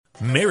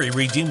Mary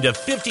redeemed a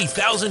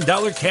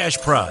 $50,000 cash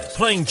prize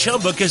playing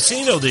Chumba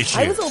Casino this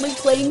year. I was only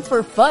playing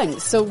for fun,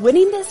 so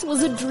winning this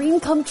was a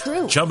dream come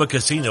true. Chumba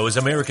Casino is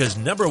America's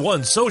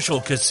 #1 social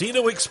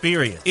casino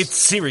experience. It's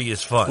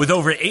serious fun. With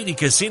over 80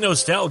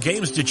 casino-style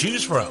games to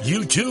choose from,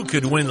 you too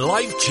could win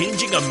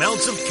life-changing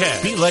amounts of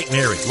cash. Be like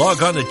Mary.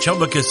 Log on to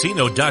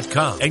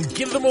ChumbaCasino.com and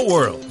give them a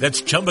whirl.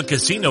 That's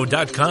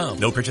ChumbaCasino.com.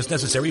 No purchase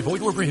necessary.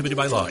 Void where prohibited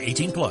by law.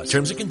 18+.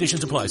 Terms and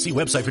conditions apply. See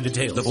website for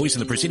details. The voice in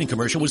the preceding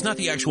commercial was not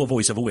the actual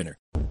voice of a winner.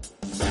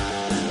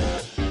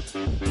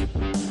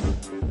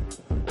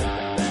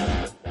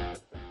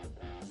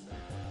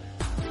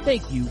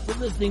 Thank you for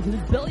listening to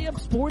this Belly Up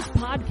Sports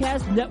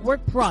Podcast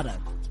Network product.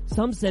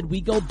 Some said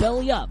we go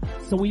belly up,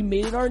 so we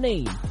made it our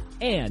name,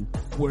 and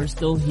we're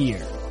still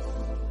here.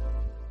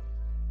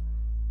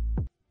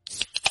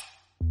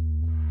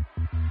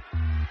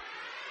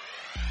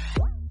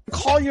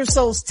 Call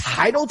yourselves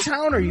Title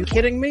Town? Are you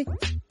kidding me?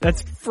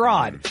 That's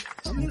fraud.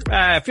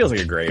 It feels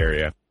like a gray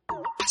area.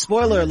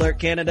 Spoiler alert,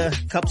 Canada.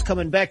 Cup's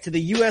coming back to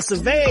the US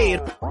of A.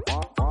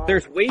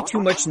 There's way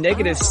too much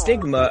negative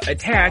stigma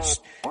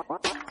attached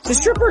to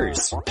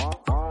strippers.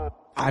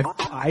 I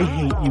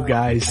hate you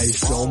guys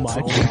so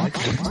much.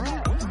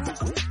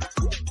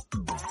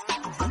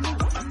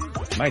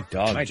 My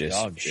dog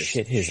just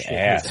shit his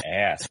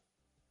ass.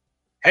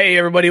 Hey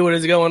everybody, what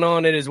is going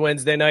on? It is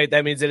Wednesday night.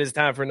 That means it is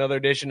time for another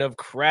edition of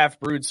Craft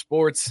Brewed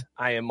Sports.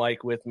 I am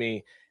Mike. With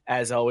me,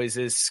 as always,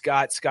 is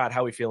Scott. Scott,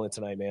 how we feeling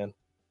tonight, man?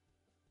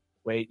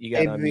 Wait, you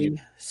got to unmute.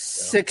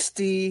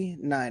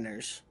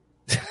 69ers.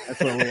 That's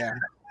where we are.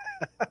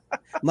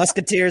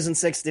 Musketeers and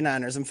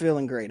 69ers. I'm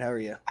feeling great. How are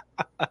you?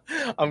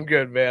 I'm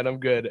good, man. I'm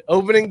good.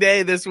 Opening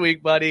day this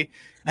week, buddy.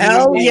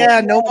 Hell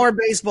yeah. No more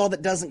baseball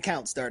that doesn't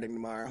count starting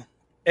tomorrow.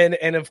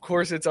 And of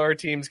course, it's our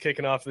team's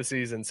kicking off the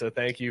season. So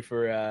thank you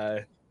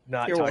for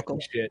not You're talking welcome.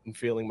 shit and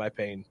feeling my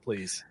pain,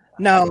 please.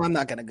 No, I'm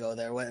not going to go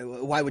there.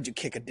 Why would you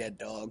kick a dead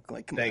dog?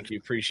 Like, come Thank on. you.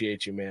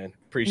 Appreciate you, man.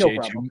 Appreciate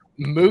problem.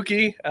 you.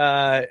 Mookie,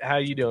 how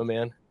you doing,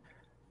 man?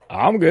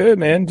 I'm good,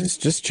 man.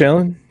 Just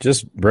chilling.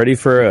 Just ready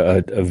for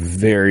a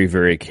very,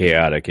 very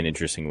chaotic and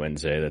interesting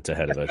Wednesday that's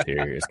ahead of us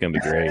here. It's going to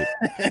be great.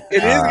 It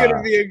is going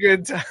to be a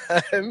good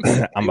time.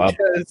 I'm going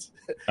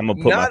to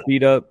put my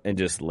feet up and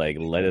just let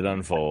it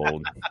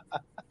unfold.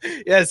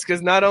 Yes,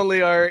 because not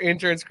only are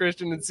interns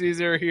Christian and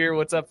Caesar here.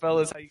 What's up,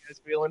 fellas? How you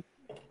guys feeling?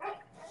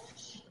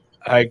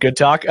 All right, good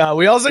talk.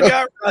 We also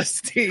got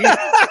Rusty.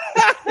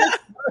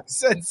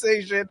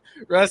 Sensation.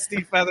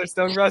 Rusty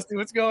Featherstone. Rusty,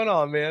 what's going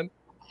on, man?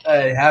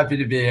 Hey, happy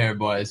to be here,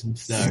 boys. I'm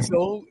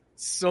stoked.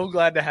 So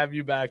glad to have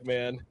you back,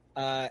 man.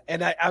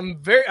 And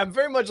I'm very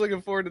much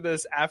looking forward to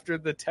this after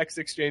the text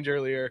exchange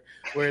earlier,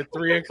 where at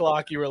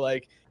 3:00 you were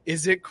like,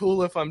 "Is it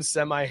cool if I'm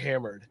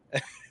semi-hammered?"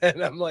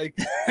 And I'm like,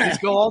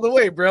 "Just go all the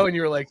way, bro." And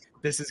you were like,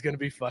 "This is gonna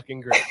be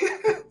fucking great."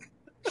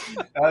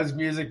 That was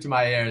music to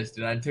my ears,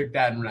 dude. I took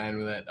that and ran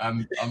with it.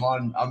 I'm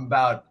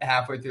about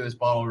halfway through this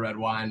bottle of red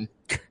wine.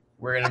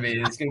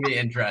 It's gonna be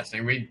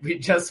interesting. We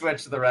just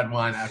switched to the red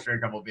wine after a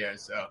couple of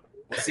beers, so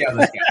we'll see how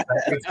this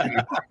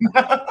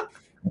goes.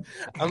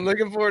 I'm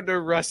looking forward to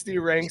Rusty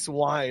Ranks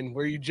Wine,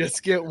 where you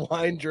just get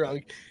wine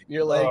drunk. And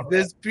you're like,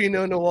 this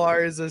Pinot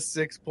Noir is a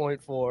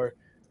 6.4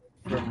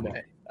 from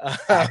May.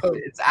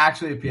 It's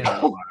actually a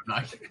Pinot Noir. I'm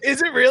not kidding.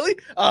 Is it really?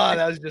 Oh,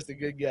 that was just a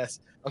good guess.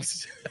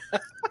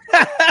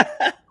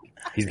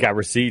 He's got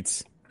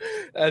receipts.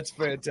 That's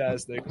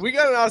fantastic. We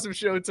got an awesome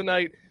show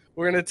tonight.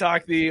 We're going to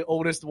talk the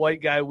oldest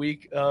white guy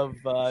week of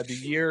the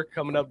year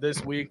coming up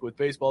this week with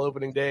baseball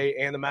opening day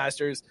and the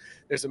Masters.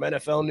 There's some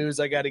NFL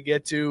news I got to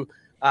get to.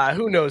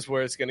 Who knows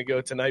where it's going to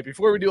go tonight.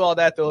 Before we do all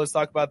that, though, let's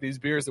talk about these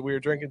beers that we are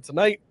drinking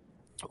tonight.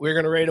 We're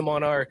going to rate them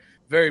on our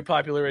very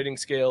popular rating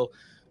scale.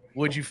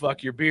 Would you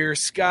fuck your beer?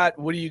 Scott,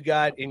 what do you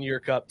got in your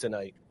cup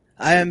tonight?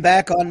 I am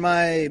back on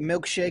my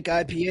milkshake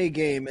IPA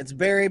game. It's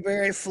very,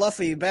 very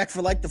fluffy. Back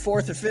for like the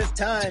 4th or 5th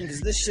time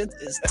because this shit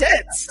is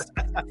tits.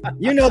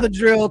 You know the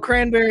drill.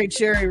 Cranberry,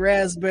 cherry,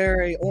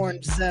 raspberry,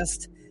 orange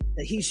zest,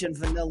 Tahitian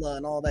vanilla,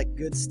 and all that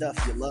good stuff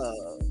you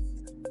love.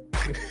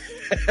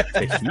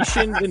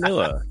 Tahitian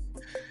vanilla.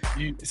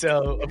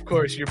 So, of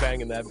course, you're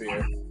banging that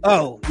beer.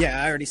 Oh,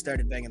 yeah. I already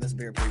started banging this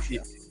beer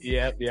pre-show.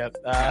 Yep.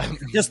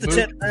 Just the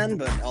tip, man,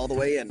 but all the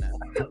way in now.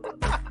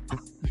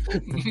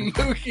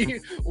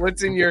 Mookie,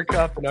 what's in your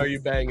cup and are you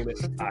banging it?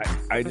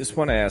 I just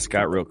want to ask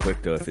Scott real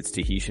quick, though, if it's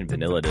Tahitian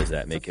vanilla, does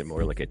that make it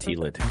more like a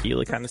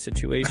tequila kind of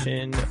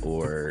situation?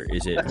 Or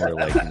is it more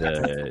like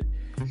the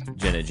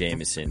Jenna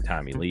Jameson,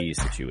 Tommy Lee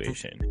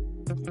situation?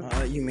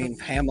 You mean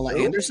Pamela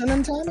Anderson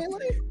and Tommy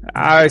Lee?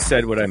 I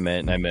said what I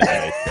meant, and I meant what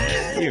I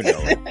said. You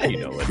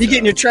know what. You're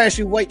getting your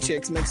trashy white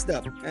chicks mixed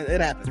up.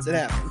 It happens.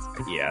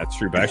 Yeah, it's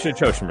true, but I should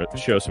show some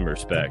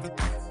respect.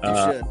 You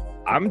should.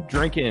 I'm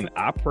drinking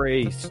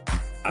Après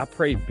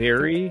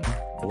Berry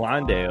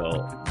Blonde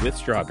Ale with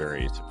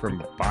strawberries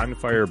from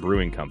Bonfire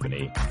Brewing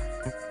Company.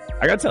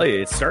 I gotta tell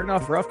you, it's starting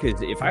off rough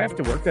because if I have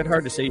to work that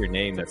hard to say your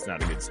name, that's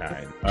not a good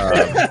sign.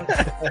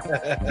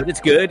 But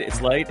it's good.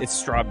 It's light. It's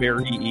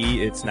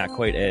strawberry-y. It's not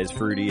quite as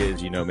fruity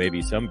as,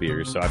 maybe some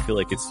beers. So I feel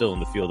like it's still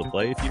in the field of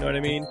play, if you know what I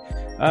mean.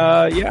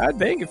 Yeah, I'd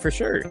bang it for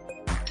sure.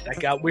 That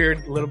got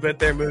weird a little bit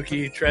there,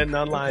 Mookie. Treading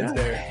on lines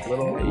there.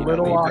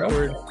 Little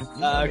awkward.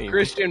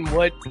 Christian,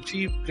 what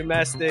cheap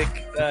domestic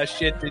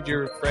shit did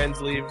your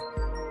friends leave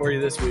for you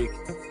this week?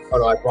 Oh,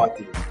 no, I bought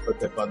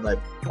the Bud Light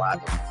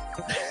Platinum.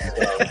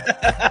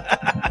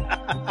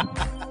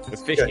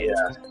 Efficient. Yeah.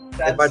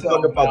 If I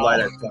took a Bud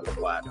Light, I'd took a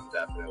Platinum,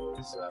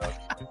 definitely. So.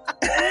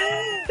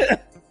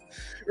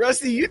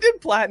 Rusty, you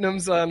did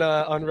platinums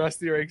on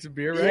Rusty Rakes of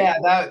Beer, right?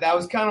 Yeah, that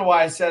was kind of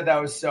why I said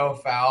that was so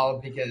foul,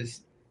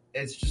 because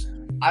it's just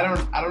I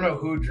don't know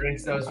who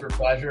drinks those for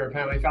pleasure.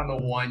 Apparently, found the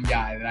one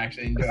guy that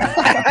actually enjoys it.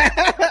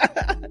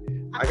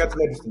 I got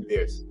some interesting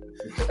beers.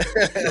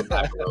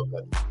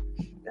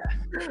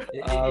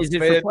 Is it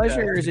for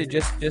pleasure, or is it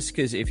just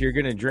because if you're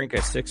gonna drink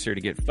a sixer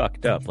to get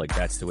fucked up, like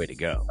that's the way to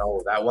go?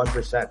 Oh, that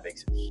 1%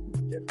 makes a huge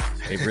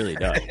difference. It really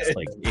does.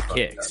 Like it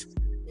kicks.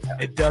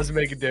 It does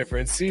make a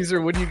difference.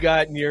 Caesar, what do you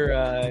got in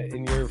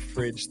your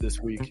fridge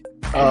this week?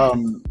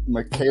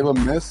 Michaela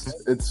Mist.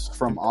 It's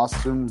from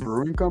Austin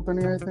Brewing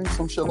Company, I think,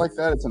 some shit like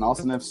that. It's an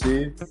Austin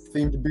FC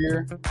themed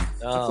beer.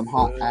 Some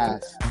hot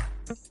ass.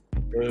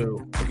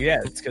 Ooh. Yeah,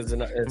 it's because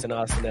it's an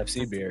Austin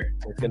FC beer.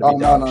 It's gonna be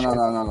no.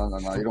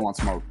 You don't want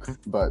smoke,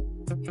 but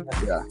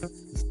yeah,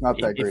 it's not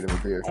that great of a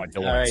beer. I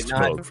don't want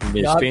smoke from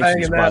this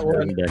fancy spot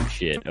done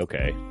shit.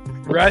 Okay.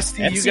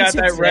 Rusty, you got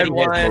that red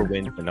wine.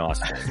 In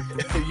Austin.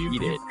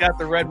 you got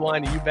the red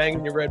wine. Are you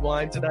banging your red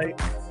wine tonight?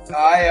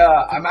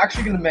 I'm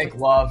actually going to make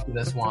love to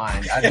this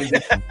wine. I think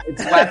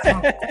it's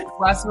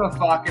less of a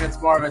fuck, and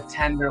it's more of a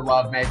tender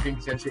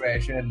love-making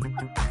situation.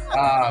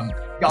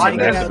 God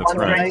knows one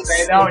drink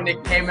today, though, and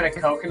it came in a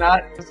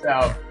coconut,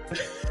 so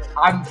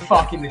I'm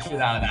fucking the shit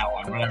out of that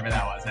one, whatever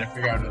that was. I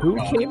figured out who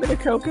came in a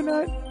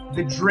coconut?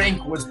 The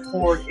drink was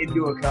poured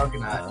into a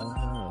coconut,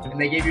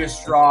 and they gave you a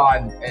straw,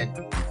 and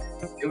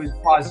it was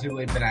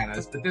positively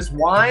bananas. But this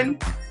wine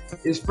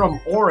is from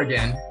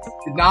Oregon.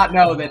 Did not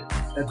know that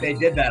they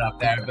did that up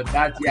there, but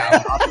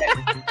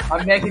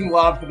I'm making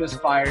love to this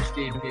Fire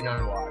Steed Pinot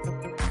Noir.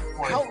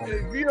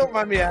 If you don't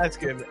mind me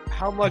asking,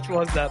 how much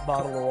was that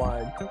bottle of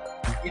wine?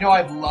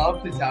 I'd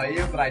love to tell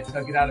you, but I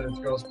took it out of this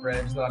girl's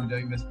fridge that I'm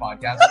doing this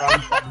podcast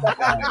from.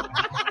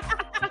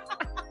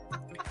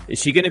 Is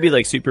she going to be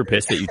like super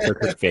pissed that you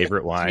took her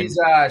favorite wine?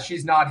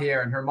 She's not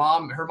here, and her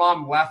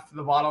mom left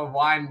the bottle of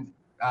wine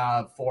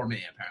for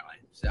me, apparently.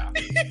 So.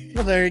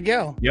 Well, there you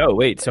go. Yo,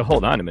 wait. So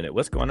hold on a minute.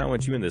 What's going on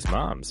with you and this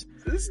mom's?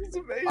 This is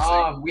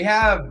amazing. We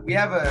have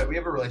a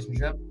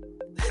relationship.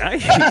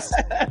 Nice.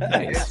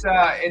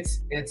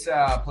 It's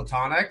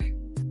platonic,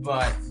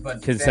 but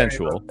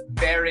consensual.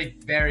 Very,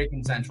 very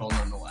consensual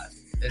nonetheless.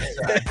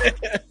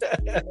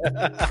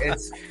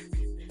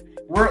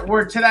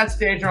 We're to that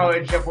stage in our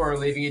relationship where we're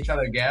leaving each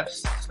other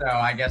gifts. So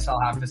I guess I'll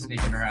have to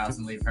sneak in her house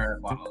and leave her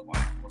a bottle of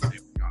wine. We'll see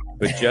what's going on.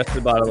 But just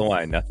the bottle of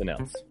wine, nothing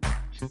else.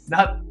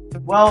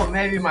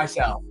 Maybe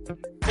myself.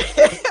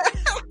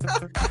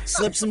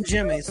 Slip some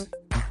jimmies.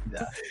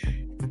 Yeah.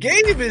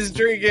 Gabe is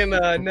drinking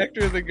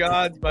Nectar of the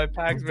Gods by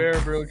Pax Vera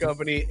Brewing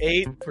Company,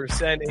 8%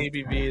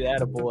 ABV.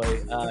 That a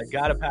boy.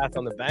 Got a pass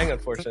on the bang,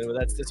 unfortunately, but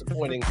that's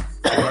disappointing.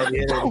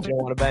 You don't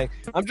want to bang.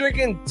 I'm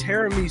drinking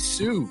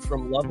Tiramisu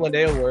from Loveland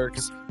Ale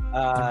Works.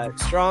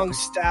 Strong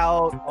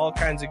stout, all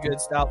kinds of good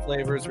stout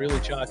flavors, really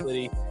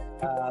chocolatey.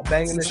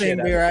 Banging the shit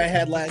out. Same beer I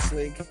had last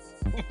week.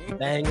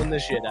 Banging the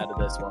shit out of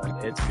this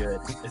one. It's good.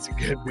 It's a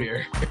good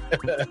beer.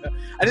 I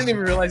didn't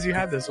even realize you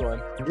had this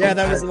one. Yeah,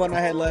 that was the one I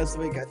had last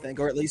week, I think,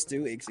 or at least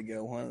 2 weeks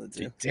ago. One of the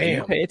two. Damn.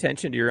 You pay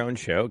attention to your own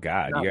show?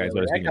 God, you guys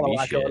I got a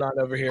lot going on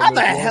over here. How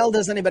the hell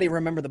does anybody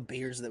remember the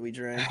beers that we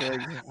drank?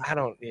 I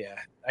don't. Yeah,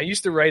 I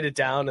used to write it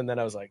down, and then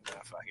I was like, oh,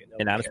 fuck it.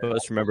 And I'm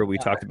supposed to remember we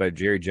talked about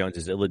Jerry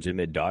Jones's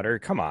illegitimate daughter.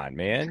 Come on,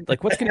 man!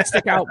 Like, what's going to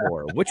stick out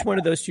more? Which one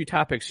of those two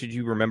topics should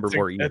you remember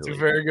more easily? That's a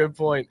very good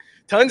point.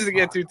 Tons to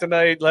get to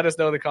tonight. Let us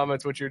know in the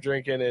comments what you're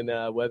drinking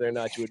and whether or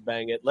not you would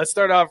bang it. Let's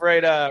start off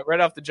right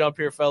off the jump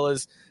here,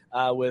 fellas,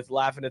 with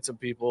laughing at some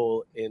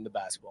people in the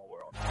basketball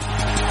world. Boom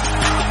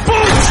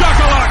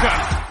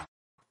shakalaka!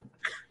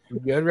 You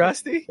good,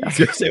 Rusty? I was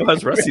gonna say,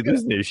 why's Rusty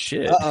losing his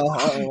shit?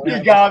 He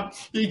got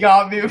me. He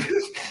got me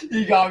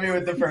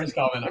with the first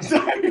comment. I'm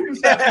sorry.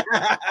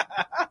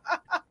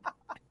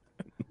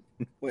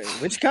 Wait,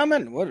 which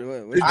comment? What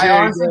I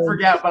honestly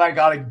forget, but I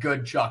got a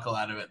good chuckle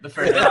out of it. The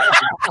first time.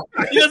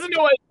 He doesn't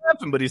know what's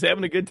happening, but he's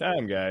having a good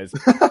time, guys.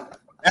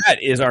 That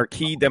is our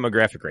key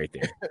demographic right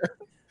there.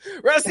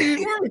 Rusty,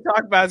 before we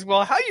talk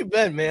basketball, how you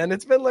been, man?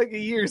 It's been like a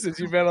year since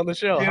you've been on the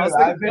show. Dude, How's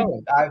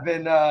I've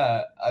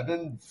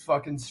been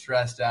fucking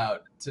stressed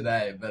out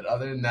today, but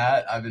other than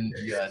that, I've been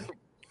good.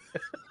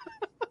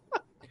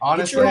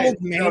 Honestly,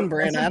 that's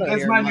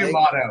my new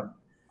motto.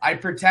 I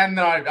pretend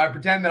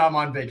that I'm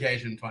on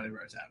vacation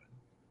 24/7.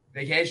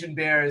 Vacation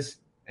beers,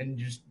 and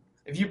just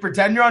if you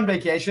pretend you're on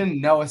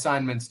vacation, no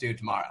assignments due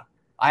tomorrow.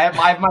 I have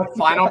my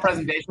final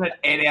presentation at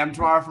 8 a.m.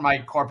 tomorrow for my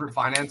corporate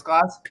finance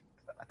class.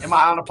 Am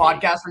I on a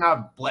podcast right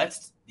now?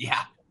 Blitzed?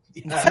 Yeah.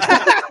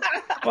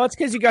 Well, it's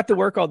because you got the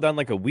work all done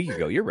like a week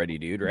ago. You're ready,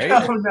 dude, right?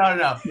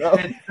 No.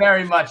 It's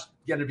very much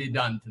going to be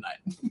done tonight.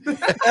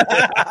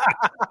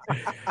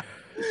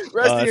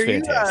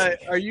 Rusty,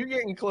 are you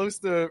getting close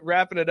to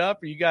wrapping it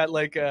up? Or you got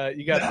like I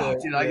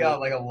got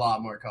like a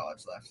lot more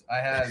college left.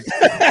 I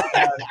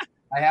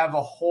have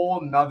a whole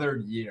nother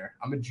year.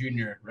 I'm a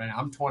junior right now.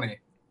 I'm 20.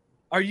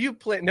 Are you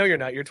playing? No, you're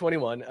not. You're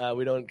 21.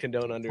 We don't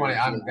condone under 20.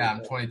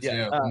 I'm 22.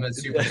 Yeah. I'm a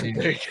super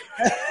senior.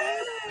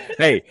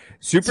 Hey,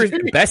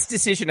 best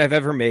decision I've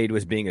ever made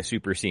was being a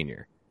super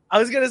senior. I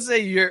was gonna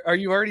say, are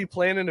you already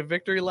planning a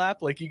victory lap?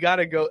 Like you got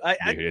to go.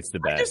 Dude, it's the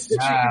best.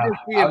 I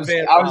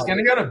was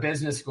gonna go to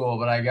business school,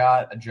 but I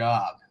got a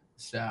job,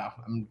 so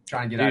I'm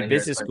trying to get out of here.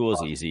 Business school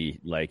is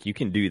easy. Like you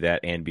can do that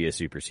and be a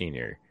super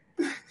senior,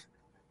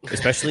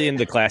 especially in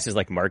the classes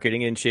like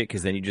marketing and shit.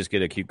 Because then you just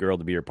get a cute girl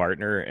to be your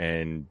partner,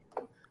 and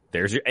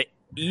there's your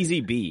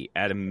easy B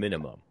at a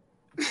minimum.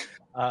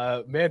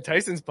 Man,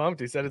 Tyson's pumped.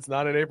 He said it's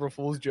not an April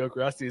Fool's joke.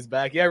 Rusty is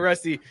back. Yeah,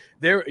 Rusty.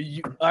 All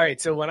right.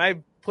 So when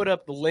I put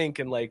up the link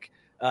and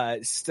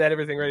set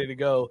everything ready to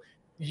go,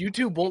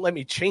 YouTube won't let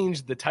me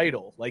change the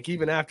title, like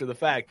even after the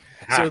fact.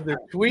 So the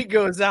tweet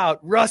goes out,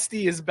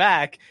 Rusty is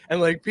back,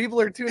 and like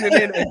people are tuning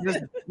in and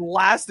just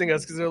blasting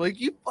us because they're like,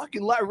 "You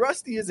fucking lie,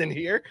 Rusty isn't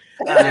here."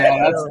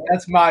 Yeah,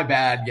 that's my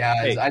bad,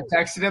 guys. Hey. I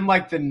texted him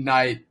like the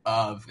night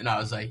of, and I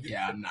was like,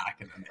 "Yeah, I'm not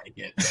gonna make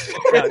it."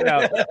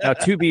 Now,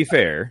 to be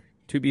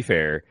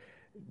fair,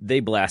 they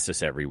blast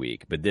us every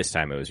week, but this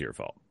time it was your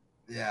fault.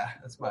 Yeah,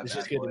 that's my bad. It's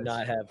just good to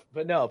not have.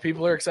 But no,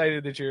 people are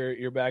excited that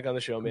you're back on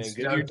the show, man.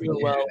 Good, you're doing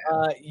well.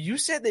 You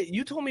said that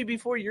you told me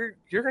before you're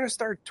going to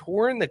start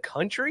touring the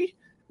country.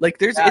 Like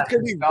it's going to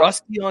be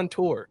Rusty on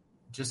tour.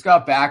 Just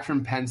got back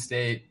from Penn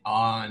State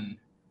on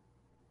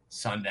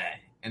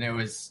Sunday, and it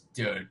was,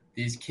 dude,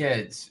 these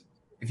kids.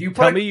 If you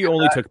tell me you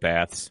only took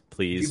baths,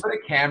 please. If you put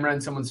a camera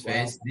in someone's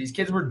face, these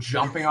kids were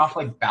jumping off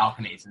like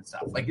balconies and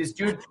stuff. Like this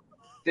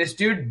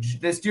dude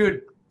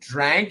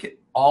drank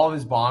all of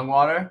his bong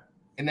water.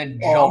 And then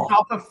jumped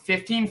off a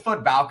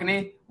 15-foot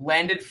balcony,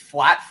 landed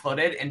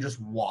flat-footed, and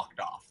just walked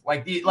off.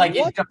 It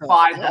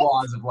defied the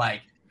laws of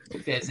like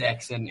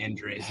physics and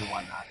injuries and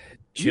whatnot.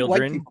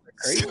 Children,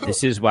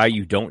 this is why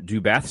you don't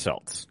do bath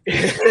salts.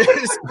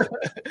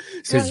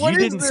 Because you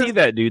didn't see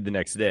that dude the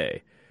next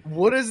day.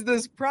 What is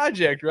this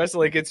project, Russ?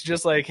 Like it's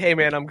just like, hey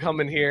man, I'm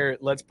coming here,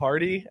 let's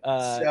party.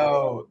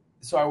 So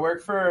I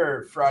work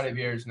for Friday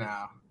Beers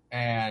now,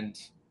 and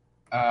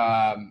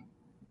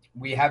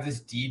we have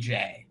this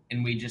DJ.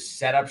 And we just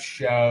set up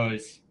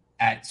shows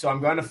so I'm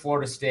going to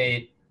Florida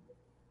State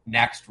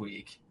next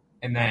week,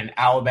 and then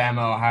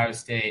Alabama, Ohio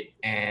State,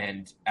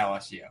 and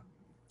LSU.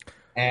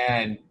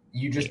 And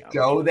you just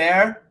go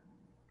there,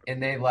 and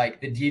they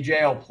the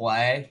DJ will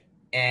play,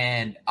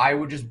 and I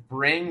would just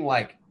bring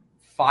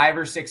 5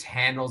 or 6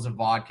 handles of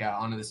vodka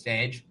onto the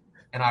stage,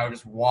 and I would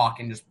just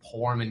walk and just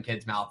pour them in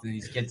kids' mouths, and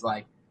these kids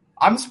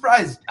I'm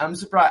surprised.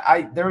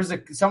 There was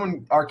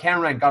our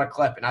cameraman got a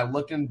clip, and I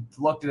looked at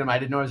him. I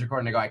didn't know he was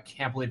recording. I go, I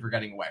can't believe we're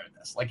getting away with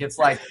this. It's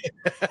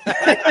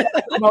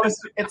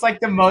like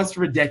the most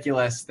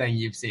ridiculous thing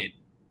you've seen.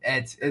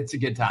 It's a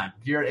good time.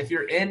 If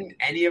you're in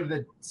any of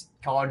the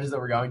colleges that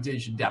we're going to, you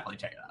should definitely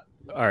check it out.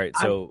 All right,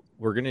 so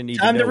we're gonna need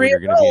to know when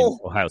you're gonna be in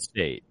Ohio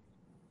State.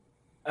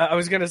 I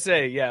was gonna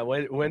say, yeah.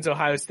 When's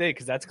Ohio State?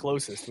 Because that's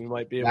closest. We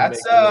might be able.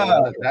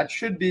 That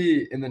should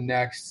be in the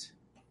next.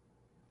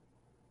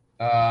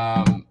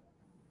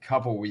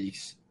 Couple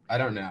weeks. I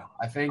don't know.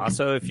 I think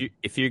also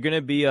if you're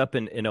gonna be up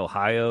in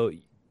Ohio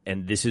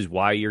and this is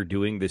why you're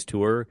doing this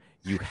tour,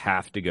 you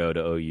have to go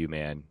to OU,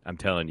 man. I'm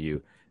telling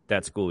you,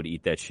 that school would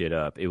eat that shit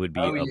up. It would be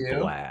a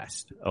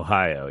blast.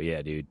 Ohio,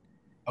 yeah, dude.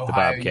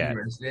 Ohio the Bobcat.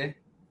 University.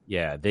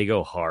 Yeah, they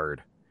go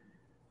hard,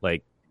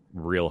 like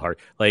real hard.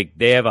 Like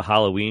they have a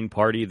Halloween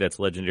party that's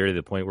legendary to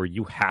the point where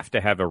you have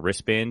to have a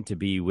wristband to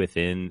be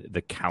within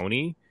the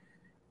county.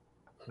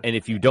 And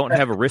if you don't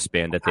have a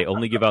wristband that they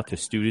only give out to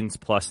students,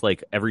 plus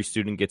every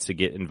student gets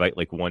to invite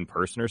one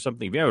person or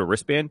something. If you have a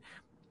wristband,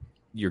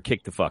 you're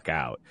kicked the fuck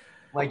out.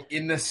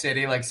 In the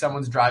city,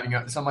 someone's driving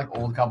up, some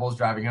old couple's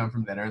driving home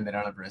from dinner and they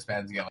don't have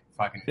wristbands and get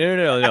fucking.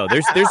 No.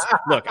 There's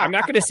look, I'm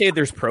not going to say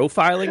there's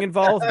profiling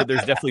involved, but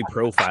there's definitely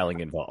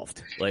profiling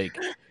involved.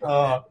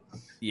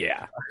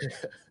 Yeah.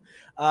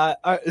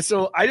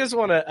 So I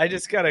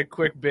just got a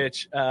quick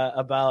bitch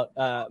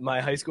about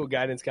my high school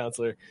guidance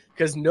counselor,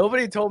 because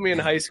nobody told me in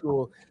high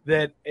school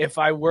that if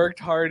I worked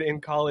hard in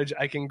college,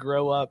 I can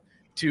grow up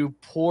to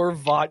pour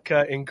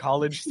vodka in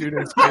college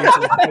students' faces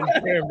on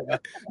camera.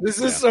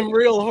 This is some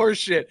real horse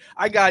shit.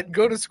 I got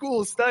go to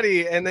school,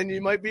 study, and then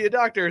you might be a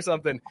doctor or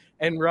something.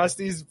 And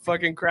Rusty's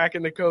fucking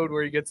cracking the code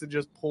where he gets to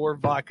just pour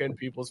vodka in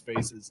people's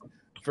faces.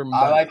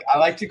 I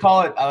like to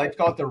call it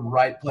the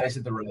right place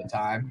at the right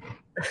time.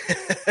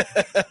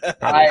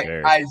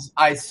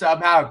 I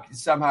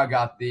somehow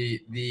got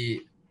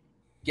the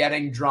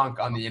getting drunk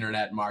on the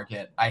internet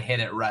market. I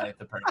hit it right at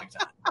the perfect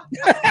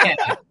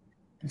time.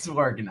 It's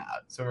working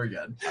out, so we're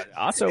good.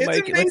 Also, it's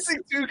Mike,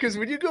 amazing too, because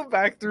when you go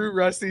back through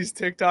Rusty's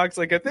TikToks,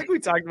 like I think we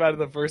talked about it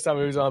the first time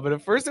he was on, but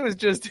at first it was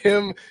just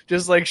him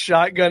just like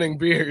shotgunning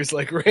beers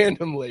like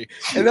randomly,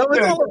 and that was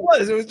all it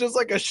was. It was just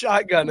like a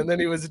shotgun, and then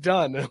he was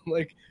done. And I'm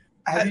like,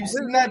 have you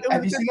seen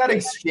that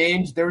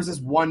exchange? There was this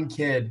one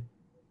kid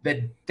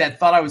that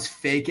thought I was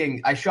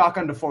faking. I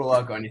shotgunned to Four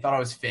Loko, and he thought I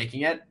was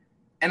faking it,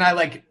 and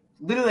I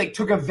literally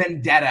took a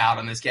vendetta out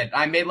on this kid.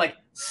 I made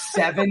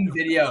 7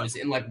 videos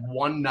in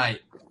one night.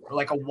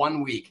 Or a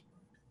 1 week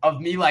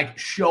of me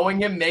showing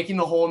him making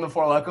the hole in the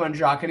Four Loko and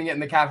shotgunning it, and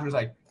the captain was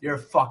like, "You're a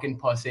fucking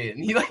pussy,"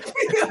 and he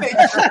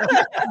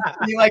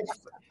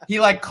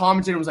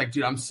commented and was like,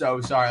 "Dude, I'm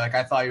so sorry.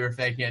 I thought you were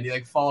faking it." And he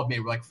followed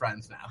me. We're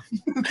friends now.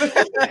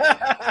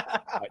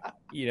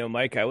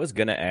 Mike, I was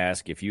gonna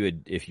ask if you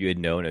had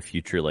known a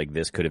future like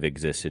this could have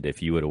existed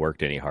if you would have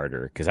worked any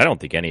harder, because I don't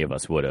think any of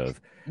us would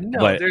have. No,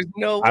 but there's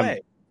no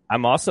way.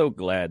 I'm also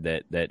glad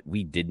that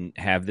we didn't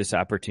have this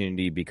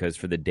opportunity, because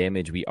for the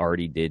damage we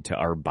already did to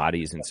our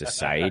bodies and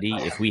society,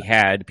 if we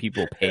had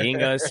people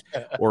paying us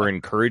or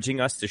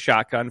encouraging us to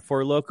shotgun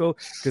Four Loko,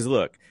 because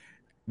look,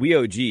 we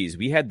OGs,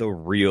 we had the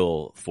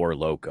real Four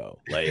Loko,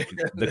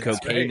 the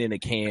cocaine in a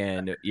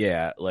can,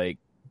 yeah,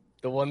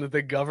 the one that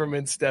the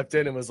government stepped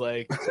in and was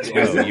like,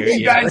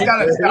 "You guys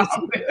gotta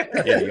stop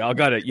it." Yeah,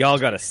 y'all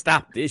gotta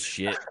stop this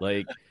shit,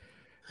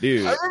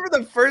 Dude. I remember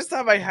the first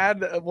time I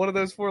had one of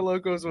those Four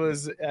Lokos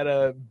was at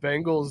a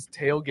Bengals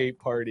tailgate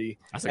party,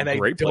 and I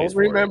don't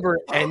remember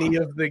any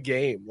of the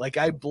game.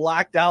 I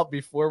blacked out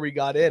before we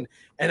got in,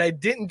 and I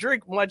didn't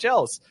drink much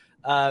else.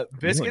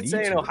 Biscuit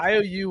saying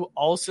Ohio U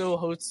also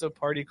hosts a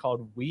party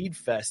called Weed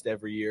Fest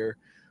every year.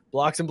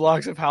 Blocks and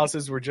blocks of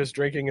houses where just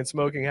drinking and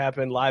smoking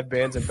happen, live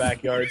bands in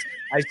backyards.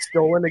 I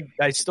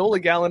stole a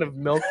gallon of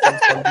milk from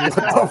somebody. What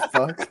the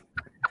fuck?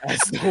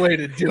 That's the way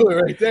to do it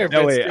right there.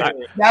 No, wait,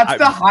 that's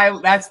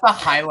the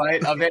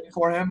highlight of it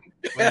for him.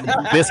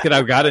 Biscuit,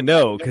 I've got to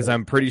know, because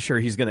I'm pretty sure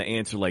he's going to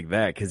answer like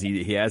that, because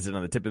he has it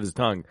on the tip of his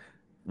tongue.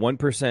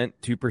 1%,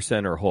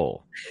 2%, or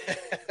whole.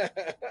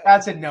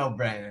 That's a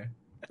no-brainer.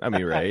 I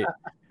mean, right?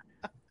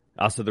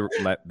 Also,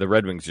 the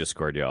Red Wings just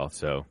scored, y'all.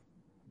 So,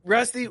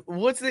 Rusty,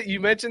 you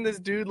mentioned this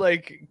dude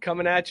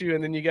coming at you,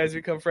 and then you guys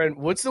become friends.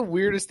 What's the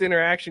weirdest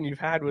interaction you've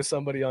had with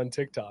somebody on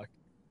TikTok?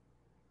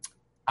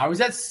 I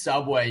was at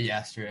Subway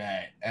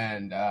yesterday,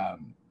 and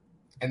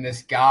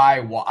this guy,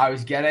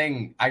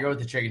 I go with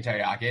the chicken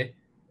teriyaki,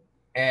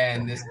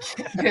 and this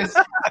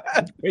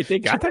wait, they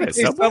got that at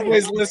Subway?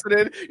 Subway's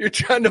listening. You're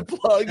trying to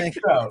plug.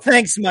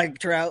 Thanks, Mike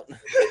Trout.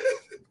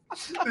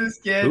 This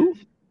kid, who?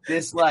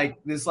 this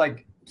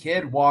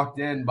kid walked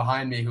in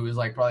behind me who was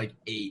probably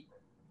 8,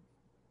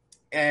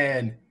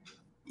 and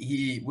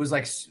he was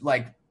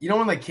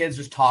when kids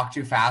just talk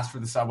too fast for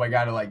the Subway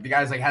guy to the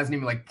guy's hasn't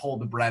even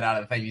pulled the bread out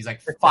of the thing. He's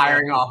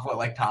firing off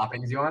what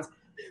toppings he wants.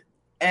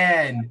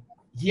 And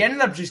he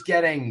ended up just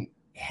getting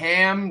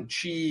ham,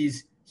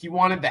 cheese. He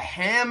wanted the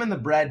ham and the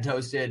bread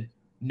toasted,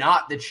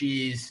 not the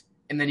cheese.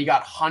 And then he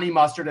got honey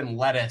mustard and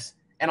lettuce.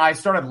 And I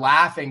started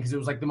laughing because it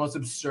was the most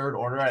absurd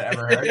order I'd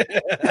ever heard.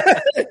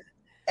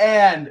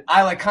 And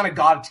I kind of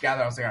got it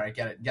together. I was like, all right,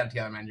 get it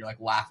together, man. You're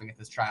laughing at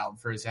this child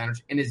for his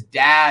sandwich. And his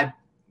dad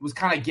was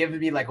kind of giving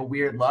me a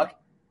weird look.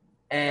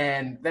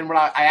 And then when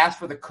I asked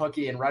for the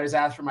cookie, and right as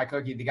I asked for my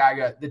cookie,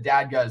 the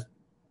dad goes,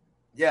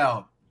 "Yo,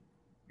 are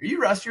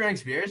you Rusty Rank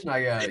Spears?" And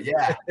I go,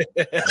 "Yeah."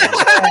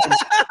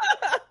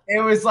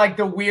 It was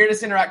the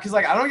weirdest interaction, because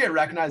I don't get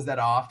recognized that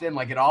often,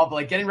 at all.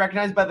 But getting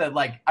recognized by the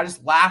I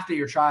just laughed at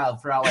your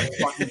child for how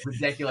fucking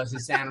ridiculous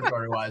his sandwich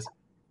order was.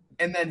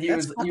 And then he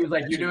was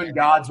like, "You're doing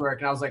God's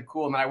work," and I was like,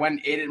 "Cool." And then I went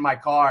and ate it in my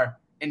car,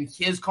 and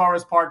his car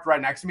was parked right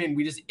next to me, and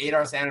we just ate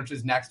our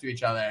sandwiches next to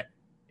each other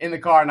in the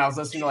car, and I was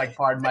listening to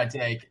Pardon My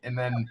Take, and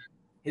then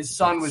his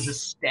son was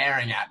just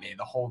staring at me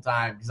the whole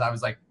time because I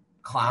was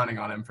clowning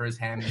on him for his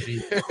ham and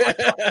cheese.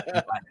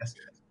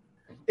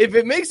 If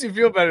it makes you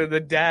feel better, the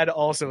dad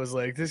also was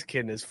this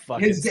kid is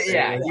fucking.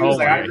 Yeah, he was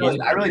I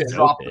really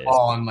dropped the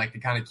ball on the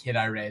kind of kid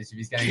I raised. If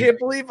he's getting, can't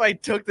believe I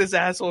took this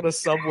asshole to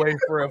Subway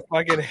for a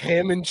fucking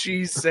ham and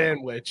cheese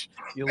sandwich.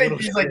 He's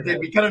dude,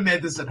 we could have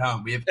made this at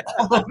home. We have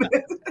all of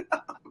it.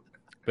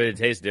 But it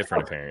tastes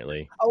different,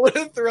 apparently. I would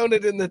have thrown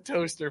it in the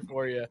toaster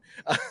for you.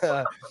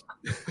 All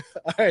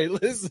right,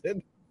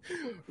 listen.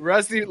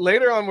 Rusty,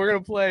 later on, we're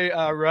going to play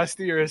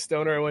Rusty or a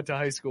stoner I went to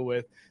high school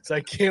with. So I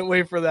can't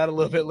wait for that a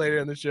little bit later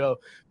in the show.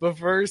 But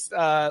first,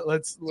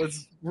 let's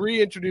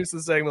reintroduce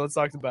the segment. Let's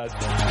talk to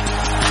basketball.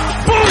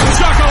 Boom,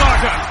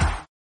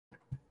 shakalaka!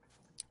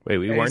 Wait,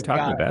 we weren't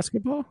talking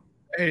basketball?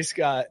 Hey,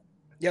 Scott.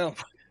 Yo.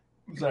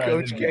 Sorry,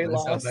 Coach K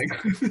lost.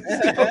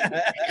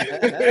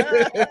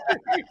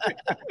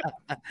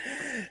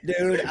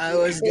 Dude,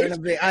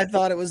 I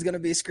thought it was gonna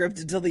be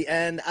scripted till the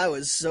end. I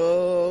was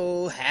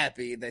so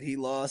happy that he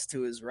lost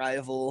to his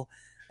rival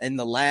in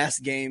the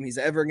last game he's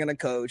ever gonna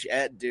coach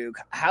at Duke.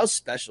 How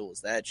special is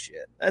that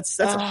shit? That's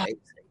amazing.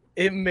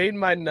 It made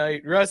my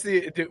night.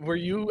 Rusty, were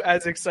you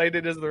as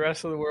excited as the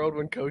rest of the world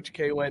when Coach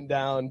K went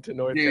down to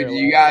North Carolina?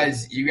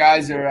 You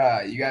guys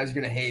are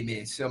gonna hate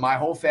me. So my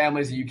whole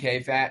family is a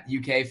UK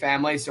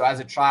family. So as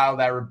a child,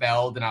 I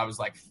rebelled and I was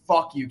like,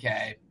 "Fuck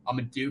UK." I'm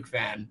a Duke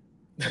fan,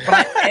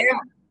 but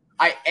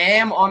I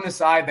am on the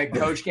side that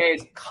Coach K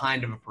is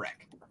kind of a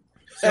prick.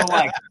 So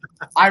like,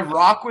 I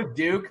rock with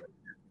Duke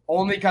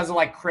only because of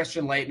like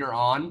Christian Laettner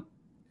on,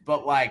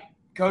 but like.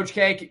 Coach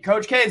K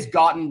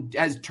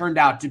has turned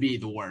out to be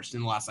the worst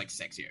in the last like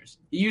 6 years.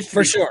 He used to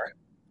for be sure.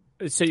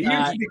 Cool. So he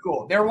used to be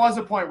cool. There was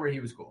a point where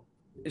he was cool.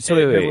 So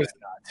there was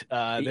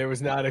not. There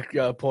was not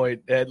a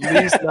point. At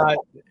least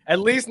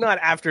not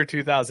after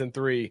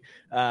 2003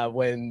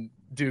 when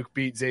Duke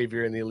beat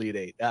Xavier in the Elite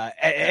Eight.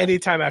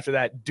 Anytime after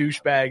that,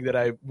 douchebag that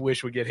I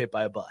wish would get hit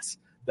by a bus.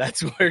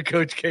 That's where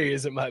Coach K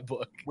is in my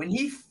book. When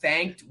he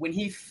thanked,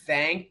 he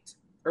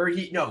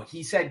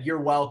said "You're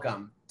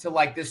welcome" to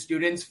like the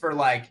students for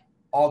like.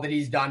 All that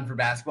he's done for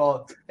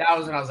basketball, that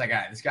was when I was like, all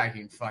right, this guy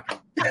can fucking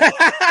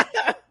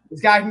this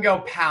guy can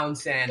go pound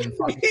sand and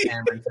fucking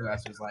hammer into the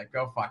rest of his life.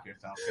 Go fuck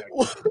yourself.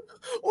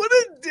 What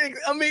a dick.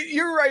 I mean,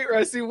 you're right,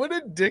 Rusty. What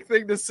a dick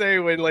thing to say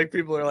when like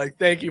people are like,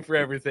 thank you for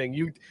everything.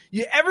 You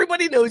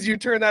everybody knows you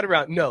turn that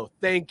around. No,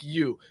 thank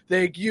you.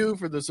 Thank you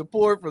for the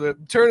support, for the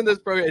turning this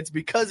program. It's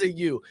because of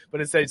you.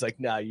 But instead it's like,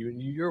 nah,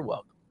 you're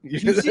welcome. You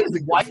see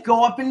his wife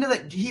go up into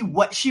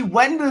she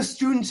went into the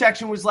student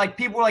section, was like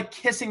people were like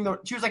kissing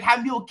she was like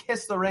having people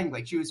kiss the ring,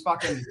 like she was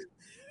fucking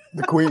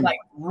the queen, like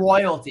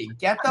royalty.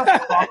 Get the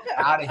fuck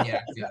out of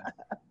here, dude.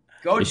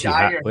 Go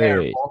dye your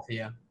hair, both of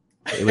you.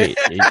 Wait,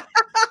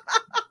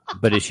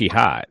 but is she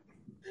hot?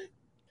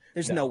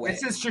 There's no way.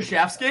 This is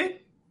Krzyzewski.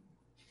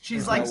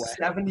 She's like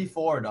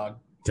 74, dog.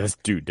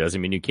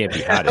 Doesn't mean you can't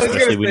be hot,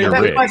 especially when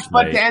you're rich.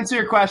 But to answer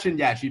your question,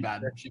 yeah, she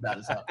bad. She bad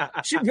as hell. All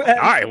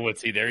right, well,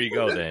 see, there you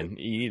go. Then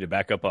you need to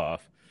back up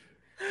off.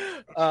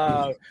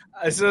 So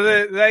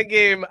that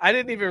game, I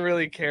didn't even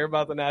really care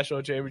about the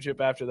national championship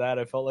after that.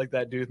 I felt like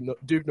that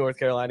Duke North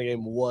Carolina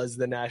game was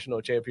the national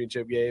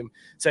championship game,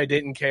 so I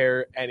didn't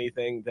care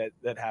anything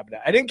that happened.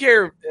 I didn't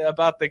care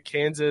about the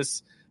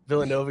Kansas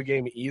Villanova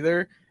game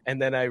either,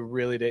 and then I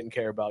really didn't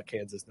care about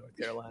Kansas North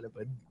Carolina.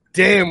 But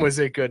damn, was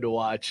it good to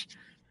watch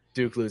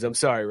Duke lose. I'm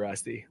sorry,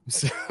 Rusty.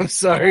 I'm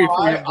sorry.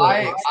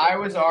 I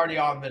was already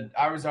I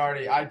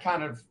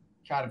kind of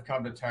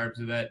come to terms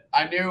with it.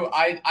 I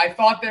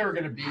thought they were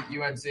going to beat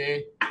UNC.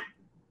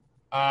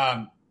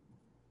 I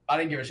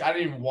didn't give a shit. I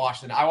didn't even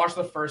watch it. I watched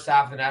the first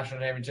half of the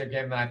national championship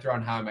game, and then I threw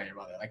on How I Met Your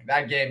Mother. Like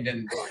that game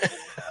didn't.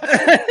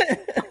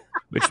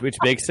 Which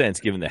makes sense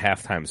given the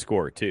halftime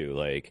score too.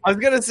 Like I was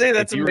gonna say,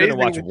 that's if you were gonna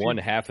watch one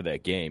half of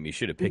that game, you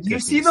should have picked. Did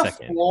you see the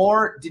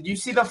floor? Did you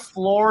see the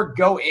floor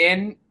go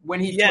in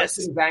when he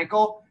twisted his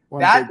ankle?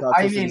 Not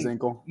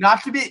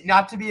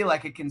to be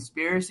like a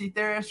conspiracy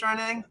theorist or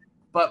anything,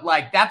 but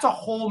like that's a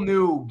whole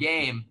new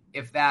game.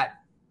 If that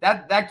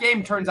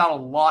game turns out a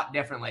lot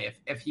differently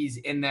if he's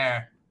in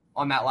there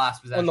on that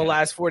last possession. On the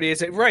last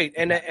 48, right?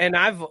 And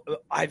I've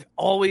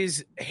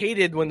always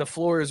hated when the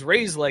floor is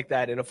raised like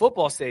that in a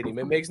football stadium.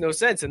 It makes no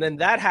sense. And then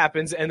that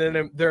happens, and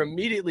then they're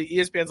immediately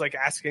ESPN's like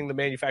asking the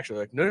manufacturer,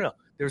 like, no,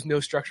 there's no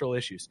structural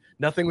issues.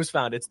 Nothing was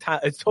found. It's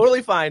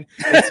totally fine.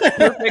 It's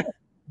perfect.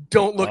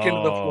 Don't look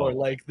into the floor.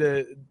 Like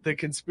the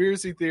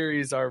conspiracy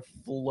theories are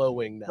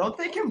flowing now. Don't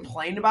they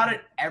complain about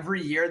it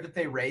every year that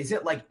they raise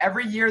it? Like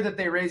every year that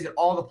they raise it,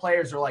 all the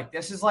players are like,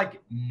 this is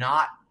like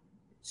not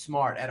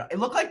smart at all. It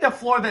looked like the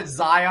floor that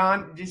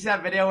Zion. Did you see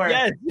that video where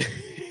it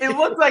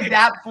looked like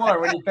that floor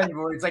when you think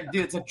it's like,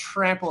 dude, it's a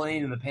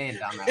trampoline in the paint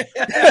down there.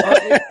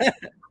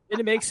 And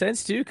it makes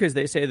sense too, because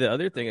they say the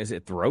other thing is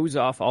it throws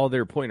off all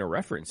their point of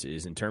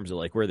references in terms of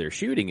like where they're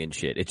shooting and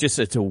shit.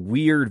 It's a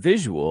weird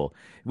visual,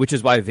 which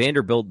is why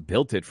Vanderbilt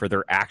built it for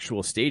their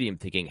actual stadium,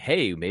 thinking,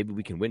 hey, maybe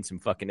we can win some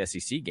fucking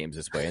SEC games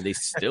this way, and they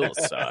still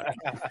suck.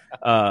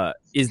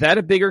 Is that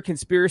a bigger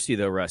conspiracy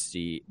though,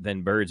 Rusty,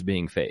 than birds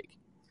being fake?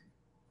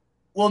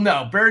 Well,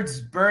 no,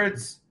 birds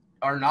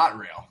are not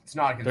real. It's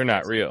not a conspiracy. They're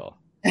not real.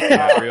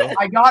 Not real.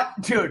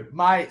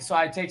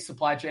 I take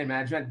supply chain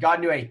management, got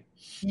into a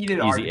heated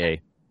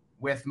argument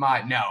with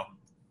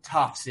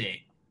tough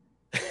C.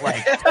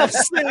 Like tough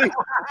C.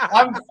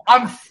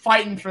 I'm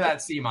fighting for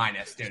that C-,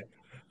 dude.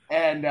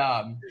 And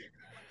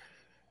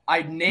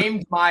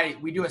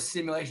we do a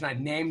simulation. I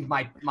named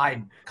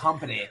my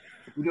company.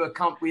 We do you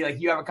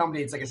have a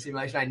company, it's like a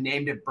simulation. I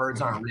named it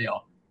Birds Aren't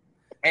Real.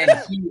 And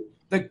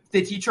the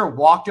teacher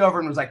walked over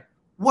and was like,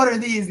 what are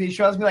these? And he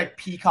shows me like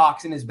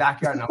peacocks in his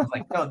backyard. And I was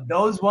like, no,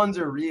 those ones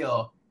are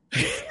real.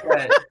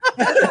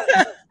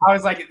 I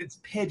was like, it's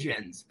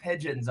pigeons.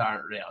 Pigeons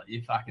aren't real,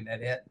 you fucking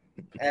idiot.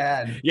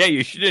 And yeah,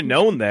 you should have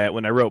known that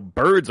when I wrote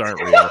birds aren't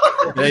real.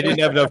 I didn't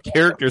have enough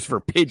characters for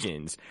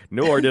pigeons,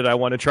 nor did I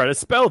want to try to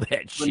spell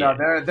that shit. No,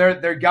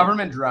 they're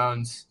government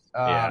drones.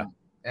 And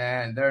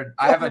I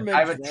have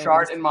a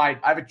chart in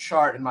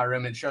my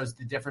room. It shows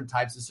the different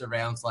types of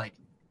surveillance, like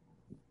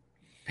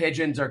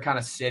pigeons are kind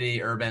of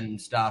city, urban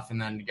stuff,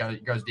 and then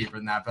goes deeper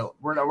than that.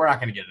 But we're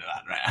not going to get into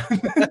that right.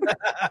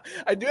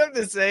 I do have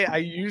to say, I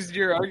used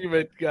your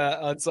argument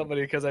on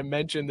somebody because I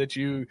mentioned that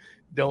you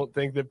don't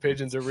think that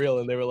pigeons are real,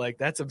 and they were like,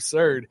 "That's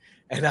absurd,"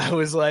 and I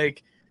was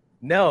like,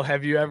 "No,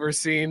 have you ever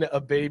seen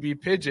a baby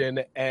pigeon?"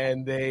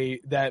 And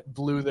that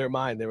blew their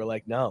mind. They were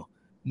like, "No,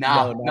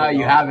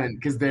 you haven't,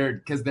 because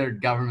they're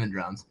government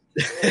drones."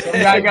 The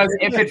guy goes,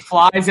 "If it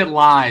flies, it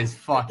lies."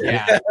 Fuck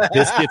yeah.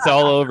 Biscuit's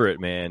all over it,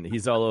 man.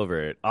 He's all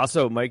over it.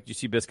 Also, Mike, did you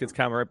see Biscuit's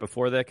comment right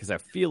before that? Because I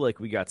feel like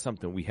we got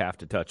something we have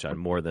to touch on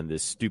more than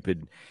this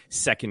stupid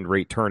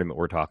second-rate tournament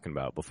we're talking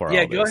about before.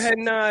 Yeah, go ahead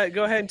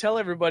and tell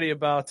everybody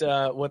about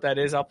what that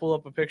is. I'll pull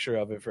up a picture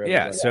of it for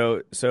everybody.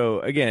 Yeah.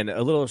 So again,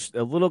 a little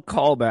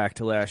callback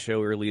to last show.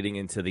 We were leading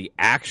into the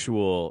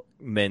actual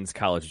men's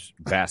college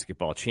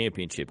basketball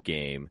championship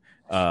game.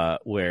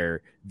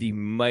 Where the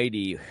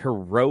mighty,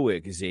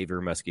 heroic Xavier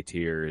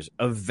Musketeers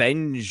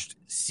avenged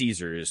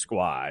Caesar's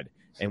squad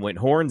and went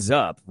horns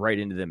up right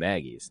into the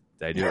Aggies.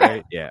 Did I do it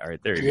right? Yeah, all right,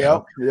 there you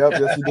go. Yep,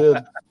 yes, you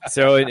did.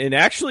 So, and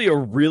actually a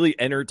really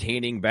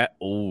entertaining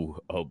Oh,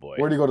 boy.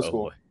 Where do you go to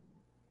school? Boy.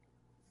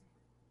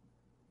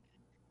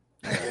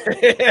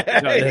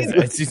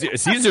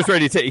 Caesar's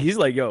ready to take. He's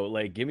like, "Yo,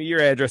 like, give me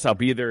your address. I'll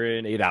be there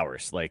in 8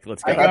 hours. Like,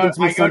 let's go." I go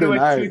to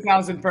a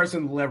 2,000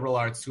 person liberal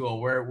arts school.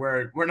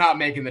 We're not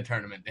making the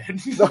tournament,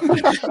 dude.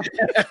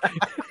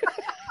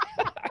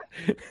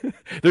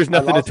 There's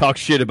nothing to talk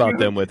shit about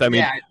them with. I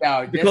mean,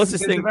 the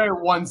closest thing. It's a very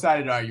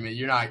one-sided argument.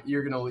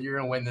 You're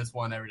gonna win this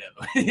one every day.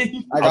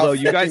 Although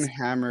you guys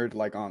hammered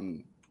like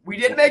on. We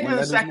did make it to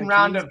the second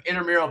round of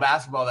intramural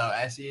basketball, though.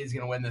 SE is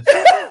going to win this.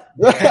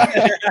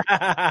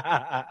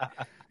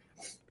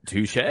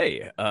 Touche.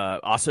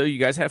 Also, you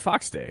guys had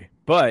Fox Day.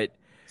 But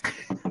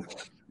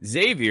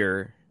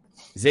Xavier,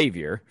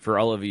 for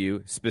all of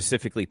you,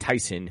 specifically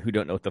Tyson, who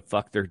don't know what the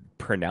fuck they're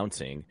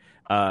pronouncing,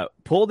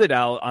 pulled it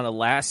out on a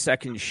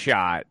last-second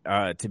shot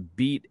to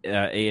beat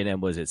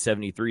A&M, was it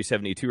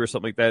 73-72 or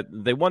something like that?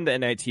 They won the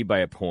NIT by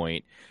a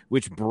point,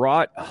 which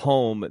brought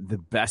home the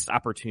best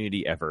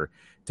opportunity ever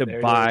to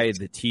buy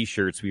the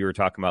T-shirts we were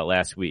talking about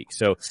last week.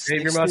 So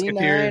Xavier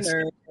Musketeers,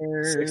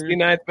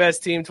 69th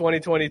best team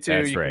 2022.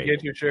 That's you right. can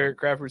get your shirt,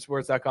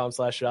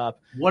 craftbrewsports.com/shop.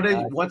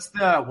 What's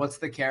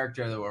the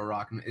character that we're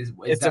rocking?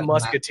 It's a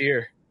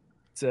musketeer.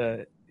 It's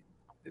a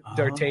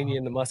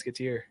D'Artagnan the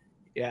Musketeer.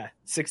 Yeah,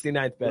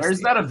 69th best.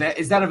 Where's that?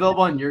 Is that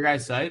available on your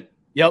guys' site?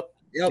 Yep.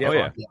 Oh,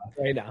 yeah.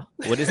 Right now.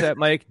 What is that,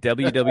 Mike?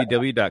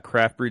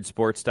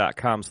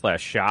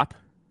 www.craftbrewsports.com/shop.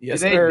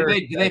 Yes, do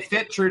they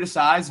fit true to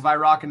size? If I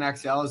rock an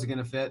XL, is it going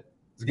to fit?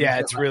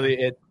 It's really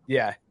it.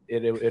 Yeah,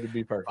 it'd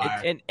be perfect.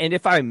 And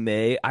if I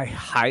may, I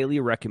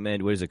highly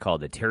recommend, what is it called,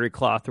 the terry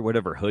cloth or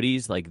whatever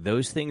hoodies. Like,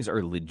 those things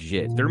are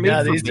legit. They're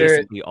made for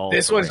basically all.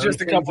 This one's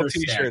just a couple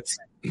T-shirts.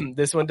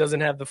 This one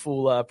doesn't have the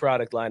full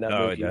product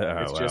lineup.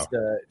 It's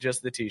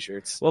just the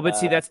T-shirts. Well, but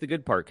see, that's the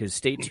good part, because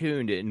stay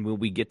tuned, and when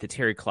we get the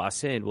terry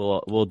cloths in,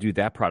 we'll do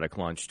that product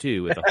launch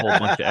too with a whole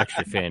bunch of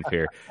extra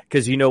fanfare.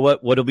 Because you know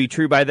what'll be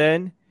true by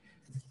then?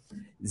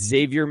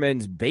 Xavier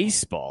men's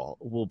baseball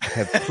will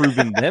have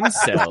proven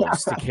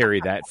themselves to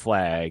carry that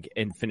flag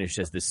and finish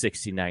as the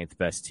 69th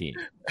best team.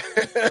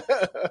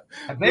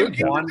 Have they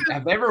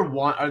ever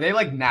won? Are they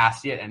like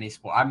nasty at any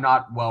sport? I'm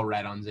not well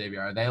read on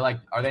Xavier. Are they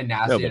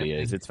nasty? Nobody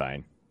is. It's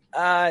fine.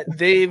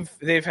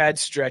 They've had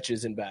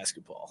stretches in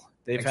basketball.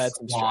 They've had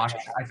some squash.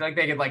 stretches. I feel like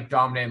they could like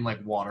dominate in like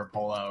water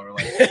polo or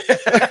like.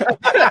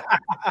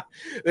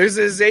 There's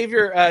a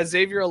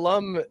Xavier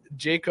alum,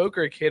 Jay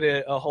Kokrick,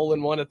 hit a hole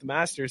in one at the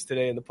Masters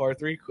today in the par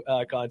 3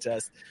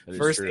 contest.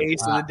 First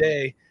ace of the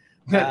day.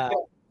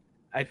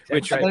 I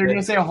thought you were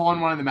gonna say a hole in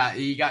one in the match.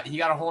 He got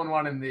a hole in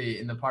one in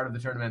the part of the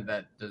tournament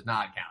that does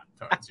not count.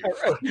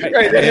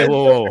 Hey,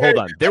 whoa, hold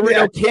on. There were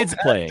no kids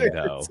playing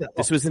though.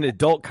 This was an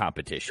adult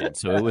competition,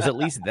 so it was at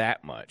least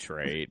that much,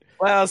 right?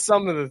 Well,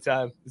 some of the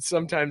time,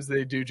 sometimes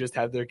they do just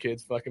have their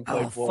kids fucking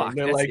play for them.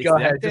 They're like, "Go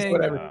ahead, just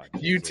whatever.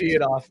 You tee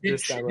it off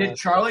this time." Did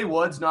Charlie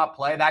Woods not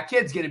play? That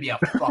kid's gonna be a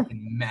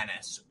fucking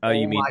menace.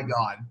 My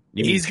god,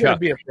 he's gonna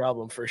be a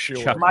problem for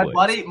sure.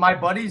 My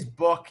buddy's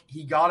book,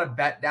 he got a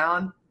bet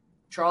down.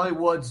 Charlie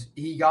Woods,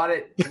 he got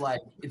it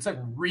it's like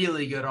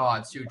really good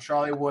odds too.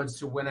 Charlie Woods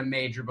to win a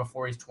major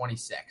before he's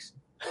 26.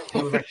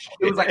 It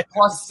was like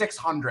plus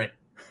 600.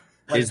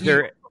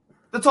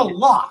 That's a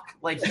lock.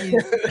 Like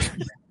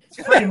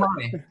it's free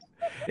money.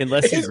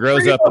 Unless he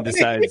grows up and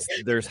decides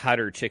there's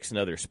hotter chicks in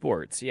other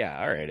sports. Yeah,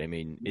 all right. I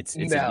mean, it's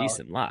a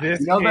decent lot. You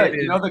know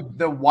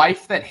the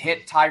wife that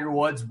hit Tiger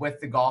Woods with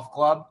the golf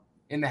club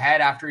in the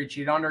head after he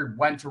cheated on her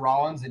went to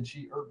Rollins, and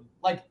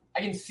I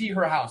can see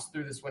her house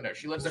through this window.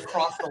 She lives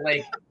across the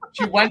lake.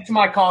 She went to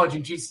my college,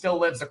 and she still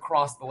lives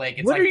across the lake.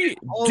 What are you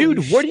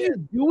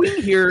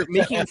doing here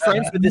making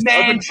friends with this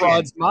other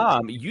broad's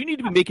mom? You need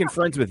to be making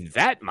friends with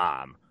that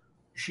mom.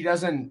 She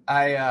doesn't.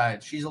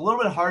 She's a little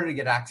bit harder to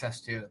get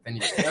access to than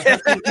you.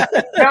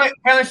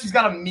 Apparently, she's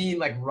got a mean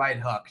right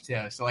hook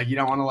too. So you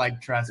don't want to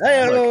trust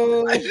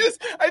her. I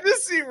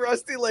just see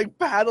Rusty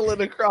paddling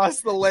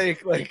across the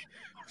lake.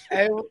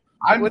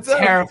 I'm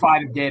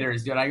terrified of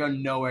gators, dude. I go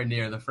nowhere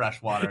near the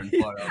fresh water in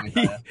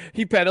Florida.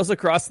 He pedals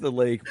across the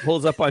lake,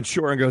 pulls up on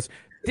shore, and goes,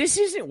 "This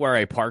isn't where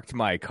I parked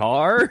my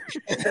car."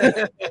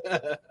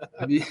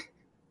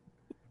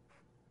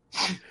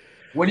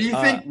 What do you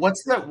think?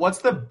 What's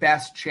the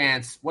best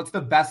chance? What's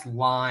the best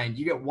line?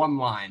 You get one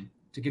line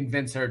to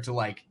convince her to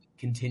like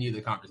continue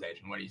the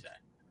conversation. What do you say?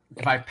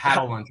 If I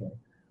paddle on her,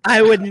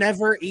 I would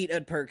never eat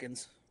at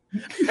Perkins.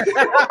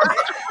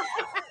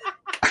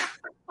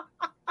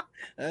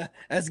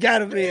 That's got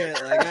to be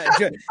it. Like,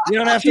 you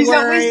don't have to worry. She's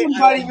at least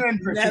inviting you in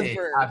for tea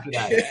after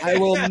that. I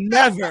will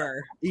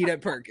never eat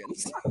at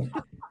Perkins.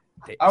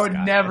 I would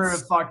never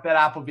have fucked that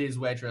Applebee's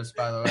waitress,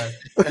 by the way.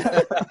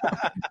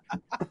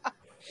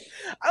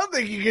 I don't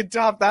think you can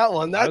top that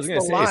one. That's the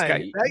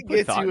line. That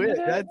gets you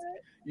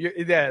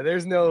in.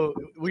 There's no.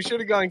 We should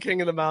have gone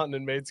King of the Mountain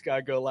and made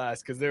Scott go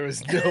last because there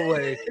was no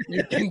way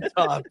you can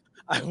top.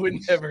 I would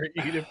never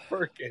eat at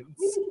Perkins.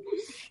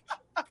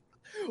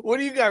 What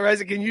do you got,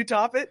 Reza? Can you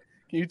top it?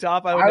 Can you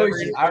top? I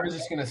was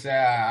just gonna say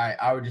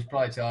I would just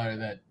probably tell her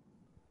that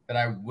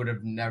I would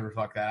have never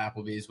fucked that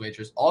Applebee's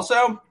waitress.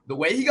 Also, the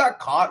way he got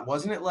caught,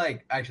 wasn't it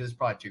like? Actually, this is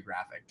probably too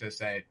graphic to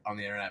say on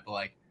the internet, but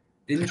like,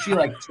 didn't she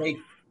like take?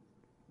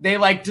 They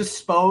like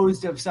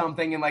disposed of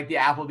something in like the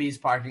Applebee's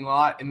parking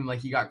lot, and then like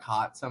he got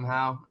caught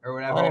somehow or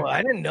whatever. Oh,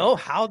 I didn't know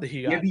how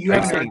he got. Are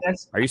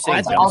you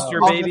saying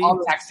dumpster baby?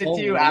 I'll text it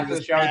to you after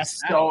the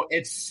show.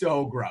 It's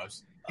so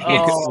gross.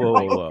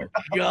 Oh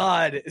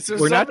God! So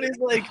somebody's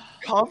like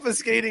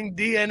confiscating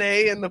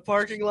DNA in the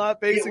parking lot,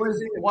 basically.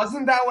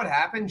 Wasn't that what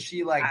happened?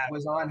 She like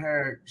was on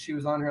her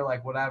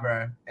like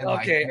whatever,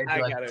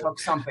 and took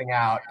something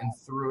out and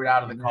threw it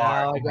out of the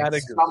car.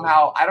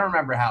 Somehow, I don't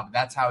remember how, but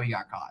that's how he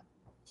got caught.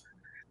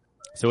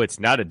 So it's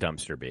not a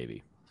dumpster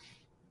baby.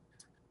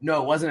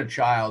 No, it wasn't a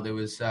child. It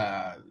was.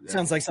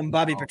 Sounds like some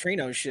Bobby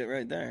Petrino shit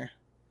right there.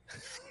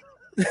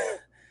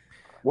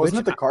 Wasn't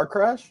it the car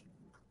crash?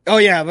 Oh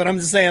yeah, but I'm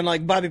just saying,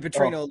 like Bobby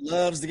Petrino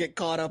loves to get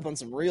caught up on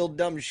some real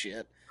dumb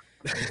shit.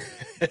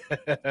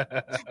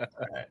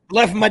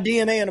 Left my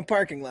DNA in a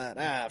parking lot.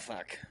 Ah,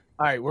 fuck.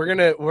 All right,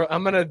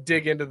 I'm gonna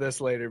dig into this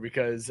later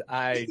because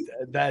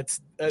that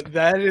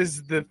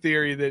is the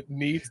theory that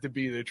needs to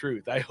be the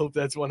truth. I hope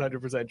that's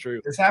 100%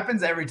 true. This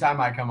happens every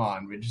time I come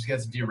on. It just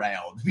gets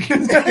derailed. No,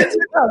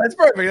 that's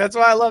perfect. That's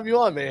why I love you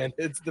on, man.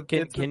 It's the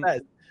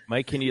best.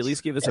 Mike, can you at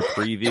least give us a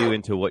preview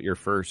into what your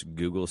first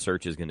Google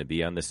search is going to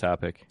be on this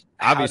topic?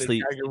 Obviously,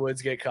 how did Tiger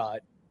Woods get caught?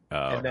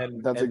 That's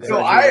exactly.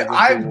 So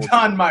I've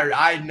done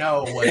I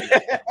know what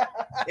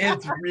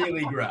it's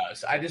really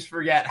gross. I just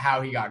forget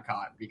how he got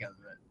caught because of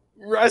it.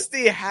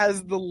 Rusty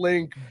has the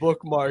link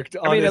bookmarked.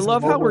 I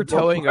love how we're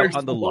towing up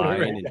on the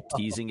line and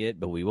teasing it,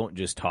 but we won't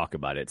just talk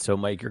about it. So,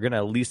 Mike, you're going to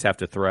at least have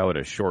to throw out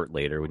a short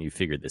later when you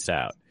figured this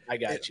out. I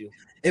got you.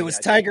 It was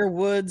Tiger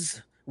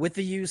Woods with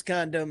the used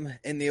condom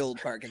in the old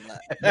parking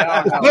lot.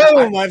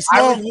 Boom!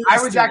 I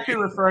was actually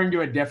referring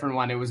to a different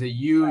one. It was a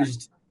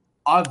used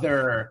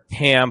other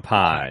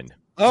tampon.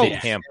 Oh,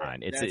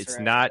 tampon. It's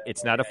not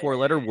a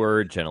 4-letter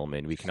word,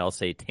 gentlemen. We can all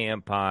say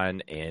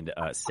tampon and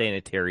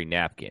sanitary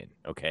napkin.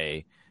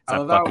 Okay.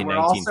 We're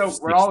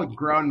all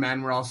grown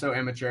men. We're also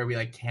immature. We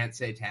like can't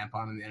say tampon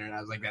on the internet.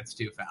 I was like, that's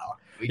too foul.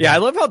 I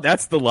love how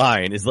that's the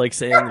line. Is like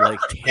saying like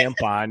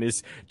tampon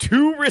is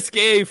too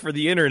risque for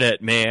the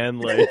internet, man.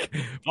 Like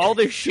all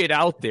this shit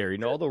out there,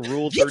 all the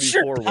Rule 34. Get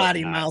your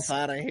potty mouth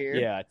out of here.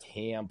 Yeah,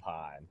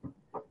 tampon.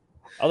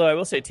 Although I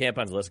will say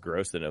tampon's less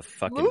gross than a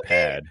fucking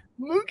pad.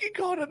 Mookie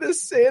called it a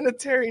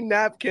sanitary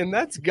napkin.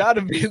 That's got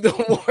to be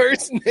the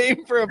worst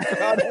name for a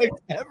product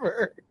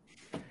ever.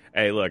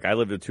 Hey, look, I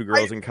lived with 2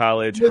 girls in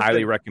college.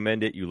 Highly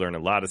recommend it. You learn a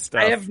lot of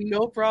stuff. I have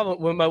no problem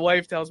when my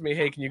wife tells me,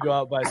 hey, can you go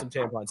out and buy some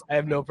tampons? I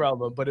have no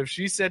problem. But if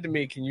she said to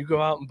me, can you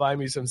go out and buy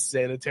me some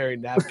sanitary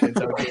napkins?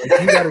 I would be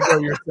like, you got to go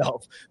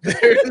yourself.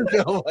 There's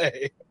no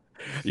way.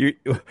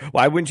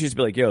 Why wouldn't you just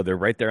be like, yo, they're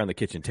right there on the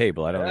kitchen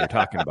table. I don't know what you're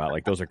talking about.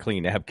 Like, those are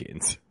clean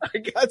napkins. I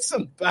got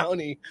some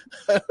Bounty.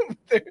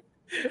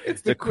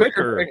 It's the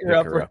quicker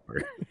upper.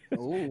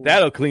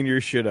 That'll clean your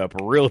shit up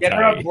real tight. Get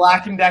her a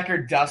Black &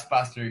 Decker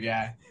Dustbuster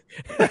guy.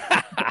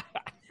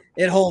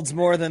 It holds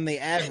more than the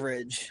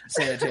average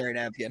sanitary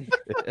napkin.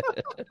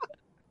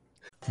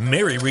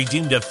 Mary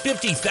redeemed a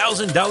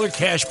 $50,000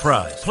 cash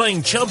prize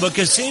playing Chumba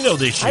Casino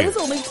this year. I was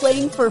only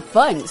playing for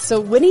fun,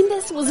 so winning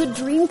this was a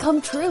dream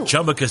come true.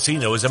 Chumba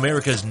Casino is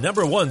America's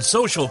 #1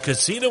 social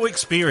casino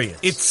experience.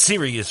 It's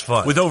serious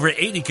fun. With over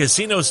 80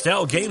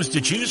 casino-style games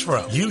to choose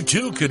from, you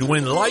too could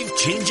win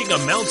life-changing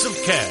amounts of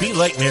cash. Be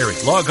like Mary.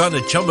 Log on to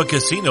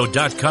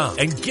ChumbaCasino.com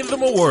and give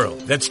them a whirl.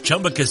 That's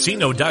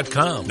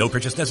ChumbaCasino.com. No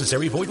purchase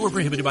necessary. Void where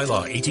prohibited by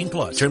law.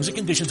 18+. Terms and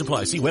conditions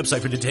apply. See website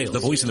for details. The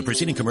voice in the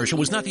preceding commercial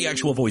was not the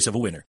actual voice of a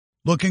winner.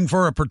 Looking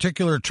for a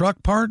particular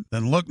truck part?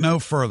 Then look no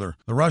further.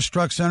 The Rush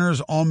Truck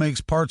Center's All Makes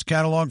Parts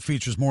catalog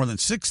features more than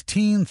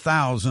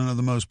 16,000 of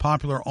the most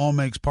popular all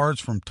makes parts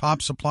from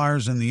top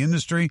suppliers in the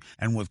industry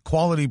and with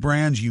quality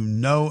brands you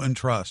know and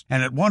trust.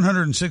 And at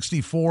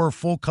 164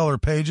 full-color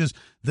pages,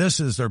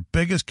 This is their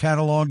biggest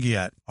catalog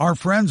yet. Our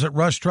friends at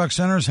Rush Truck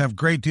Centers have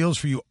great deals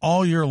for you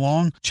all year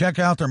long. Check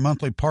out their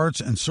monthly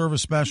parts and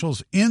service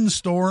specials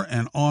in-store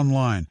and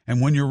online. And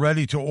when you're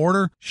ready to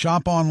order,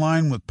 shop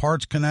online with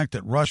Parts Connect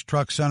at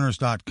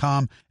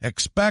rushtruckcenters.com.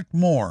 Expect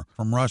more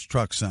from Rush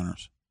Truck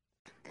Centers.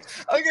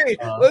 Okay,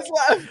 let's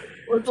laugh.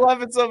 Let's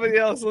laugh at somebody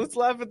else. Let's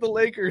laugh at the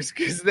Lakers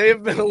because they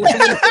have been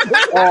eliminated.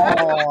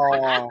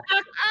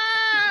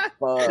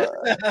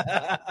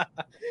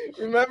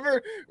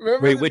 Remember?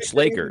 Wait, which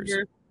Lakers?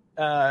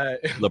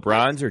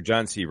 LeBron's or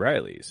John C.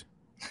 Riley's?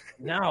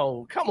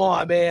 No, come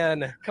on,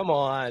 man. Come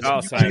on. Oh,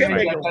 sorry.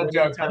 Remember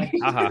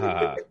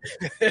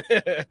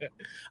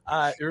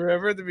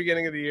at the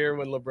beginning of the year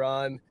when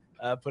LeBron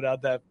put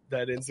out that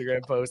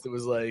Instagram post? It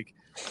was like,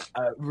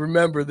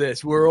 remember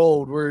this. We're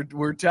old.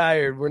 We're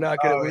tired. We're not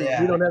gonna. We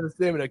don't have the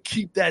stamina.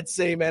 Keep that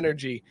same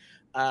energy.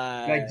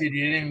 Like, dude,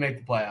 you didn't even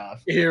make the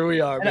playoffs. Here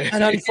we are, man.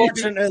 And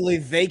unfortunately,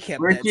 they kept.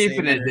 We're that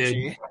keeping same it,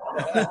 energy. dude.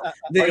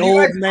 The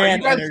old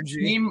man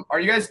energy. Are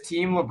you guys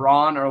team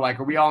LeBron, or like,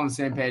 are we all on the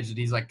same page that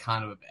he's like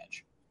kind of a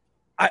bitch?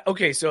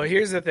 Okay, so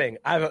here's the thing.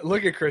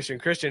 Look at Christian.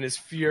 Christian is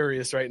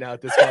furious right now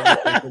at this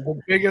conversation. The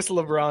biggest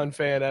LeBron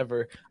fan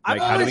ever.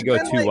 Like, how do we go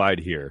too wide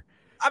here?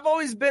 I've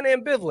always been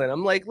ambivalent.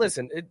 I'm like,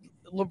 listen,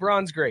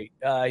 LeBron's great.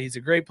 He's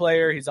a great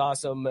player. He's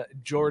awesome.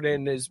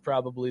 Jordan is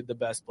probably the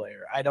best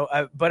player.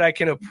 But I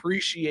can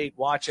appreciate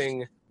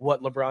watching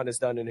what LeBron has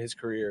done in his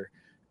career.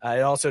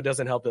 It also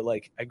doesn't help that,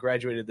 like, I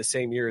graduated the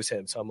same year as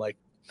him. So I'm like,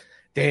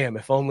 damn,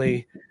 if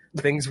only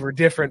things were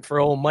different for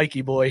old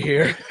Mikey boy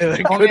here.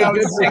 It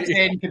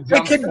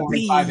could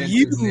be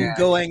you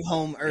going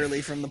home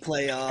early from the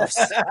playoffs.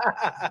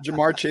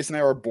 Jamar Chase and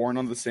I were born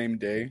on the same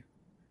day,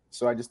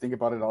 so I just think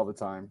about it all the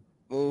time.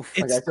 Oof.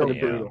 It's so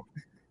brutal.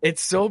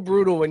 It's so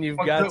brutal when you've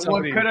got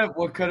somebody.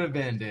 What could have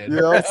been, dude?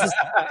 Yeah.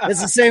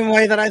 It's the same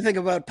way that I think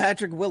about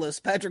Patrick Willis.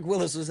 Patrick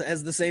Willis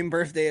has the same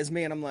birthday as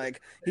me, and I'm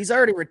like, he's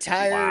already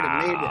retired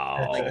and made it.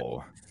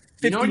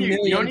 Like, you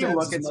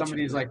look at some of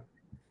these like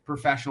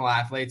professional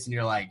athletes, and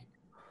you're like,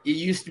 it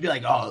used to be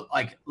like, oh,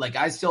 like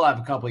I still have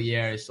a couple of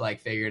years to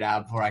like figure it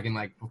out before I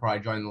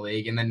join the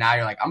league, and then now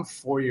you're like, I'm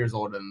 4 years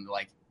older than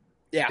like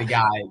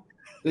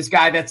this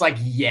guy that's like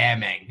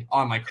yamming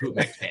on like Hoop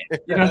Mixtape.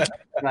 You know,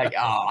 like,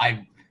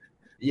 I'm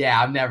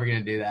never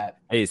gonna do that.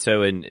 Hey,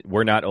 so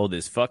we're not old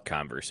as fuck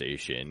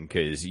conversation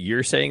because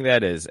you're saying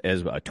that as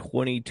a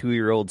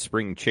 22-year-old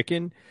spring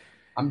chicken.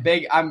 I'm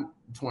big. I'm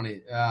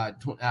 20. 21.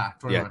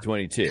 Yeah,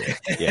 22.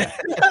 Yeah.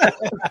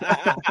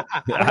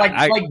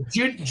 like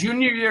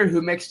junior year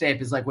Who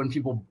Mixtape is like when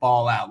people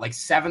ball out. Like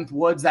Seventh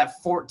Woods, that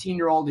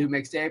 14-year-old Who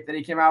Mixtape that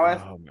he came out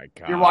with. Oh my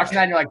god! You're watching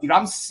that and you're like, dude,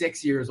 I'm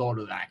 6 years older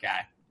than that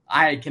guy.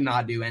 I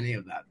cannot do any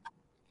of that.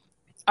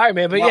 All right,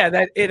 man. But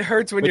that it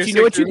hurts when you're. You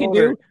know what you can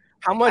do?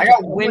 How much? I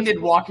got winded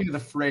walking to the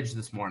fridge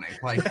this morning.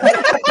 Like,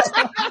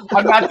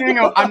 I'm not doing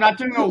a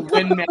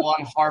windmill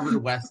on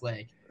Harvard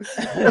Westlake.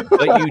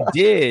 But you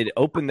did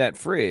open that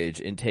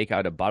fridge and take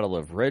out a bottle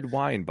of red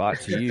wine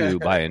bought to you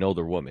by an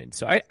older woman.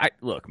 So I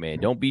look, man,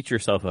 don't beat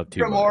yourself up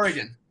too much. From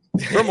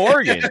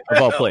Oregon,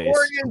 of all places.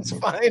 Oregon's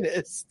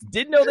finest.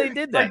 Didn't know they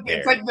did that.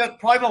 It's like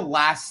probably the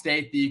last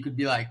state that you could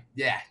be like,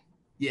 yeah.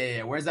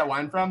 Where's that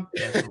wine from?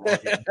 Yeah, it's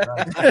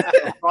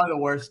probably the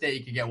worst state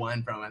you could get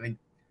wine from. I think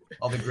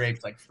all the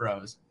grapes like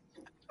froze.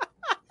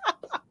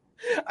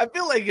 I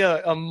feel like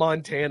a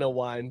Montana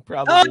wine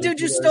probably. Oh, dude,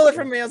 you stole it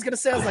from me. I was gonna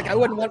say, I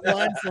wouldn't want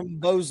wine from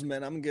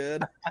Bozeman. I'm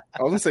good.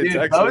 I was gonna say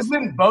Texas.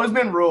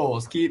 Bozeman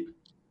rules.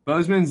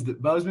 Bozeman's the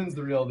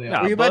real deal.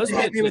 Were you about to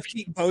hit me with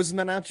keep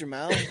Bozeman out your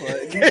mouth?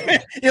 Like,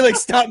 you like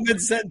stop mid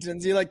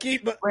sentence. You like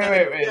keep.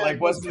 Wait. Like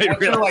what's like?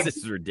 This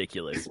is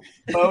ridiculous.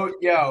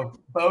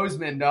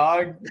 Bozeman,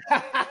 dog.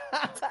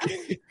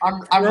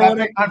 I'm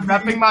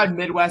repping my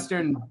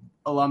Midwestern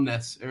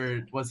alumnus,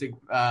 or what's it?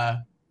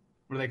 What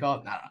do they call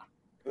it? Nah.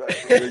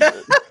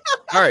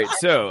 All right.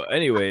 So,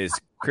 anyways,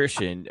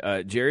 Christian,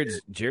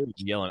 Jared's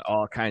yelling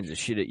all kinds of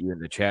shit at you in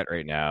the chat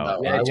right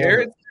now. Yeah,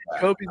 Jared,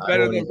 Kobe's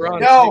better than Bron.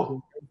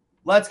 No,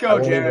 let's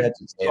go, Jared.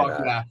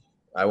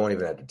 I won't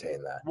even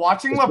entertain that.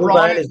 Watching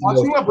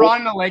LeBron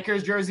in the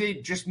Lakers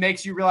jersey just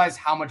makes you realize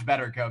how much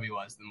better Kobe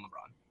was than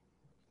LeBron.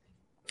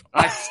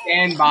 I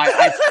stand by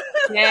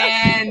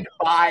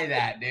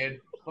that, dude.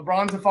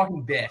 LeBron's a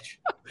fucking bitch.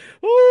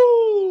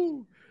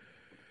 Woo!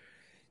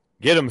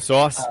 Get him,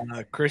 Sauce.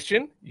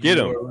 Christian, get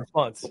him.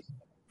 Response.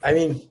 I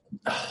mean,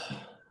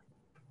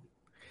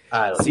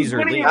 Caesar.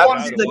 I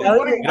won't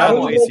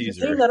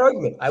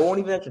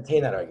even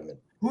entertain that argument.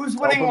 Who's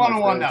winning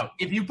 1-1 though?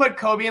 If you put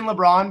Kobe and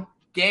LeBron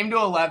game to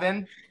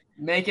 11,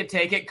 make it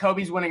take it.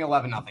 Kobe's winning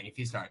 11-0 if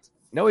he starts.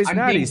 No, he's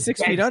not. He's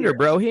 6 feet under,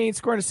 bro. He ain't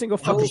scoring a single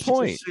fucking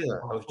point.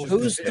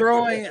 Who's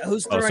throwing?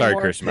 Sorry,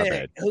 more Christian, my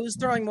bad. Who's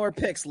throwing more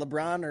picks,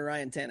 LeBron or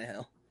Ryan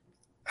Tannehill?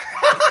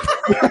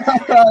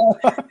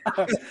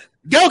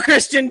 Go,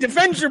 Christian!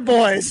 Defend your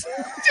boys.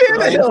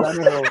 Ryan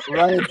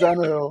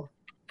Tannehill.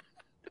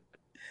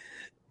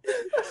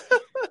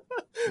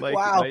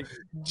 Wow.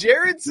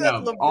 Jared said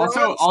No,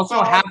 LeBron.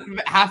 also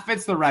half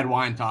fits the red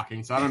wine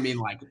talking, so I don't mean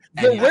like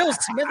The Will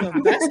Smith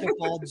of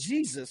basketball.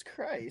 Jesus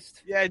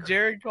Christ. Yeah,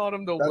 Jared called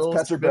him the That's Will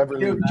Patrick Smith.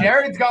 Beverly. Dude,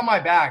 Jared's got my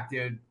back,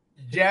 dude.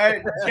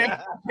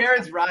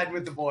 Jared's riding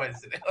with the boys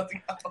today. Let's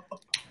go. All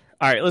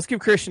right, let's give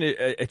Christian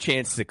a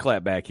chance to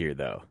clap back here,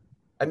 though.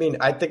 I mean,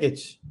 I think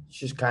it's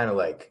just kind of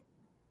like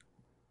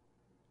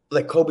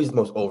Kobe's the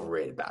most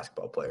overrated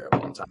basketball player of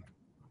all time.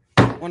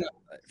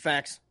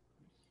 Facts.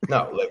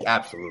 No, like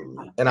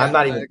absolutely. And I'm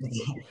not even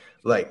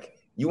like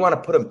you want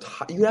to put him.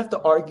 You have to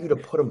argue to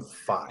put him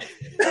 5.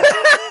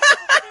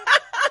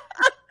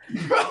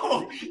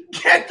 Bro,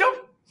 get them.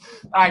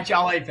 All right,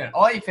 y'all let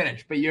you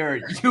finish, but you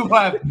have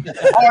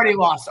already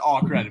lost all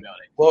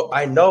credibility. Well,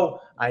 I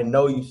know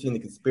you've seen the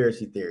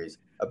conspiracy theories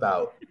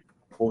about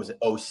what was it,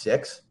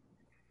 06?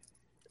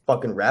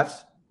 Fucking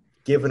refs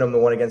giving them the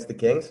one against the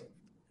Kings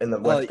in the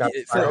West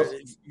Conference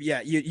Finals.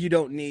 You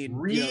don't need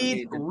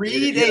read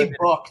a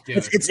book,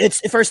 dude.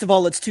 It's first of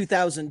all, it's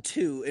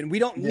 2002, and we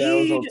don't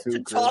need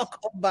to talk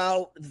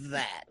about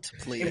that,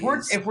 please.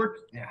 If we're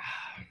You're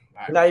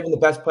not even the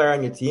best player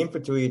on your team for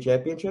 2 of your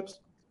championships.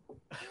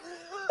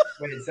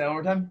 Wait, is that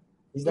overtime?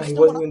 He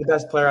wasn't even the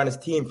best player on his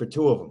team for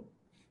 2 of them.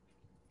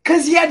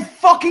 Because he had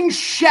fucking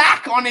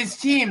Shaq on his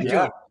team,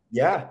 dude.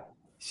 Yeah.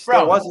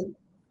 Still wasn't.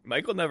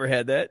 Michael never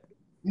had that.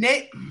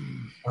 Nate.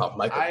 Oh,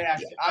 Michael.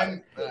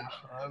 I'm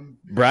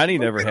Bronny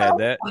never had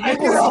that.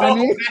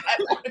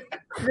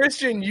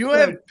 Christian, you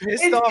have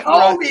pissed it's off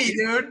Kobe,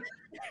 dude.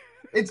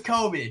 It's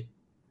Kobe.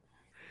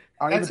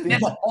 That's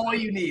think all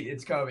you need.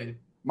 It's Kobe.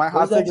 my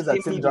hot take is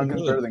that Tim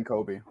Duncan's better than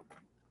Kobe.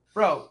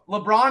 Bro,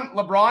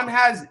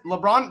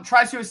 LeBron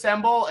tries to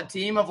assemble a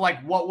team of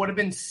like what would have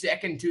been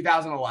sick in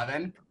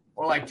 2011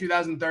 or like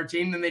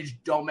 2013, and they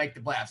just don't make the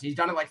playoffs. He's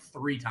done it like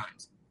 3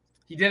 times.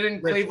 He did it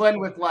in Cleveland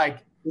with like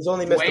he's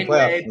only missed the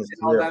playoffs in his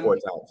career 4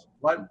 times.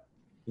 What?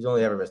 He's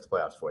only ever missed the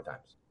playoffs 4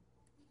 times,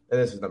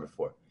 and this is number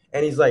 4.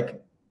 And he's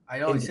like,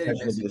 I always said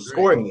he's the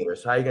scoring leader.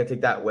 So how are you gonna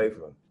take that away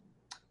from him?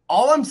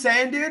 All I'm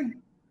saying, dude,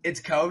 it's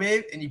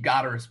Kobe, and you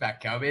gotta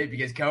respect Kobe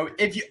because Kobe.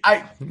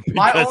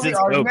 My only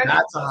argument,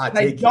 that's a hot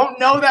I take. don't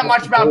know that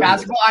much about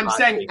basketball.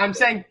 I'm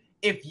saying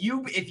if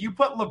you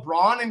put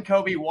LeBron and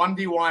Kobe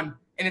 1v1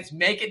 and it's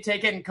make it,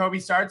 take it, and Kobe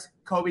starts,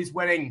 Kobe's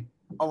winning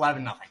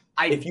 11-0.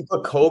 If you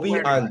put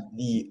Kobe on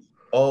the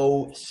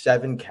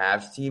 07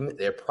 Cavs team,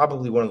 they're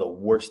probably one of the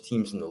worst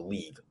teams in the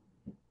league.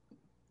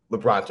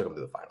 LeBron took them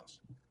to the finals.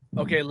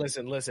 Okay,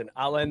 listen.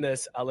 I'll end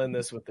this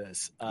with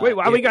this. Wait,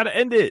 why we got to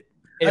end it?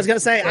 I was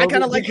gonna say I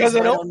kind of like because I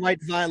don't white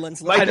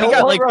violence. Mike, you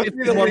got like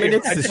 50 more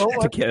minutes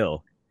to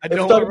kill. If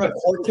you're talking about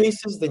court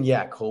cases, then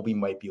yeah, Kobe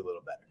might be a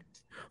little better.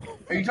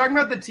 Are you talking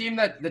about the team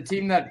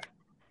that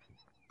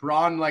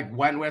Braun like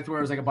went with, where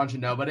it was like a bunch of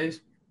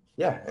nobodies?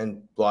 Yeah,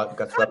 and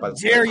got swept by the.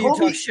 Dare you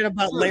talk shit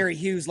about Larry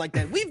Hughes like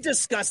that? We've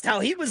discussed how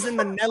he was in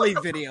the Nelly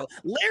video.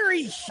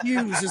 Larry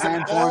Hughes is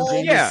an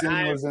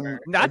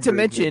Not to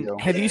mention,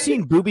 have you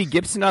seen Boobie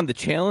Gibson on The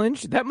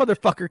Challenge? That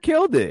motherfucker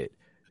killed it.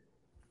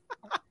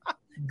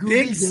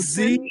 Big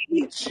Z,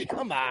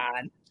 come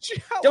on.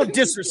 Don't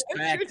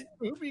disrespect.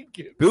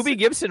 Boobie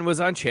Gibson was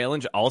on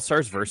Challenge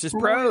All-Stars versus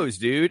Pros,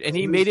 dude, and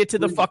he made it to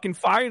the fucking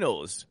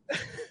finals.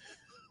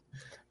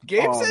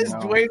 Gabe says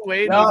Dwayne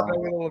Wade.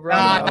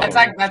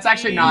 That's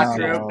actually not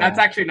true. No. That's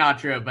actually not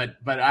true. But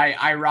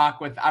I rock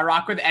with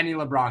any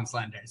LeBron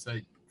slander. So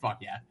fuck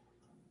yeah.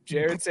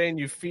 Jared saying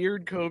you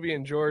feared Kobe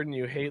and Jordan.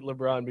 You hate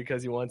LeBron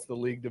because he wants the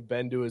league to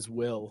bend to his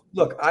will.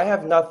 Look, I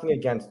have nothing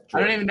against Jordan.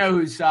 I don't even know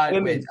whose side.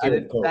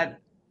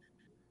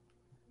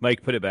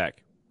 Mike, put it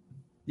back.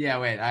 Yeah,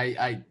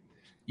 wait.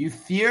 You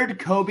feared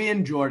Kobe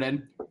and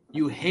Jordan.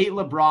 You hate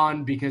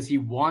LeBron because he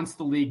wants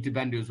the league to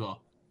bend to his will.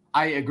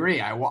 I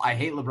agree. I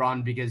hate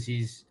LeBron because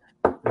he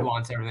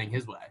wants everything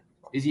his way.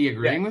 Is he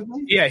agreeing with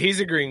me? Yeah, he's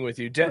agreeing with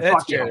you.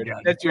 That's Jared.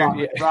 That's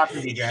Jared.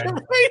 Jared.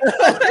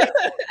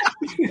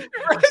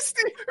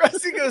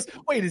 Rusty goes,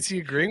 wait, is he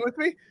agreeing with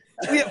me?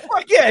 Yeah,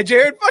 fuck yeah,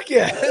 Jared. Fuck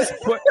yeah.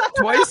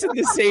 Twice in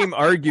the same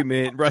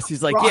argument,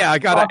 Rusty's like, yeah, I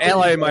got an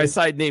ally on my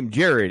side named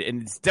Jared,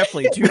 and it's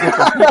definitely 2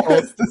 different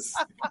people.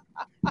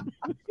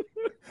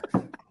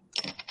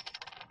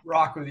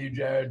 Rock with you,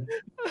 Jared.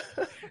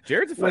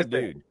 Jared's a fun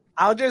dude.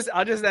 I'll just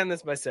end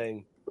this by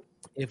saying,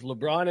 if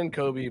LeBron and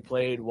Kobe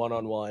played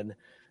 1-on-1,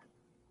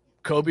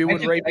 Kobe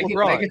would rape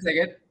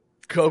LeBron.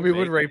 Kobe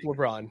would rape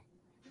LeBron.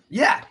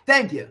 Yeah,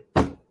 thank you.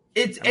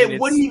 It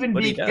wouldn't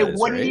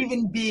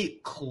even be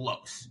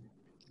close.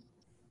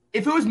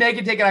 If it was make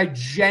it, take it, I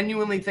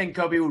genuinely think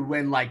Kobe would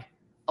win. Like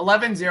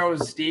 11-0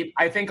 is steep.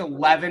 I think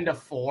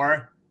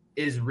 11-4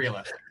 is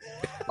realistic.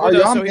 Are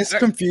y'all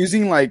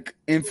confusing like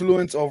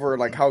influence over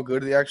like how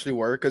good they actually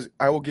were? Because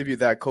I will give you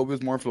that Kobe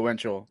was more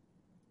influential,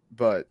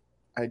 but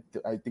I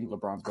think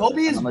LeBron's better.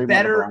 Kobe is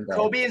better.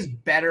 Kobe is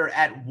better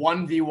at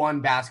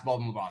 1v1 basketball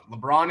than LeBron.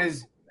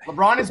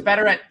 LeBron is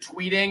better at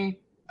tweeting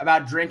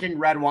about drinking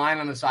red wine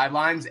on the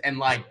sidelines and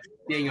like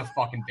being a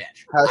fucking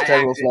bitch.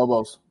 Hashtag Los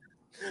Lobos.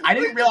 I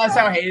didn't realize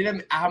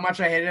how much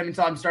I hated him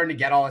until I'm starting to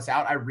get all this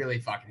out. I really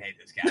fucking hate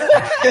this guy.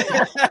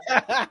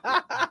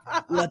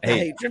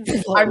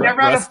 I've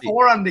never had a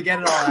forum to get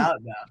it all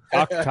out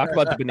now. Talk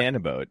about the banana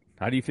boat.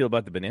 How do you feel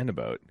about the banana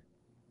boat?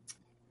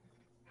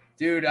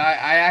 Dude,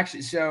 I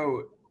actually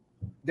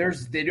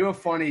they do a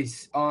funny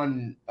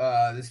on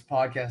this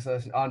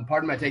podcast on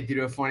Pardon My Take. They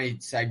do a funny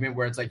segment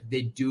where it's like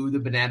they do the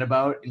banana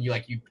boat and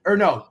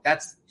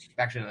that's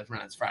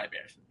Friday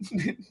Bears.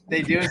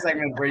 They do a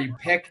segment where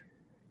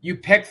you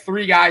pick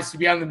 3 guys to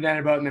be on the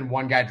banana boat and then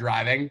 1 guy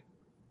driving.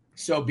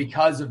 So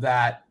because of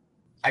that,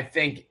 I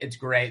think it's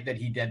great that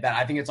he did that.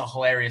 I think it's a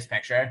hilarious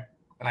picture,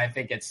 and I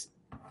think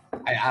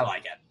I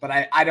like it. But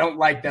I don't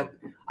like that.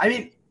 I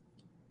mean,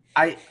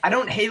 I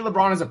don't hate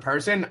LeBron as a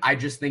person. I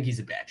just think he's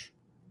a bitch.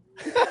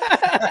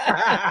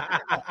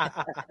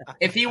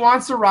 If he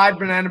wants to ride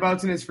banana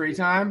boats in his free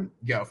time,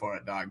 go for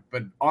it, dog.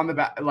 But on the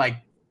back,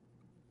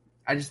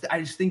 I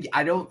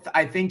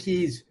think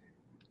he's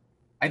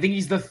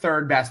the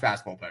 3rd best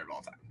basketball player of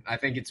all time. I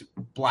think it's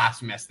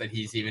blasphemous that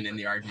he's even in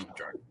the argument with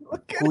Jordan.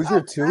 Who's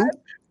your 2?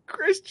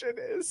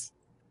 Christian's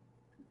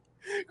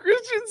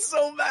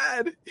so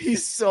mad.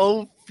 He's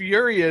so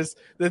furious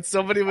that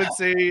somebody would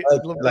say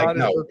LeBron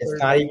is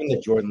it's not even the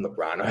Jordan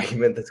LeBron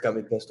argument that's got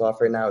me pissed off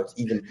right now. It's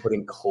even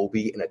putting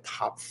Kobe in a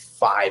top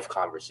 5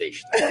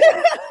 conversation.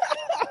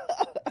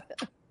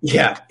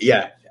 Yeah.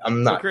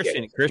 I'm not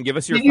Christian, give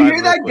us your. Did you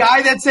hear that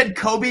guy that said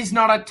Kobe's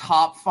not a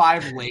top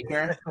 5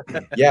 Laker?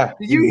 Yeah.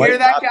 Did you hear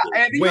that guy?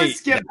 I think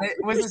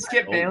was it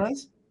Skip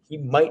Bayless? He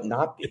might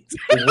not be.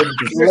 It wouldn't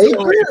be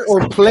Laker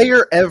or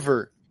player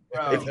ever.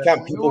 Bro, if you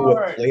count people who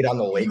have played on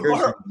the Lakers,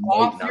 you're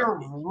off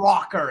your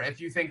rocker if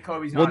you think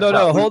Kobe's not. Well,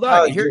 no, hold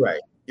on. You're right.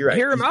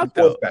 Hear him out,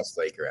 the 4th though. best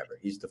Laker ever.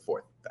 He's the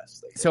 4th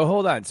best Laker. So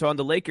hold on. So on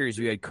the Lakers,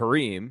 you had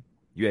Kareem,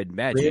 you had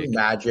Magic, and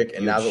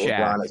now that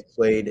LeBron has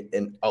played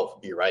in. Oh,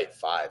 you're right.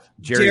 5.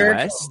 Jerry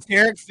West,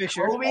 Derek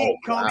Fisher,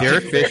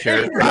 Derek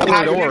Fisher,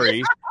 Tyler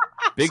Dorey,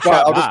 Big Scott,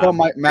 Shot I'll just call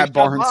Bob. Matt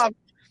Barnes.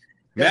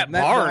 Matt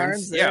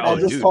Barnes. Yeah, I'll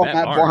just call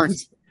Matt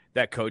Barnes.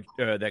 That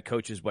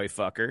coach's wife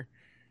fucker.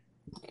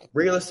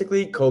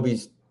 Realistically,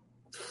 Kobe's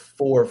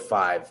 4 or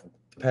 5,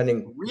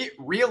 depending.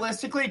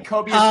 Realistically,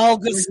 Kobe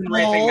is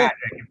raping Magic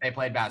if they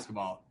played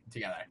basketball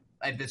together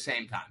at the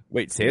same time.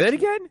 Wait, say that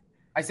again?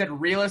 I said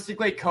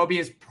realistically, Kobe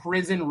is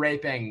prison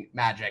raping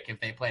Magic if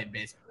they played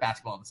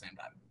basketball at the same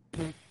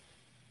time.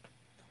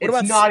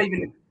 It's not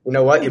even. You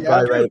know what? You're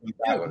probably right about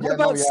that one. What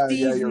about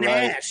Steve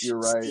Nash? Right. You're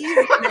right.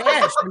 Steve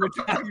Nash, when we're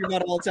talking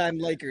about all-time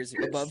Lakers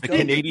above The Kobe.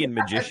 Canadian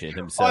magician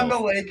himself. On the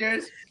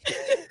Lakers.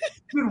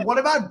 Dude, what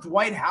about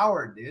Dwight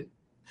Howard, dude?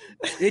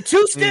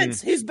 2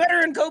 stints. He's better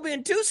than Kobe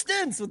in 2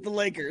 stints with the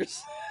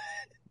Lakers.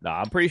 No,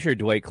 I'm pretty sure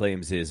Dwight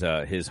claims his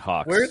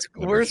Hawks.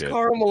 Where's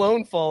Karl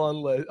Malone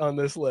fall on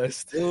this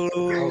list?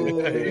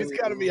 Ooh. He's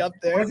got to be up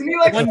there. Wasn't he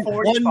like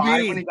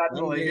 45 when he got to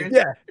the Lakers?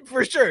 Yeah,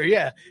 for sure.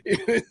 Yeah.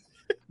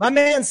 My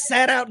man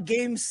sat out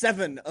Game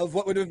 7 of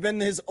what would have been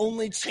his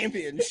only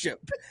championship.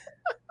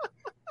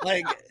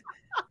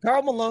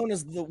 Karl Malone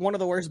is one of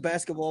the worst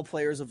basketball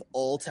players of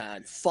all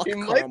time. Fuck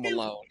Karl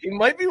Malone. He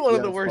might be one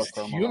of the worst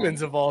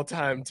humans of all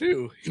time,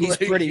 too. He's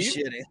pretty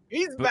shitty.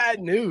 He's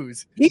bad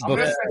news. I'm going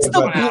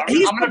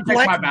to pick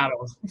my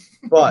battles.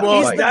 But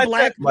he's the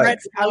black Brett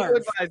I would Favre.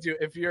 advise you,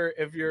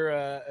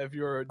 if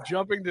you're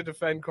jumping to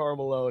defend Karl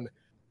Malone,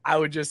 I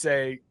would just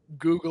say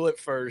Google it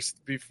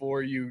first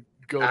before you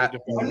go to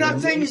defend. I'm not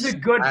saying he's a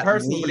good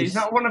person, but he's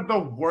not one of the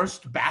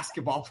worst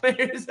basketball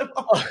players of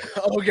all time.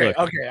 Okay,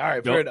 all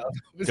right, fair enough.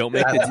 Don't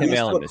make the Tim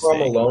Allen what mistake. Karl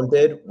Malone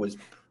did was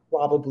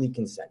probably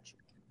consensual.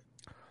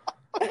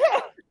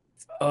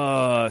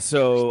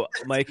 So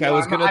Mike, I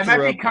was going to I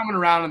might be coming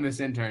around on this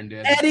intern,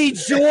 dude. Eddie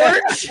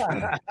George.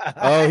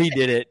 Oh, he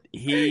did it.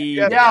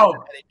 Get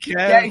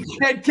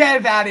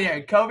Kev out of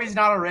here. Kobe's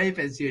not a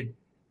rapist, dude.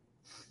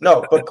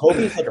 No, but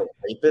Kobe's like a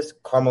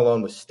rapist. Karl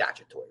Malone was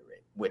statutory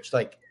rape, which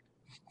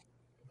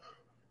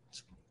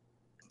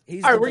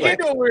He's all right, we're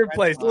getting to a weird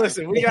place.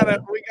 Listen, we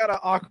gotta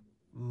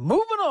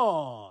Moving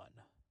on.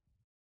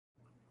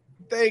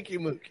 Thank you,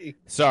 Mookie.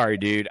 Sorry,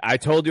 dude. I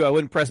told you I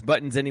wouldn't press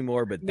buttons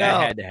anymore, but that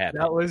had to happen.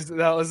 That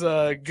was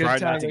a good Try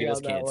time not to get us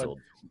on that canceled.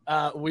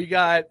 one. We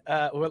got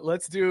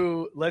let's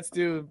do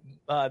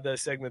the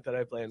segment that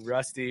I play in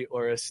Rusty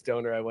or a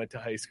stoner I went to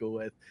high school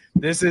with.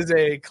 This is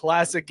a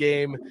classic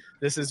game.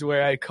 This is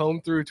where I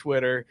comb through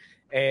Twitter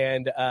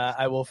and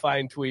I will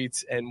find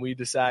tweets and we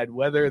decide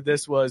whether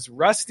this was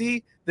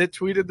Rusty that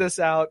tweeted this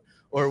out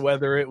or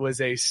whether it was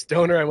a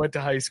stoner I went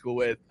to high school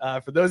with.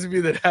 For those of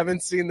you that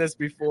haven't seen this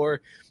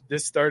before,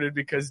 this started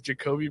because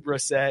Jacoby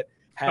Brissett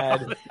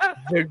had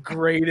the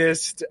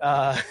greatest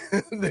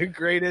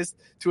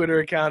Twitter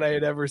account I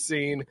had ever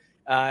seen,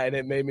 and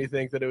it made me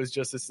think that it was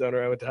just a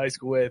stoner I went to high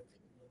school with.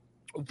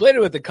 We played it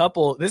with a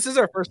couple. This is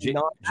our first.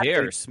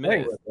 J.R.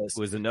 Smith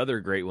was another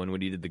great one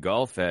when he did the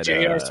golf at.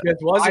 J.R. Smith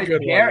was a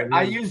good one.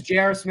 I used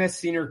J.R. Smith's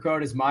senior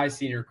quote as my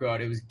senior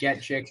quote. It was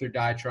 "Get chicks or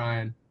die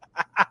trying."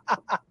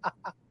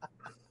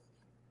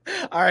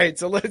 All right,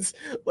 so let's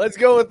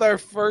go with our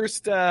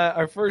first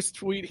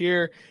tweet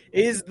here.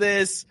 Is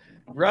this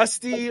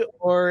Rusty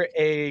or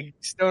a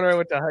stoner I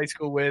went to high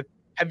school with.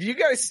 Have you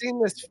guys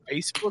seen this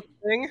Facebook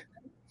thing?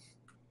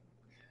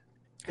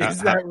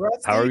 Is that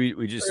Rusty? How are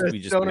we just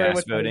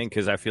mass voting?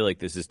 Because I feel like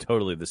this is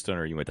totally the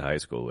stoner you went to high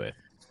school with.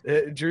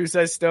 Drew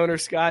says stoner.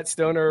 Scott,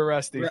 stoner or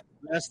Rusty?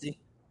 Rusty.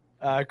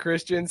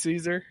 Christian,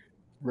 Caesar?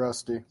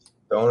 Rusty.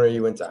 Stoner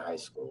you went to high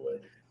school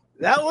with.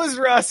 That was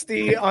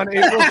Rusty on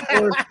April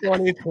 4th,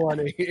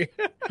 2020.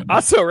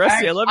 Also,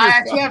 Rusty, I love your I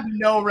actually have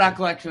no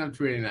recollection of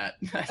tweeting that.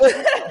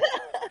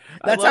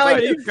 That's how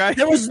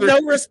there was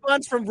no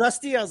response from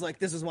Rusty. I was like,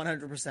 this is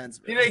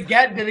 100%. Did it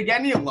get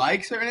any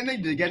likes or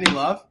anything? Did it get any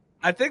love?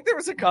 I think there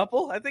was a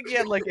couple. I think he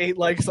had like 8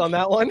 likes on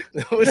that one.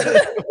 It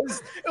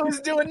was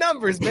doing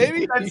numbers,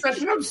 baby. That's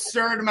such an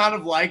absurd amount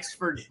of likes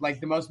for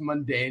like the most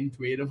mundane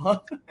tweet of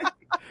all.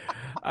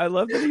 I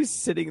love that he's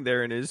sitting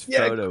there in his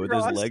photo with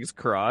his legs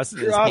crossed,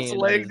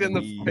 cross-legged in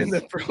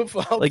the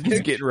profile, like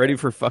he's getting ready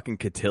for fucking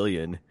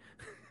cotillion.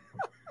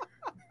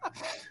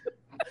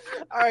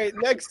 All right,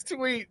 next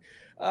tweet.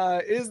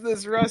 Is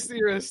this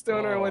Rusty or a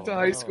stoner I went to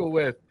high school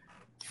with?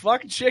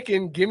 Fuck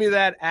chicken, give me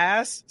that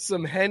ass,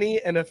 some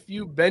Henny, and a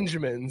few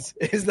Benjamins.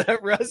 Is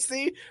that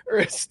Rusty or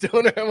a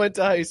stoner I went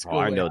to high school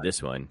with? I know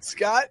this one.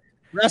 Scott?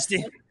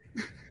 Rusty.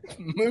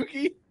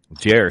 Mookie?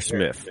 J.R.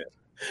 Smith.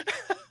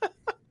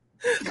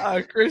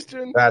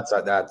 Christian?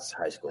 That's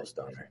high school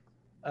stoner.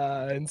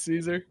 And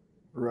Caesar?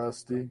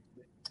 Rusty.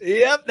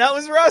 Yep, that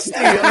was Rusty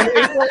on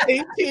April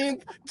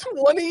 18th,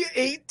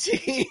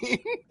 2018.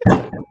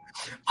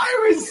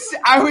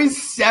 I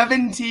was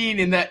 17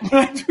 in that when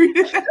I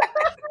tweeted that.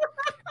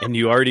 And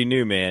you already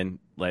knew, man.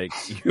 Like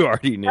you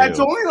already knew. That's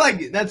only like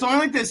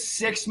the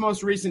 6th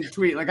most recent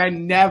tweet. Like I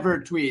never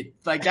tweet.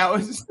 Like that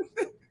was.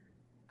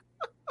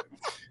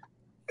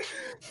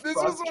 This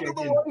was one of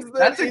the ones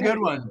That's a good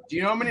one. Do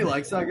you know how many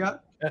likes I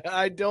got?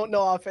 I don't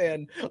know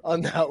offhand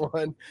on that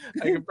one.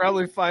 I can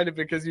probably find it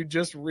because you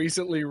just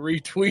recently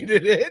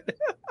retweeted it.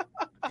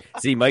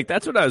 See, Mike,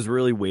 that's what I was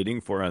really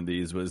waiting for on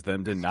these was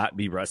them to not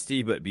be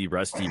Rusty, but be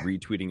Rusty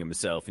retweeting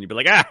himself. And you'd be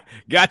like,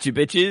 gotcha,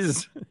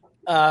 bitches.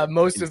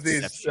 Most of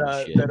these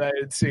that I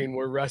had seen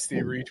were Rusty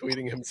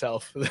retweeting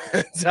himself.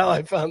 That's how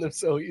I found them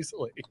so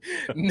easily.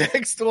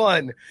 Next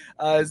one.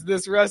 Is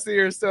this Rusty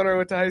or stoner I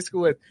went to high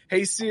school with?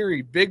 Hey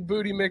Siri, big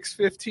booty mix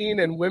 15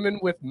 and women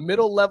with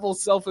middle level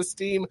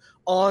self-esteem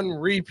on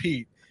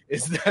repeat.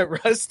 Is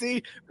that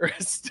Rusty or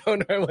a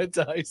stoner I went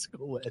to high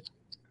school with?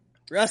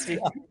 Rusty.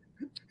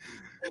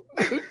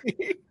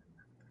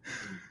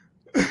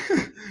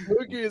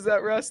 Mookie, is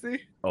that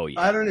Rusty? Oh yeah.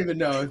 I don't even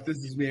know if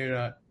this is me or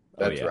not.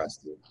 That's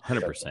Rusty.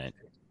 100%.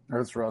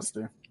 That's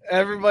Rusty.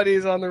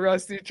 Everybody's on the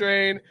Rusty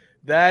train.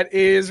 That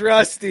is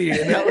Rusty.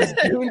 And that was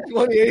June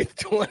 28th,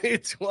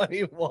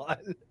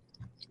 2021.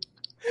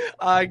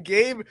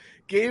 Gabe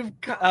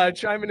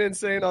chiming in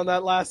saying on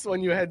that last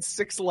one you had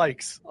 6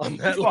 likes on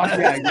that last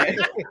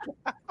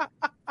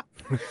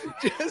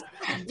Just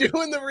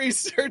doing the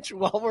research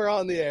while we're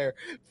on the air.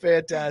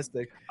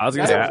 Fantastic. I was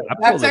going to say,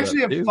 that's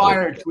actually a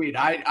fire tweet.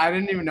 I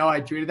didn't even know I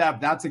tweeted that,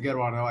 but that's a good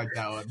one. I like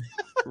that one.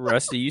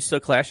 Rusty, you still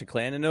Clash of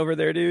Clans over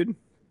there, dude?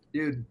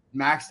 Dude,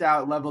 maxed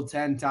out level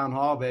 10 Town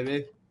Hall,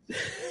 baby.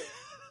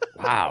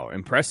 Wow,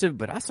 impressive,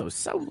 but also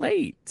so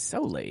late.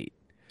 So late.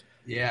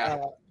 Yeah.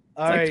 It's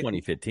like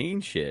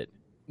 2015 shit.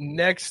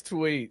 Next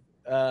tweet.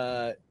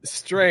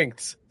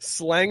 Strengths,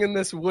 slanging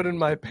this wood in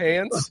my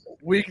pants.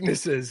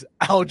 Weaknesses,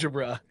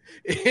 algebra.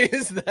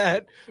 Is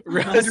that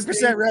Rusty?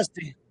 100%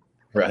 Rusty.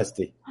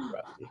 Rusty.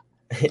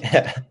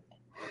 Yeah.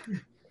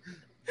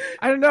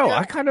 I don't know.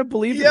 I kind of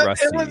believe in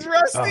Rusty. It was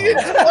Rusty in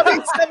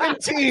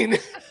 2017.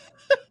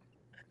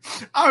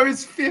 I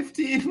was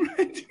 15.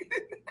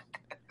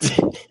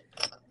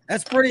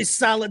 That's pretty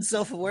solid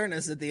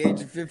self-awareness at the age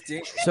of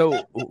 15.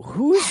 So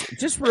who's,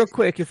 just real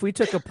quick, if we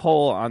took a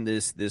poll on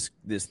this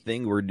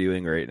thing we're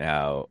doing right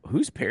now,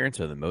 whose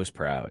parents are the most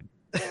proud?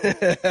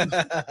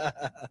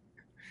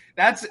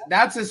 That's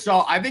a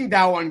solid. I think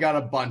that one got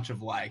a bunch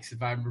of likes,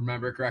 if I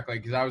remember correctly,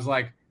 because I was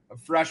like a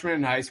freshman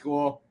in high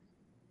school,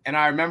 and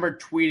I remember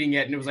tweeting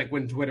it, and it was like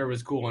when Twitter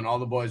was cool, and all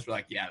the boys were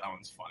like, "Yeah, that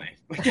one's funny."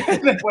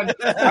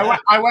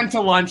 I went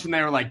to lunch, and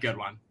they were like, "Good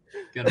one,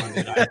 good one."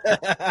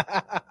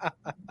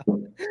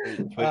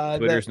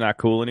 Twitter's not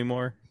cool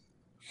anymore.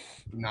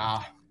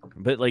 Nah,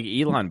 but like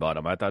Elon bought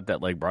him. I thought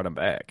that like brought him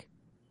back.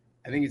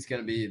 I think it's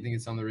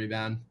on the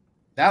rebound.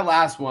 That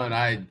last one,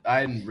 I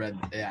hadn't read.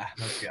 Yeah,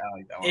 that's good. I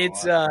like that one.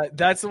 It's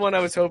that's the one I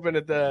was hoping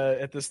at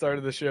the start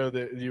of the show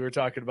that you were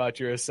talking about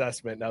your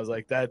assessment, and I was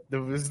like, that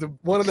was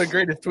one of the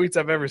greatest tweets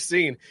I've ever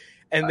seen.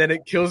 And then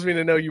it kills me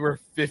to know you were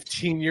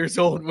 15 years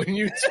old when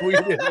you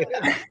tweeted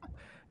it.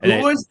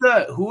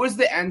 Who was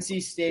the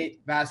NC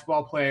State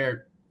basketball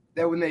player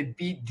that when they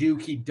beat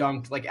Duke, he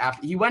dunked like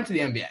after he went to the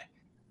NBA?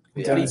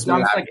 Yeah, he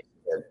dunked like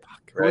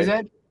what was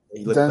it?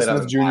 Dennis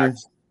Smith Jr.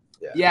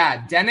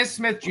 Yeah, Dennis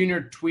Smith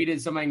Jr.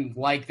 tweeted something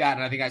like that,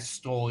 and I think I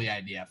stole the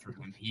idea from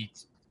him. He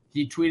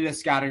tweeted a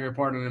scouting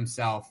report on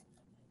himself,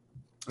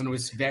 and it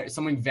was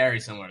something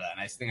very similar to that.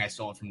 And I think I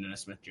stole it from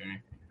Dennis Smith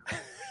Jr.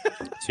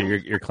 So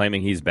you're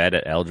claiming he's bad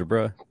at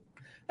algebra?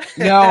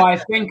 No,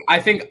 I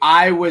think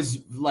I was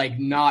like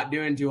not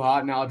doing too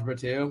hot in algebra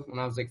 2 when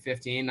I was like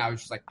 15. I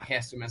was just like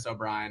pissed at Miss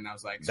O'Brien. I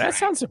was like, that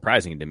sounds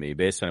surprising to me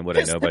based on what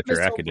I know about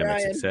your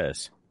academic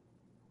success.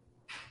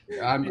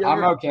 I'm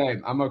okay.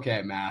 I'm okay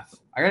at math.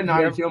 I got a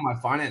 92 on my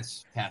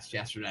finance test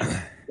yesterday.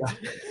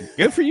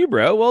 Good for you,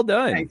 bro. Well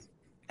done. Thanks.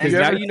 Because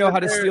now you know how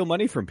to steal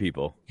money from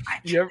people.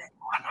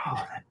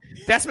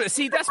 That's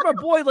my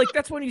boy. Like,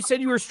 that's when you said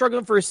you were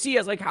struggling for a C.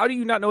 I was like, how do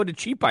you not know how to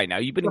cheat by now?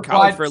 You've been in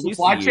college for at least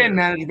a year. Supply chain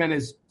management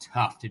is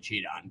tough to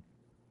cheat on.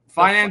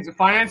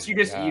 Finance,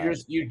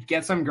 you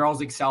get some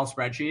girl's Excel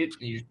spreadsheet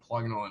and you just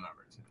plug in all the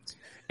numbers.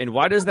 And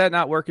why does that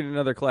not work in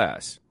another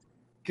class?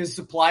 Because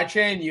supply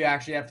chain, you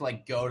actually have to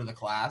like go to the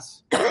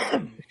class.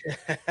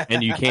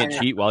 And you can't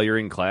cheat while you're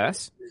in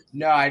class?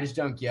 No, I just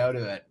don't go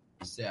to it.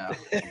 So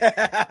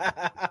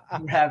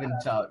we're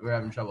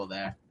having trouble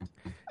there.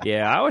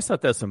 Yeah, I always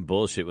thought that was some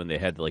bullshit when they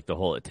had like the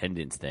whole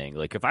attendance thing.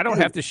 Like, if I don't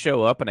have to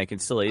show up and I can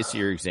still ace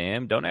your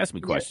exam, don't ask me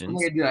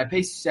questions. I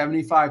pay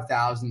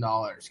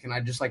 $75,000. Can I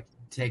just like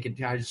take it?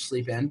 Can I just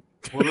sleep in?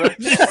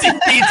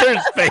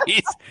 Teacher's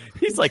face.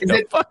 He's like,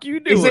 "The fuck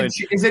you doing?"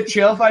 Is it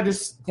chill if I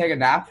just take a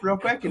nap real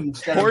quick and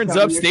Horns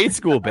Upstate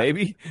School,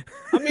 baby?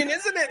 I mean,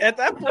 isn't it at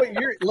that point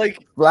you're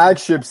like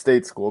flagship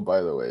state school,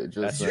 by the way?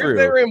 Just you're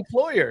their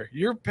employer.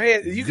 You're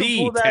paying. You can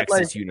pull that Texas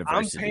like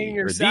University, I'm paying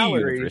your or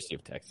salary. The University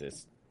of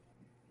Texas.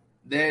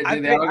 They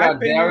all got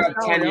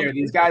tenure.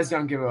 These guys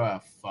don't give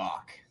a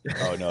fuck.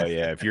 Oh no,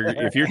 yeah. If you're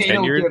they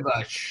tenured, don't give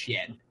a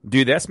shit.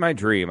 Dude, that's my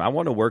dream. I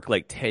want to work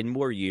like 10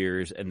 more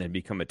years and then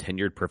become a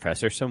tenured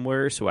professor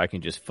somewhere so I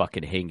can just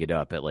fucking hang it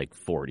up at like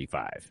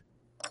 45.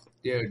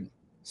 Dude,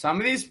 some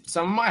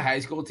of my high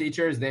school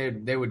teachers,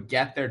 they would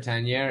get their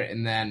tenure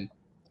and then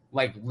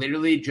like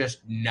literally just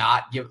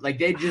not give, like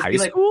they'd just high be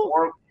like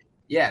school?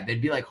 Yeah,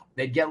 they'd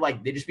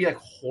just be like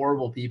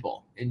horrible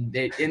people. And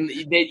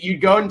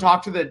you'd go and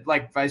talk to the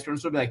like vice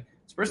principal, be like,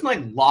 this person like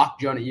locked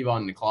Jonah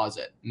Evon in the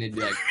closet, and they'd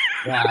be like,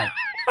 yeah.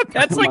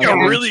 That's like a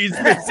really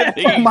specific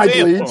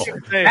example.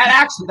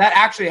 That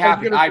actually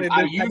happened.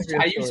 I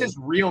used his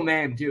real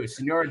name too,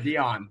 Senor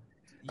Dion.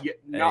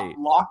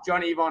 Locked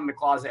Johnny Evon in the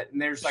closet,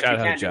 and there's like, shout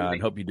out, John.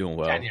 Hope you're doing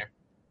well.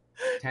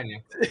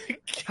 Tenure.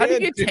 How do you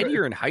get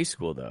tenure in high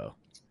school though?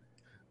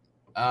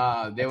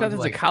 I thought it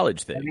was a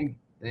college thing.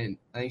 I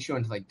think she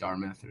went to like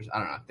Dartmouth, or I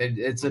don't know.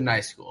 It's a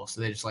nice school,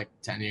 so they just like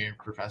tenure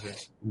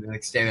professors. And they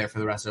like stay there for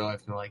the rest of their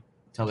life until like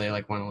till they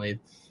like want to leave.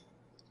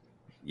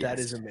 Yes. That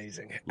is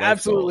amazing.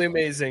 Absolutely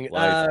amazing.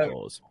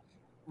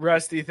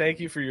 Rusty, thank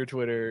you for your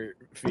Twitter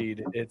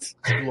feed. It's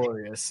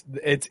glorious.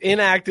 It's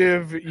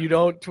inactive. You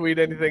don't tweet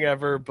anything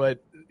ever,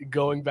 but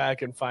going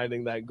back and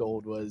finding that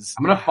gold was...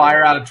 I'm going to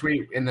fire out a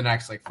tweet in the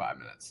next like 5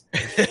 minutes.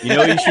 You know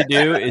what you should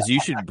do is you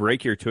should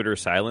break your Twitter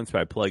silence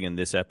by plugging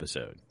this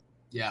episode.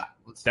 Yeah.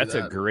 That's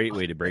a great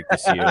way to break the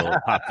seal,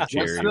 pop the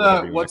cherry.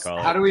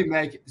 How do we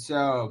make it?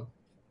 So...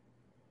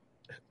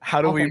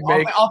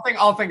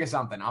 I'll think of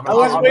something. I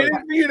was waiting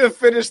for you to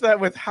finish that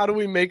with how do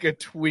we make a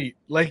tweet?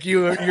 Like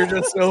you're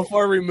just so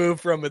far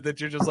removed from it that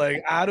you're just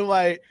like, how do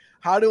I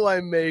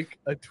make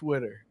a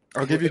Twitter?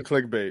 I'll give you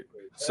clickbait.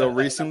 So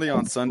recently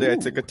on Sunday I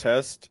took a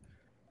test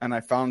and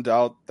I found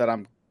out that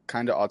I'm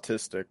kind of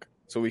autistic.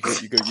 So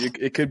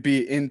it could be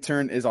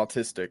intern is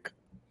autistic.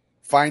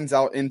 Finds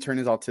out intern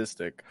is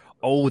autistic.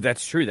 Oh,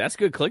 that's true. That's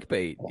good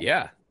clickbait.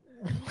 Yeah.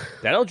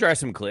 That'll drive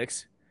some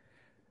clicks.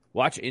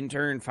 Watch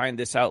intern find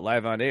this out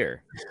live on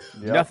air.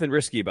 Yep. Nothing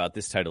risky about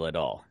this title at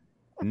all.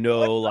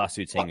 No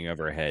lawsuits hanging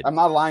over our head. I'm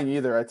not lying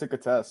either. I took a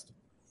test.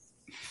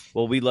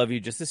 Well, we love you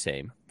just the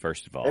same,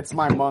 first of all. It's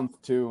my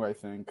month, too, I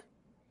think.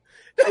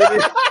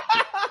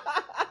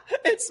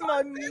 It's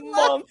my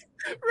month.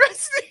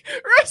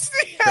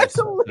 Rusty had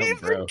to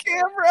leave the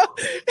camera.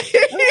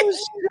 Oh,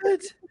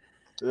 shit.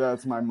 Yeah,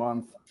 it's my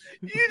month.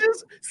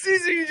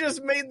 You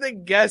just made the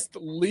guest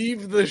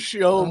leave the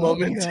show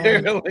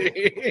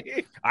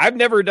momentarily. I've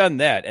never done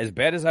that. As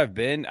bad as I've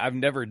been, I've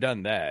never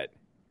done that.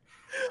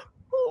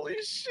 Holy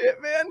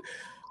shit, man.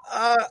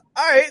 All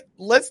right,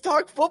 let's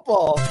talk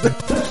football.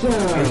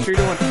 I'm sure you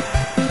don't want...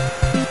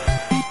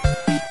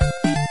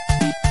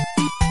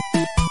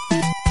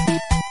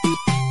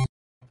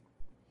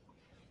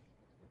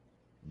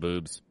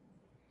 Boobs.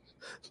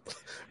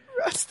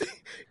 Rusty,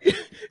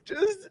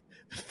 just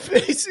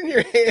facing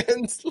your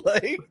hands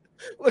like,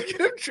 look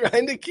at him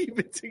trying to keep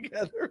it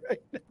together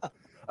right now.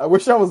 I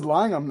wish I was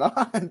lying. I'm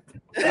not.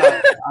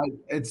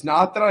 It's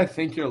not that I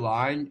think you're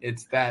lying.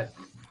 It's that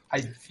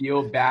I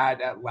feel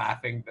bad at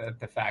laughing at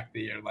the fact that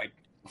you're like.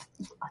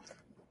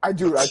 I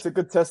took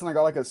a test and I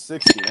got like a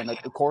 60, and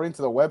according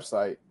to the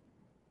website,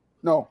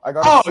 no, I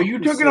got. Oh, you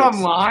took it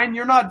online?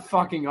 You're not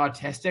fucking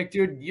autistic,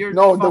 dude.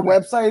 The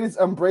website is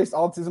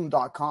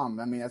embraceautism.com.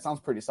 I mean, that sounds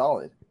pretty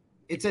solid.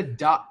 It's a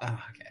okay.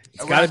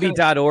 It's got to be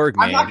 .org,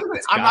 man.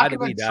 I'm not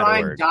going to try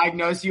and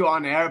diagnose you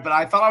on air, but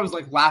I thought I was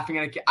like laughing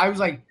at a kid. I was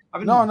like, I've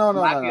been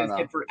laughing at a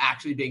kid for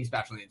actually being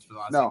special needs for the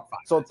last 5 minutes.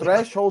 So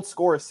threshold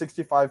score is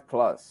 65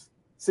 plus.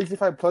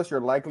 65 plus,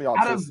 you're likely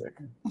autistic.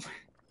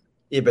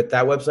 Yeah, but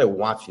that website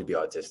wants you to be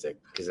autistic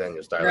because then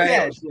you'll start.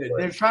 Yeah, dude,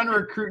 they're trying to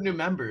recruit new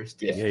members.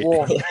 Dude. Yeah.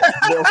 Well,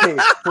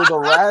 for the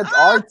Rads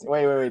R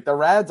wait. The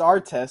Rads R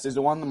test is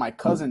the one that my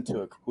cousin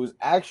took, who's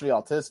actually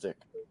autistic,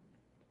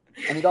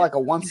 and he got like a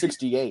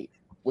 168,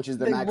 which is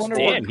the max.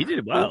 Damn, he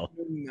did well.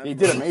 He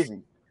did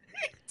amazing.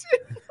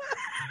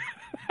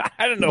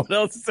 I don't know what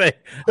else to say.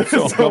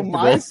 So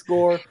my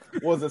score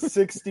was a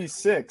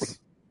 66,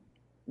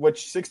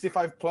 which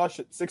 65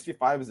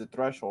 is the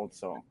threshold.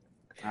 So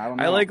I don't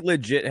know. I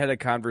legit had a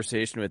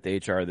conversation with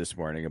HR this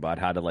morning about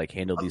how to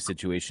handle these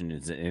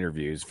situations in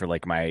interviews for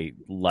my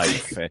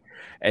life,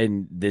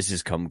 and this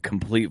has come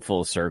complete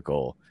full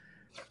circle.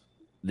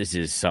 This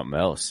is something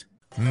else.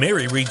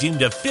 Mary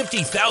redeemed a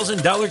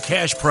 $50,000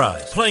 cash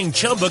prize playing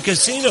Chumba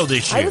Casino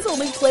this year. I was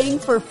only playing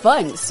for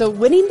fun, so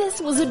winning this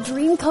was a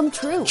dream come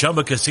true.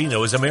 Chumba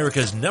Casino is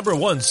America's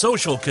 #1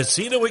 social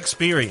casino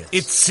experience.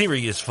 It's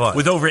serious fun.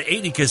 With over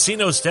 80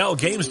 casino-style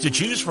games to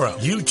choose from,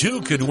 you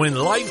too could win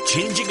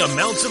life-changing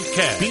amounts of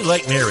cash. Be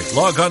like Mary.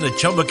 Log on to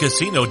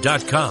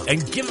ChumbaCasino.com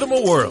and give them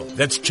a whirl.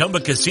 That's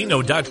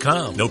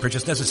ChumbaCasino.com. No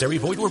purchase necessary.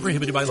 Void or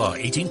prohibited by law.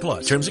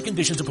 18+. Terms and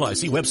conditions apply.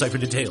 See website for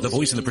details. The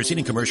voice in the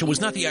preceding commercial was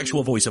not the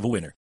actual voice of a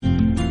winner.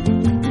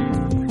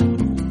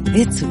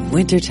 It's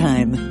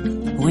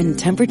wintertime. When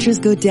temperatures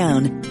go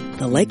down,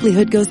 the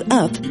likelihood goes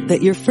up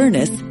that your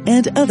furnace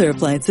and other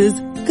appliances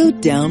go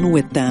down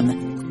with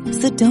them.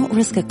 So don't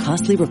risk a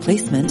costly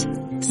replacement.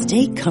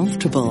 Stay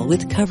comfortable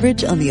with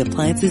coverage on the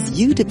appliances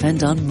you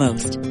depend on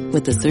most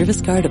with the Service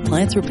Guard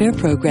Appliance Repair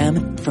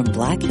Program from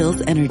Black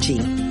Hills Energy.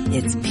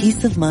 It's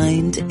peace of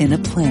mind in a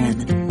plan.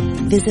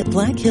 Visit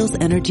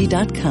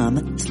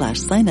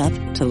blackhillsenergy.com/sign up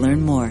to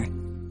learn more.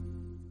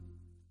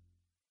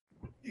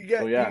 You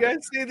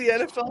guys see the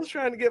NFL's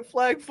trying to get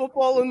flag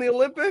football in the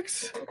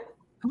Olympics?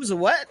 Who's a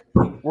what?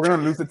 We're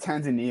gonna lose to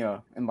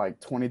Tanzania in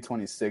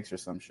 2026 or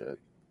some shit.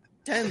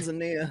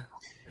 Tanzania.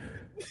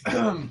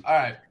 All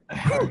right.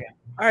 All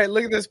right,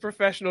 look at this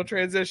professional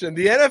transition.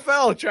 The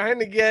NFL trying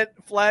to get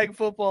flag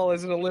football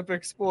as an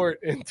Olympic sport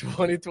in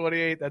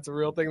 2028. That's a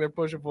real thing they're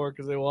pushing for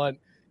because they want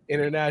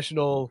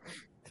international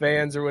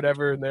fans or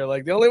whatever. And they're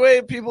like, the only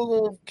way people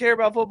will care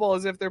about football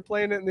is if they're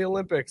playing it in the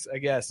Olympics, I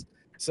guess.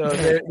 So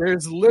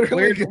there's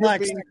literally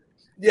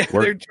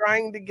they're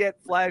trying to get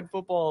flag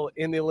football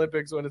in the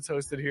Olympics when it's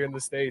hosted here in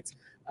the States.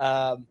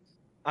 I'm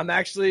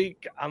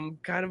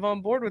kind of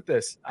on board with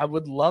this. I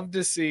would love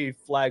to see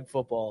flag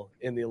football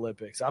in the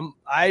Olympics.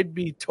 I'd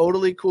be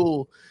totally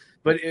cool,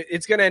 but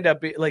it's going to end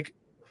up being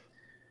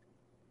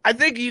I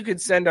think you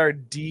could send our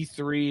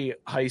D3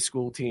 high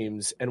school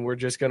teams and we're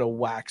just going to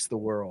wax the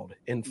world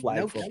in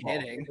flag football.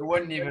 Kidding. It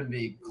wouldn't even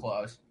be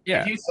close.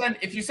 Yeah. If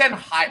you send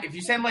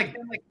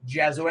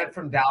Jesuit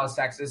from Dallas,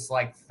 Texas,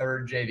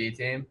 third JV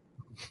team.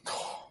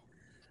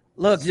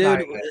 Look,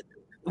 dude,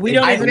 we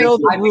don't even know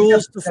the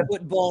rules to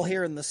football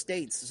here in the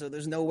States, so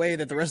there's no way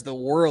that the rest of the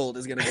world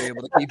is going to be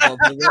able to keep up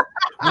with it.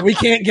 We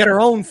can't get our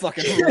own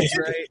fucking rules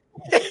right.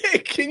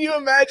 Can you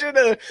imagine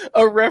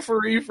a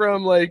referee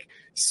from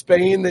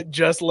Spain that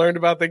just learned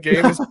about the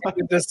game is trying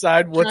to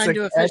decide what's a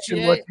catch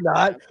and what's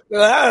not?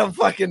 I don't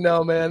fucking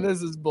know, man.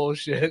 This is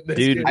bullshit.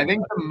 Dude, I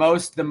think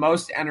the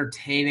most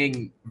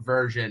entertaining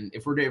version,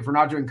 if we're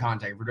not doing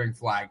contact, if we're doing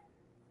flag,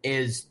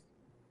 is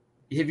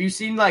have you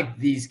seen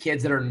these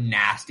kids that are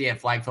nasty at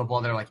flag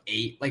football? They're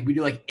 8. We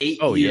do 8U.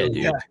 Oh yeah,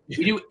 dude.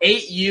 We do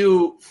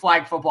 8U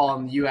flag football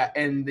in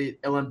the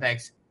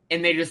Olympics,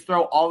 and they just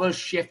throw all those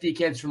shifty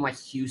kids from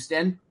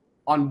Houston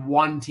on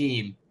one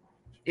team.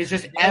 It's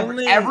just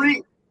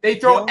they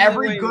throw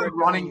every good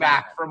running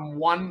back from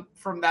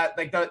that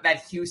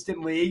that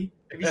Houston league.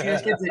 Have you seen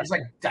those kids? They're just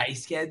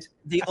dice kids.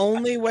 The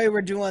only way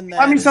we're doing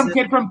that.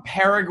 Kid from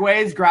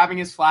Paraguay is grabbing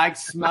his flag.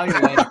 Smell you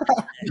later.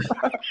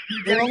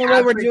 The only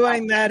way we're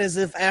doing that is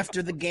if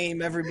after the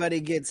game everybody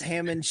gets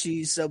ham and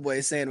cheese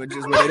Subway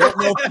sandwiches where they don't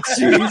melt the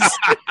cheese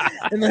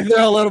and they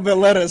throw a little bit of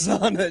lettuce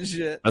on that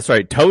shit. That's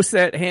right. Toast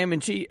that ham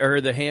and cheese, or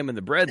the ham and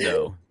the bread,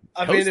 though.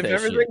 I mean, if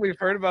everything we've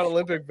heard about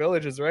Olympic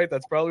Village is right,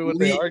 that's probably what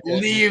they are.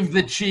 Leave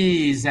the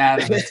cheese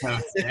out of the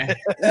toaster.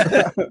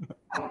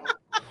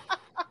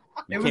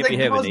 It was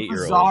the most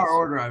bizarre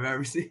order I've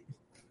ever seen.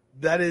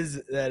 That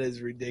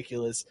is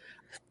ridiculous.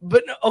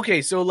 But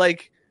okay, so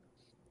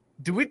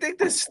do we think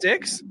this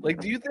sticks?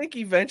 Do you think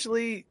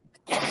eventually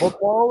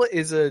football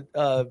is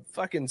a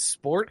fucking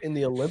sport in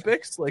the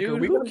Olympics? Dude, are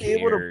we going to be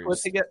able to put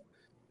together?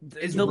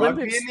 Is the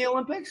Olympics in the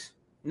Olympics?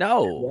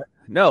 No,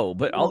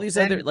 but all these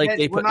other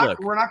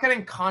we're not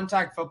getting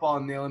contact football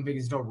in the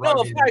Olympics until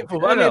rugby. No, flag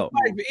football.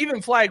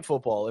 Even flag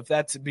football, if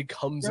that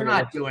becomes, they're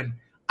not doing.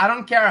 I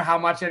don't care how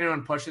much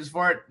anyone pushes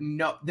for it.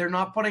 No, they're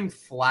not putting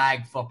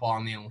flag football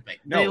in the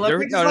Olympics. No. They're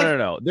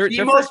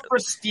the most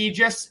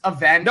prestigious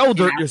event. No,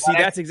 see,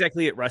 that's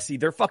exactly it, Rusty.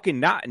 They're fucking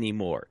not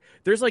anymore.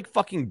 There's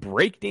fucking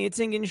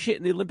breakdancing and shit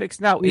in the Olympics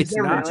now. It's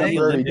not the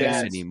Olympics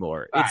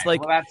anymore. It's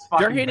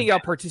they're handing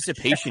out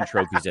participation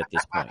trophies at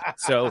this point.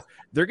 So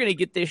they're going to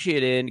get this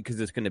shit in because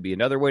it's going to be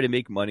another way to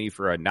make money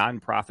for a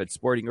nonprofit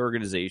sporting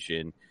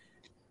organization.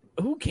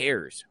 who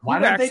cares? Why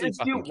Who don't they actually just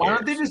fucking do? Why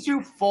don't they cares? just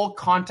do full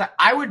contact?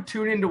 I would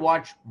tune in to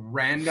watch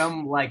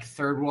random like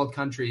third world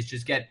countries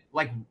just get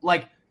like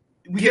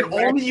we can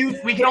only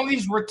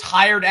use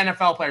retired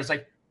NFL players.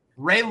 Like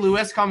Ray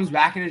Lewis comes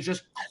back and is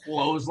just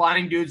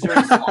clotheslining dudes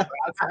during small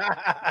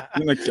routes.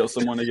 You gonna kill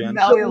someone again?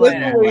 The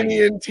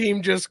Lithuanian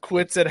team just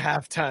quits at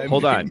halftime.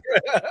 Hold on.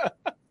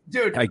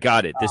 Dude, I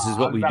got it. This is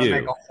what I'm we about to do.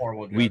 make a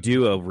horrible joke. We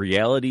do a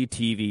reality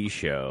TV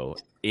show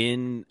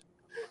in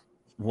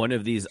one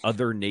of these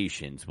other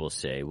nations, we'll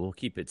say. We'll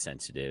keep it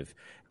sensitive.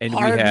 And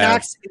Hard we have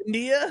Knocks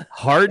India?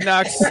 Hard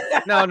Knocks.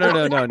 No,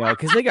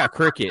 because they got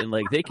cricket and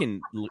like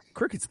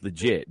cricket's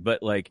legit,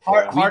 but like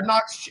Hard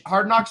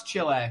Knocks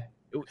Chile.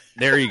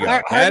 There you go.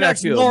 Hard That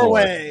Knocks I feel more.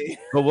 Norway.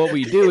 But what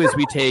we do is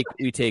we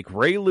take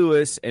Ray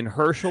Lewis and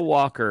Herschel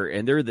Walker,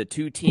 and they're the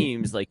two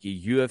teams like a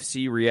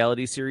UFC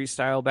reality series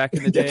style back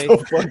in the day.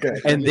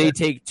 And they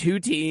take two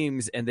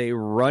teams and they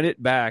run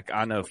it back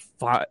on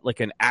like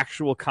an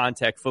actual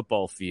contact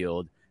football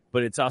field,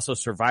 but it's also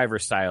Survivor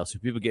style, so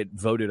people get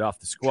voted off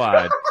the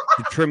squad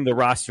to trim the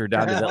roster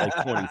down to that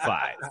like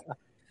 25.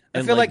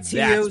 I feel like that's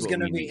T.O.'s what going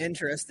to we be need.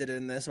 interested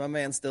in this. My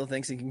man still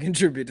thinks he can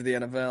contribute to the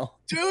NFL.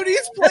 Dude,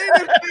 he's playing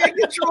in fan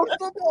control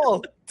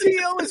football.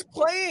 T.O. is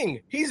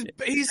playing. He's.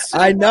 So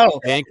I know.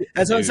 Thank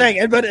That's what I'm dude.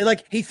 saying. But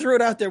like he threw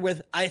it out there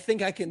with, I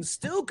think I can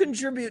still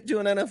contribute to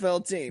an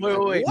NFL team.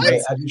 Wait.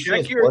 What? Have you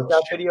seen his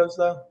workout videos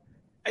though?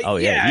 Oh,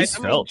 yeah, he's I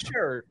mean, felt.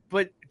 sure,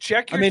 but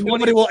check I your. mean,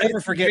 nobody will 2022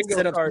 ever forget bingo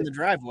sit-ups in cards. the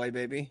driveway,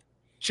 baby.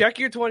 Check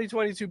your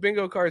 2022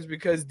 bingo cards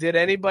because did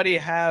anybody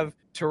have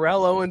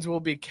Terrell Owens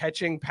will be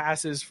catching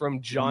passes from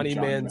Johnny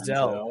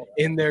Manziel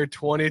in their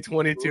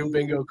 2022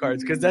 bingo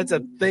cards? Because that's a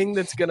thing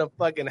that's gonna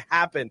fucking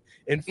happen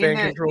in fan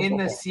control in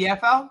the football.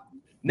 CFL.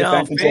 No,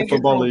 Fan Control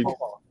Football League.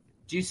 football.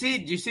 Do you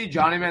see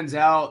Johnny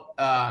Manziel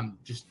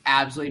just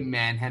absolutely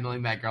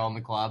manhandling that girl in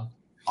the club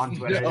on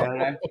Twitter the other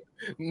day?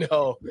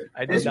 No,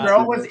 I did This not.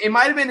 girl was. It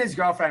might have been his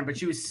girlfriend, but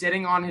she was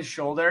sitting on his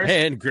shoulders.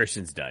 And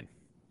Christian's done.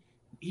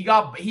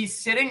 He's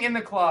sitting in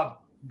the club,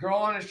 girl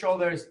on his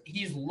shoulders.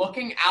 He's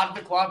looking out of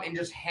the club and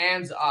just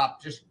hands up,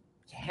 just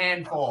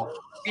handful.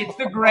 It's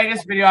the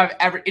greatest video I've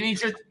ever. And he's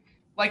just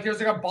like, there's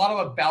like a bottle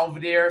of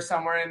Belvedere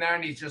somewhere in there,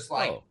 and he's just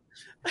like,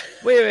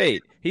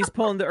 Wait. He's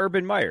pulling the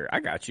Urban Meyer. I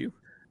got you.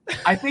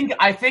 I think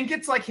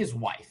it's like his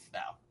wife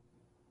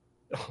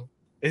though.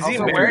 Is he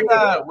Also, married?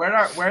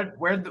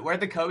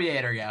 where'd the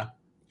Kobe-ator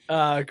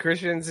go?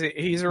 Christian's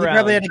he's He around.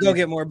 probably had to go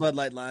get more Bud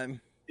Light Lime.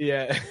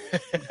 Yeah.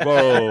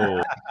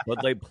 Whoa.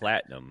 Bud Light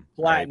Platinum.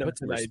 Platinum Put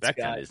some tonight, respect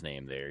Scott. on his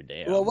name there.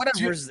 Damn. Well,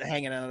 whatever's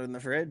hanging out in the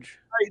fridge.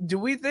 Do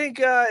we think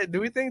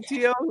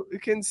T.O.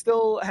 can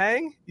still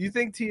hang? You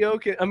think T.O.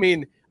 can? I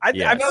mean, I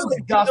Yes. That's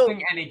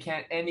disgusting.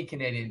 Any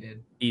Canadian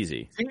did.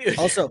 Easy.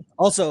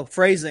 Also,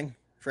 phrasing.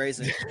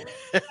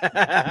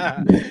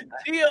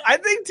 I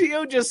think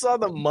T.O. just saw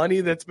the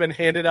money that's been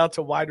handed out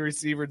to wide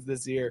receivers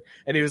this year,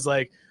 and he was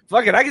like,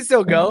 "Fuck it, I can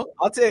still go.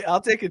 I'll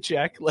take a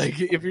check.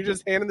 Like if you're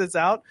just handing this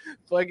out,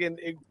 fucking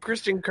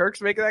Christian Kirk's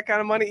making that kind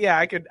of money. Yeah,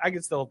 I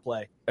could still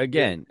play."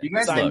 Again, You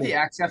guys think the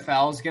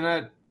XFL is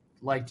gonna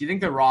like? Do you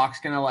think the Rock's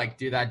gonna like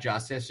do that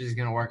justice? He's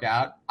gonna work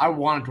out. I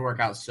want it to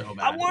work out so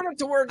bad. I want it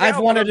to work. I've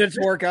out, wanted but it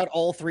to work out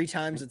all 3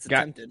 times it's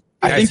attempted.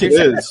 I think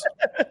it is.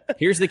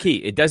 Here's the key.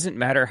 It doesn't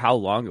matter how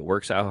long it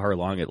works out, how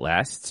long it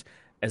lasts.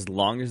 As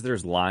long as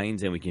there's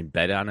lines and we can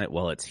bet on it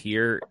while it's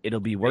here, it'll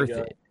be worth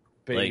it.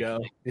 Bingo.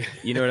 Like,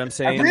 you know what I'm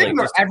saying? Everything,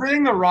 Like, just-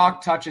 everything the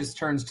Rock touches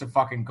turns to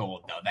fucking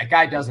gold, though. That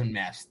guy doesn't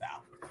miss,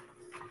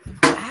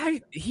 though.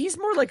 he's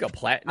more like a I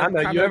platinum.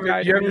 don't know. You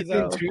guy to ever me, seen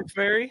though. Tooth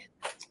Fairy?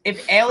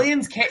 If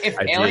aliens I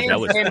did. That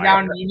was came fire.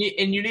 down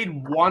and you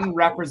need one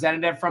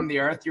representative from the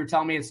Earth, you're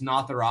telling me it's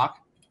not the Rock?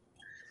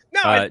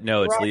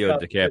 No, it's Leo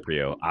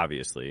DiCaprio,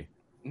 obviously.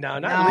 No,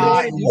 No,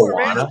 not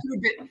Leo.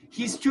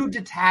 he's too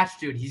detached,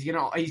 dude. He's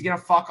gonna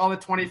fuck all the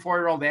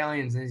 24-year-old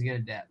aliens and he's gonna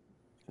dip.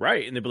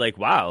 Right. And they'd be like,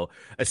 wow,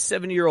 a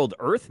 70-year-old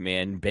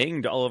Earthman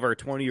banged all of our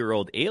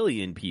 20-year-old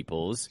alien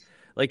peoples.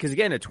 Like, because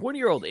again, a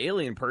 20-year-old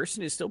alien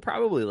person is still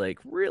probably like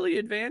really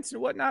advanced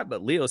and whatnot,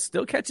 but Leo's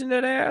still catching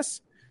that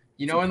ass.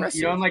 You know, in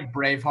like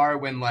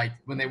Braveheart,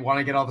 when they want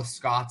to get all the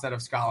Scots out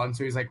of Scotland,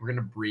 so he's like, we're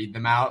gonna breed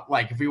them out.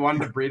 Like, if we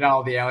wanted to breed out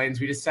all the aliens,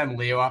 we just send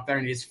Leo up there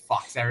and he just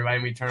fucks everybody,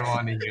 and we turn them all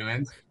into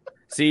humans.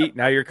 See,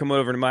 now you're coming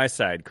over to my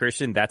side,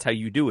 Christian. That's how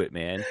you do it,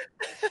 man.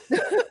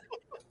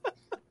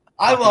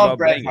 I Talk love about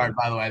banging. Braveheart,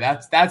 by the way.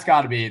 That's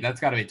got to be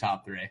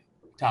top 3,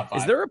 top 5.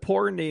 Is there a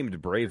porn named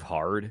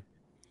Braveheart?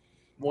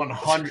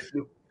 100?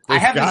 I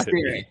have this gotta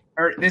theory,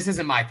 or this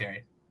isn't my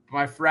theory.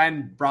 My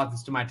friend brought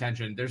this to my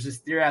attention. There's this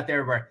theory out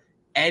there where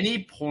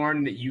any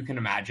porn that you can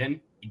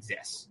imagine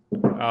exists.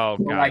 Oh,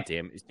 So, god like,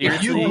 damn it.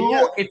 If you Seriously?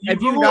 Google,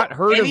 Have you not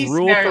heard of any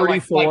Rule scenario,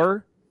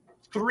 34?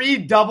 3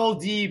 double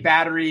D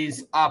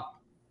batteries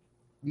up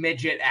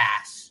midget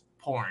ass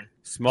porn.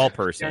 Small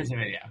person. There's a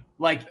video.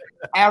 Like,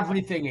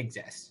 everything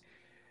exists.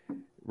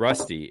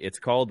 Rusty, it's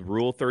called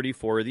Rule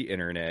 34 of the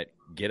internet.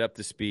 Get up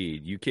to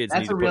speed. You kids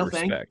That's need to a real put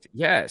thing? respect.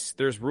 Yes,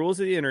 there's rules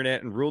of the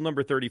internet, and rule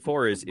number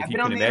 34 is if I've you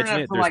been can on the imagine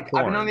internet it, for there's like I've been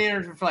on porn. the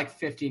internet for like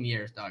 15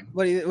 years, Doug.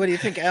 What do you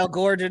think Al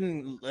Gore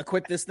didn't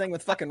equip this thing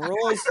with fucking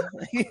rules?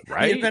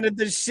 Right? He invented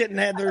this shit and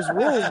had those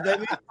rules,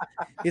 baby.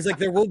 He's like,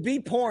 there will be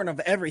porn of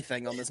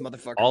everything on this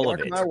motherfucker. All of Mark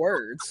it. my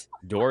words.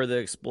 Dora the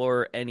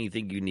Explorer,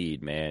 anything you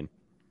need, man.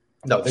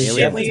 No, they Alien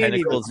definitely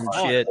tentacles and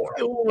shit.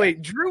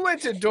 Wait, Drew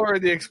went to Dora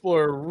the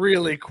Explorer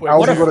really quick. I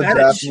was What gonna a go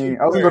to fetish. Daphne.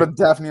 I was gonna go to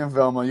Daphne and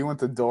Velma. You went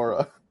to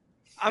Dora.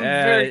 I'm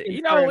very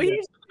You know, concerned.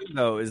 here's the thing,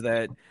 though, is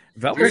that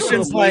Velma's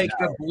Christian's a little- like,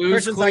 The Blues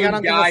Christian's like, I Clues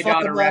don't give a guy fuck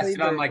got about arrested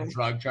either on of like them.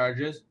 drug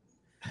charges.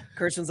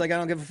 Christian's like, I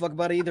don't give a fuck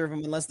about either of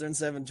them unless they're in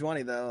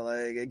 720, though.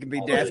 Like, it could be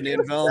Oh, Daphne yeah.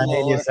 and Velma.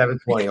 Daphne or- is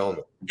 720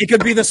 only. It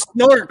could be the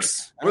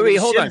Snorks. I don't Wait, give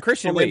a hold shit on, if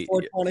Christian, it's only wait.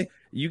 420.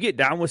 You get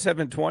down with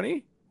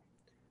 720?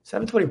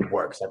 720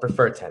 works. I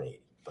prefer 1080.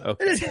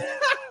 Okay.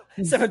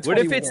 720 What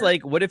if it's works.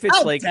 like? What if it's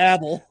I'll like?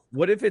 dabble.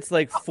 What if it's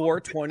like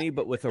 420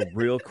 but with a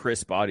real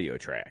crisp audio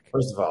track?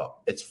 First of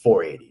all, it's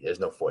 480. There's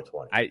no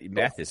 420.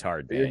 Math is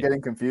hard, You're man.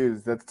 getting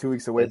confused. That's 2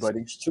 weeks away,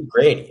 buddy. It's too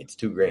grainy. It's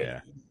too grainy.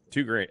 Yeah,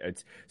 too great.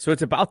 It's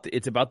about the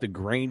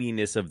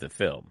graininess of the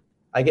film.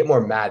 I get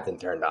more mad than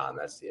turned on.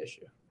 That's the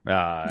issue.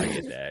 I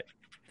get that.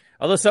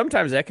 Although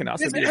sometimes that can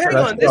also be. Hang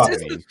on, this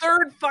is I the mean,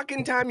 third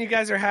fucking time you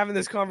guys are having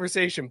this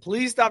conversation.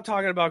 Please stop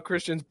talking about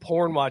Christian's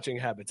porn watching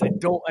habits. I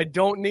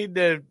don't need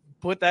to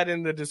put that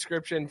in the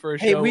description for a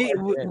Hey, show.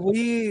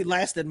 we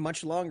lasted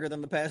much longer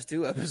than the past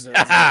two episodes.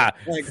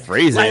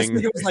 Phrasing. Last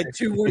week it was like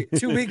 2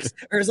 weeks,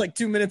 or it was like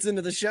 2 minutes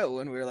into the show,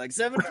 and we were like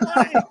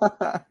 720.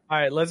 All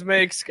right, let's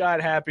make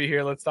Scott happy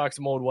here. Let's talk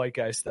some old white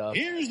guy stuff.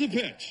 Here's the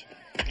pitch.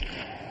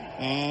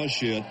 Oh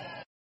shit!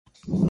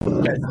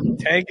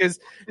 Tank is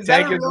that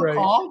Tank a is real right.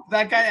 call? Did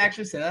that guy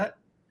actually say that?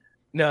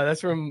 No, that's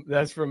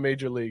from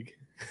Major League.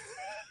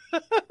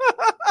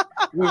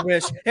 We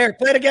wish. Here,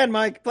 play it again,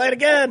 Mike. Play it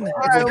again.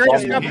 It's the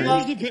greatest Here's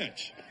couple the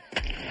pitch.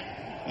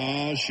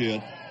 Oh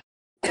shit!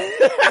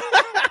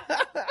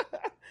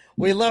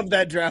 We love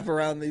that draft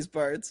around these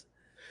parts.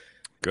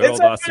 Good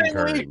It's old Austin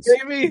opening week, Kearns.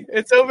 baby.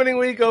 It's opening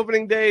week,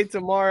 opening day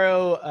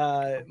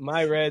tomorrow.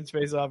 My Reds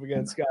face off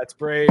against Scott's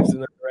Braves,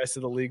 and then the rest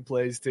of the league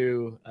plays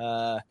too.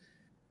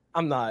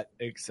 I'm not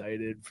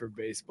excited for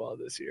baseball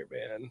this year,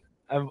 man.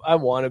 I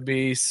want to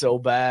be so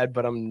bad,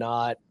 but I'm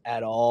not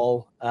at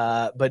all.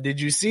 But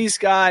did you see,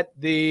 Scott,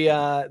 the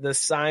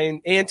anti-sign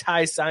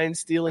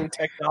stealing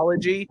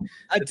technology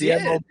that the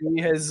did.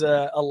 MLB has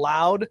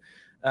allowed?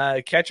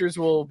 Catchers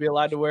will be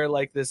allowed to wear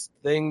like this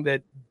thing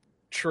that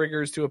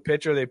triggers to a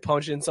pitcher. They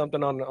punch in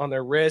something on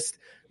their wrist,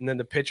 and then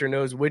the pitcher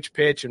knows which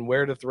pitch and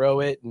where to throw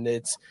it, and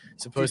it's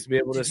supposed to be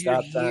able to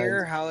stop Did you hear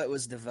signs. how it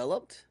was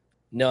developed?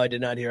 No, I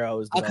did not hear how it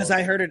was developed. Because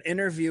I heard an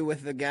interview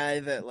with the guy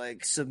that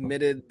like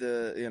submitted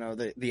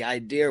the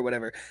idea or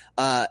whatever.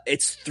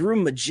 It's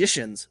through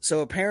magicians. So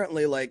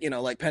apparently, like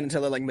Penn and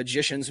Teller, like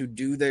magicians who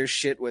do their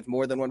shit with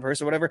more than one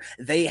person or whatever,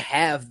 they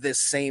have this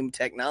same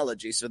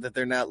technology so that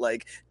they're not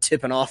like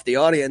tipping off the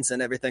audience and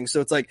everything.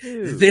 So it's like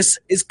this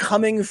is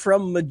coming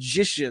from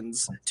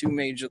magicians to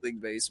Major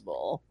League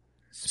Baseball.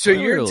 So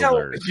you're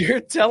Spoiler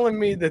telling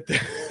me that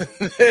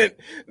that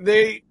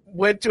they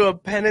went to a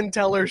Penn and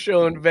Teller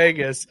show in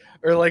Vegas,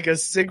 or like a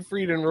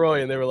Siegfried and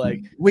Roy, and they were like,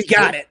 "We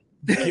got it.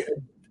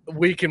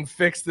 We can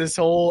fix this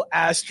whole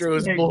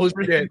Astros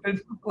bullshit."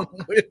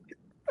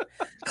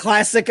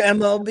 Classic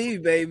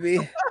MLB, baby.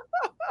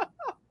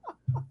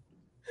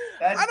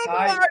 I don't know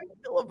how I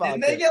feel about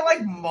Didn't they that. get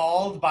like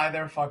mauled by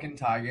their fucking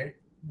tiger?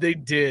 They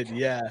did,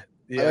 yeah.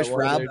 I wish one of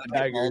Rob their would get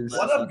Tigers.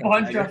 What a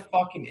bunch of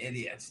fucking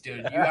idiots,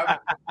 dude!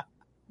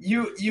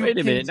 You Wait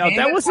a minute. No, contain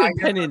that a wasn't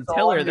tiger Penn for and so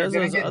Teller. long, Those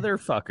you're those gonna get other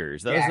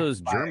fuckers. Those jacked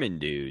those by German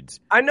dudes.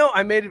 I know.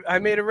 I made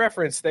a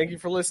reference. Thank you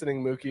for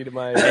listening, Mookie. To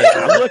my.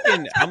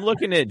 Hey, I'm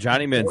looking at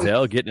Johnny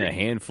Manziel getting a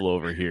handful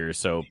over here.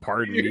 So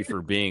pardon me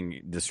for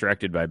being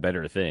distracted by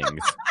better things.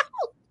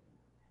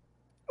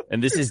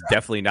 And this is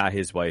definitely not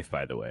his wife,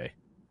 by the way.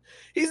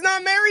 He's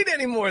not married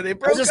anymore. They I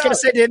broke was just up. gonna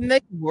say, didn't they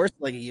divorce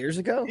like years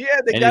ago?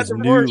 Yeah, they And got his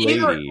new divorced.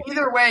 lady.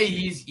 Either way,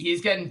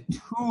 he's getting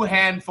 2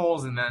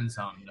 handfuls and then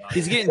some. Dog.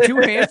 He's getting 2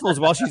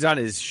 handfuls while she's on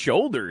his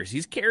shoulders.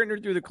 He's carrying her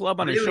through the club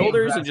on his Really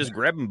shoulders and impressive. just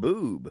grabbing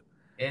boob.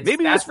 It's-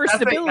 Maybe it was that's- for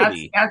that's like-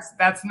 stability.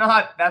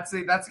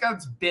 That's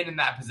guy's been in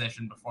that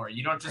position before.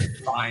 You don't just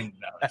find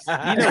those.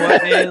 You know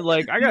what, man?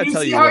 Like, I gotta You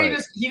tell see you how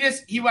what.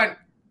 he went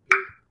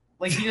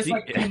like he just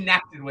like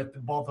connected with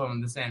both of them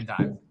at the same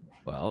time.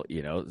 Well,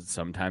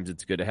 sometimes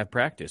it's good to have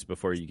practice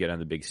before you get on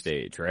the big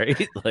stage,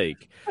 right?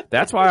 Like,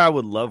 that's why I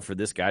would love for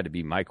this guy to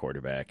be my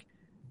quarterback.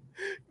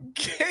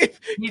 Gabe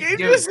Dude,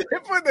 just hit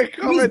for the He's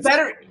comments.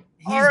 better.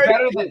 He's R.I.P.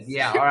 better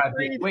than All right.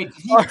 Wait,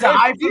 did he R.I.P.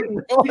 die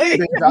from? They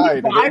Did he died. die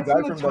They from died the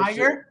from that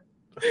tiger?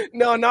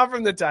 No, not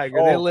from the tiger.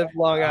 They Oh. lived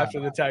long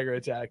after the tiger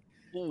attack.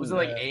 Was it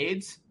like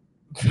AIDS?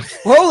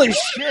 Holy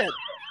shit!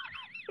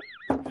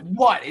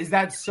 What is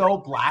that so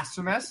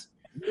blasphemous?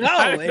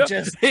 No,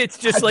 It's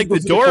just like the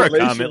What's the Dora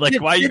correlation? comment.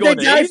 Like, why are you Did going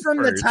they to die AIDS from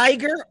first? the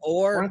tiger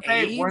or Wasn't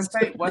AIDS?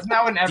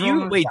 that when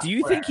everyone was Do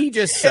you think he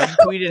just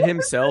subtweeted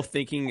himself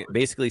thinking,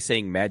 basically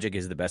saying Magic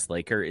is the best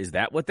Laker? Is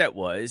that what that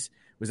was?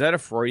 Was that a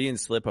Freudian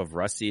slip of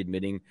Rusty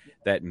admitting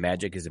that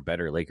Magic is a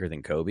better Laker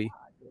than Kobe?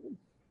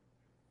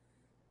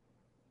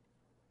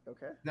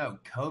 Okay. No,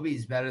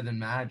 Kobe's better than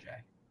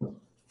Magic.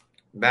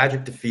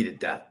 Magic defeated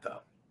death,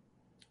 though.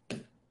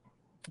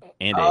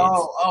 And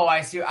oh,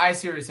 I see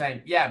what you're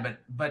saying. Yeah,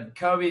 but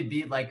Kobe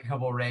beat like a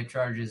couple of rape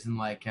charges and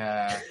like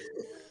and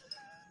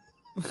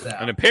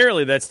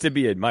apparently that's to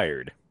be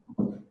admired.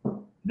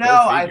 No,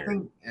 I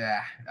think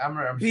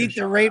I'm beat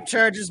the rape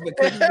charges, but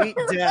couldn't beat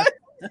death.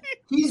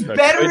 He's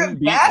better at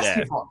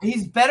basketball.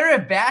 He's better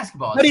at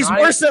basketball, but he's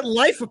worse at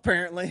life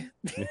apparently.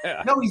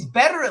 Yeah. No, he's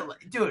better at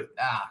dude.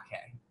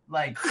 Okay,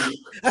 like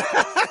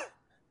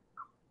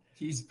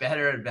he's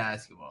better at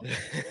basketball.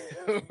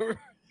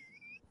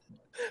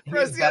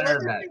 Rusty, I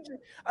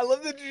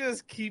love that you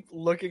just keep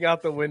looking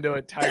out the window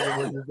at Tiger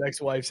Woods'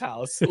 ex-wife's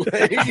house.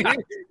 Like,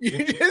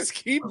 you just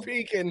keep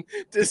peeking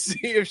to see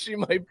if she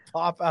might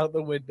pop out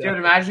the window. Dude,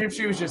 imagine if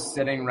she was just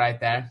sitting right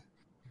there.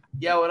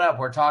 Yeah, what up?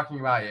 We're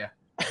talking about you.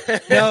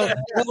 No,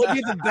 what would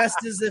be the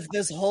best is if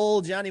this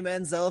whole Johnny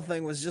Manziel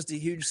thing was just a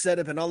huge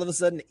setup, and all of a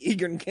sudden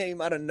Egan came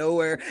out of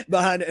nowhere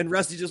behind, and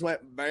Rusty just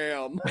went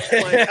bam.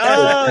 Like,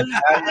 oh,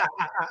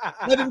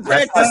 I've been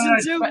practicing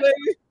too,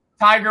 baby.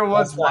 Tiger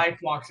Woods' wife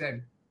walks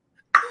in.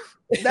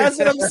 That's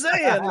what I'm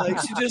saying. Like,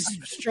 she just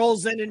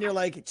strolls in, and you're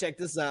like, check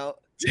this out.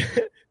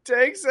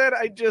 Tank said,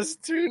 I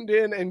just tuned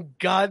in, and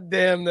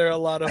goddamn, there are a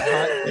lot of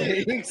hot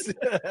takes.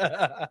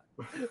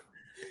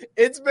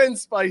 It's been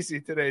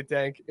spicy today,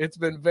 Tank. It's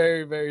been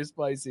very, very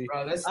spicy.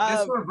 Bro, this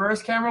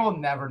reverse camera will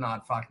never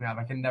not fuck me up.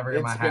 I can never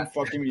get my hat. It's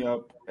been fucking me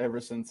up ever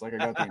since like I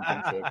got the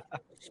internship.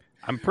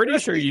 I'm pretty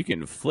sure you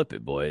can flip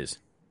it, boys.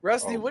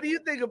 Rusty, what do you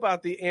think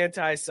about the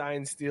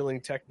anti-sign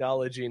stealing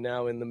technology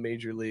now in the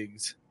major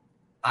leagues?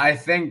 I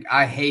think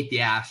I hate the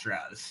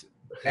Astros,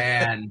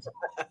 and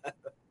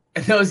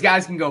those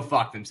guys can go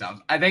fuck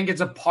themselves. I think it's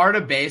a part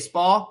of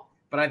baseball,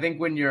 but I think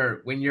when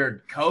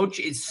your coach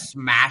is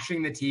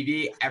smashing the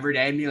TV every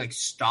day and being like,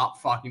 stop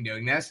fucking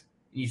doing this,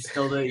 and you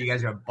still do it, you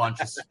guys are a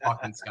bunch of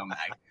fucking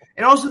scumbag.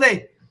 And also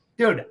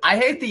dude, I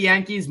hate the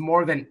Yankees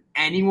more than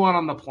anyone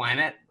on the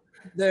planet.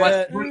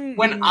 But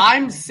when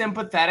I'm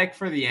sympathetic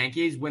for the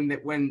Yankees, when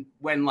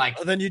like,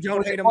 then you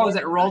don't hate him. What was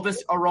it?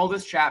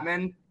 Aroldis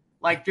Chapman,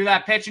 like threw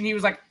that pitch, and he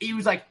looked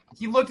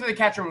at the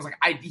catcher and was like,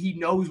 he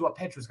knows what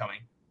pitch was coming,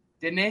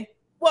 didn't he?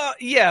 Well,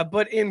 yeah,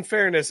 but in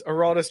fairness,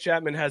 Aroldis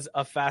Chapman has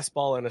a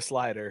fastball and a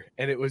slider,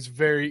 and it was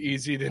very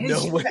easy to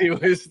know what he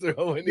was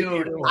throwing.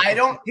 Dude,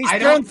 he's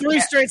thrown three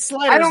straight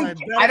sliders.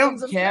 I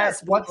don't care.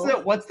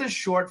 What's the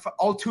short for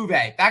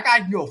Altuve? That guy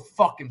can go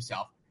fuck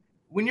himself.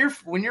 When you're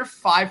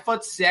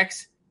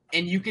 5'6"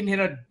 and you can hit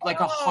a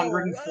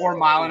 104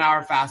 mile an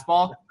hour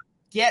fastball,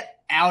 get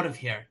out of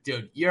here,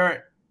 dude.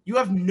 You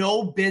have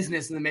no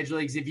business in the major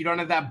leagues if you don't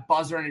have that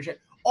buzzer on your chest.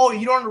 Oh,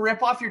 you don't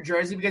rip off your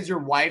jersey because your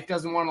wife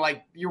doesn't want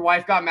to your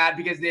wife got mad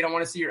because they don't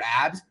want to see your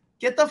abs.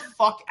 Get the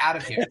fuck out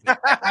of here.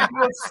 I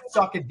go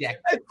suck a dick.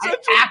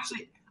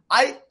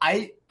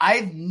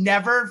 I've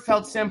never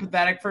felt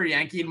sympathetic for a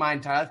Yankee in my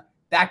entire life.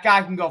 That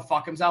guy can go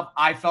fuck himself.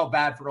 I felt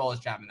bad for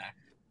Aroldis Chapman there.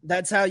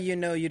 That's how you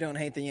know you don't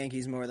hate the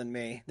Yankees more than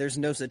me. There's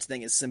no such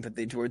thing as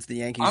sympathy towards the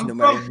Yankees, no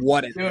matter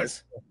what it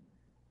is.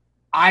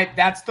 My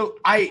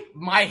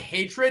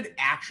hatred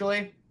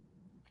actually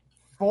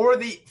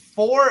for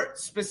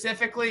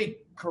specifically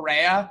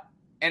Correa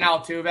and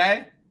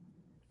Altuve.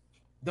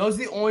 Those are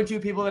the only two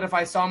people that if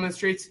I saw them in the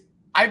streets,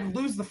 I'd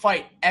lose the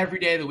fight every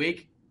day of the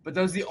week. But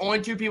those are the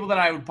only two people that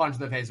I would punch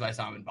in the face if I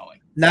saw them in public.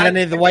 Not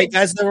any of the white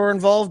guys that were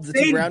involved, the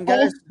two brown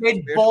guys?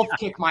 They'd both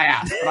kick my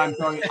ass, but I'm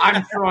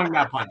throwing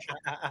that punch.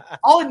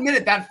 I'll admit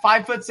it, that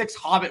 5'6"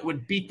 hobbit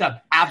would beat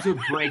the absolute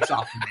brakes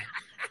off of me.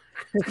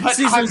 But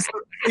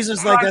he's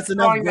just like, that's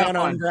enough brown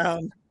on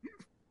brown.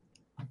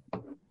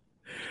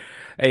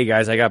 Hey,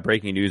 guys, I got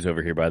breaking news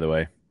over here, by the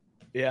way.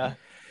 Yeah.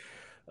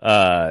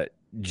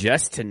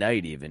 Just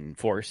tonight, even,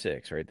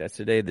 4/6, right? That's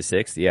today, the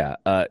 6th? Yeah.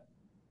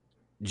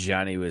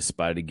 Johnny was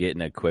spotted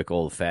getting a quick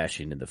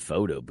old-fashioned in the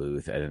photo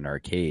booth at an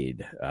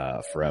arcade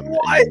from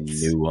a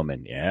new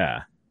woman.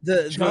 Yeah.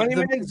 The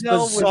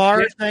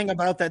bizarre thing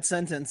about that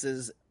sentence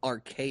is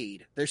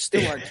arcade. There's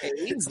still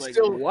arcades? Like,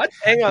 what?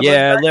 Hang on.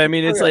 Yeah, I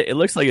mean, it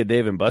looks like a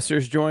Dave &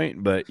 Buster's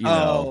joint, but, you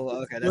know.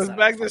 Oh, okay. Let's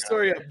back the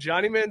story up.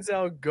 Johnny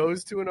Manziel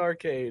goes to an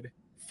arcade,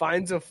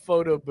 finds a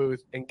photo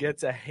booth, and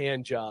gets a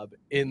hand job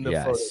in the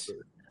photo booth.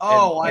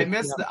 Oh, I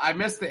missed the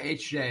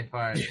HJ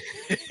part.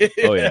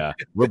 Oh yeah,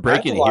 we're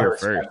breaking it here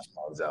first.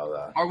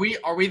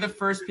 Are we the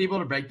first people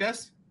to break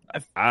this?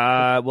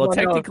 Well,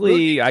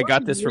 technically, I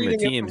got this from a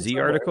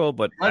TMZ article,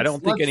 but I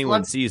don't think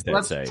anyone sees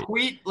that site.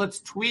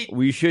 Let's tweet.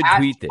 We should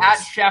tweet this. At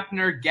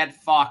Scheffner, get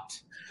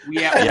fucked.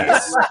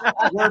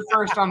 We're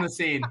first on the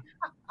scene.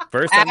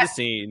 First on the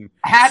scene.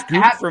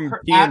 Scoop from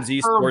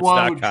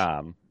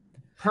TMZSports.com.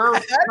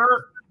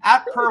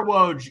 At Per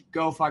Woj,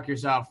 go fuck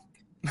yourself.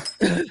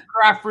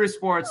 Craft Brew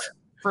Sports,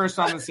 first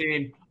on the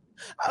scene.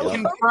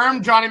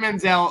 Confirm Johnny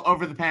Manziel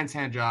over the pants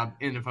hand job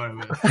in the photo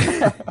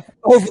booth.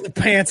 Over the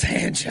pants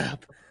hand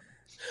job.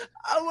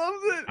 I love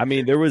that. I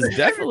mean, there was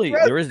definitely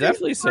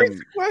some.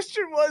 First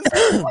question was,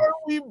 how are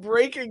we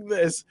breaking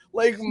this?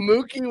 Like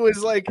Mookie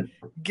was like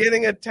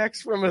getting a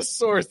text from a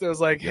source that was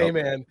like, "Hey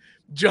man,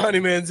 Johnny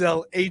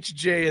Manziel,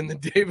 HJ, and the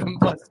Dave and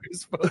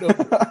Buster's photo."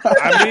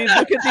 I mean,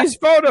 look at these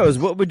photos.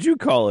 What would you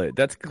call it?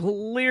 That's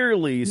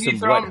clearly Can some you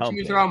throw wet them? humping. Can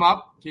you throw them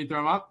up? Can you throw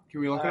them up? Can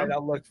we look at them?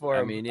 I'll look for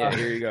him. I mean, yeah.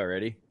 Here you go.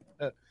 Ready?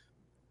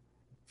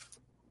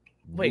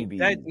 Wait, Boobies.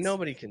 that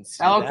nobody can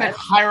see. That looks like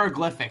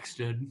hieroglyphics,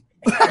 dude.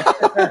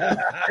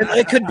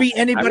 It could be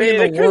anybody I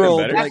mean, in the world.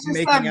 better. That's Like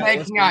just making them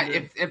out.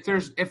 making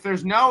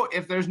out.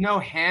 If there's no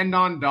hand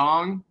on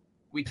dong,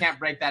 we can't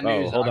break that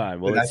Oh, news. hold on.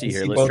 Well, Dude, let's I see can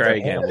here. see Let's both try their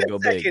again. hands. We'll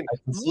go big. Second. I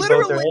can see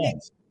both their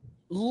hands.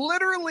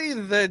 Literally,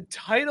 the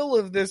title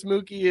of this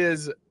Mookie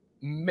is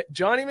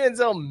Johnny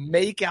Manziel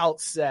Makeout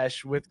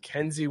Sesh with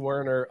Kenzie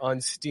Werner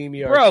on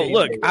Steamy Bro,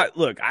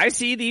 Arcade. I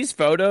see these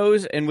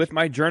photos, and with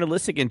my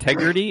journalistic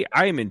integrity,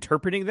 I am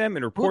interpreting them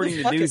and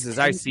reporting the news as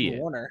I see it.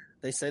 Warner?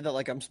 They say that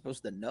like I'm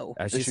supposed to know.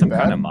 That's Is just she some bad?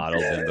 kind of model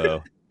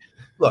bimbo.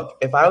 Look,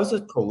 if I was as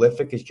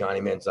prolific as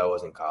Johnny Manziel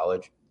was in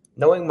college,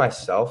 knowing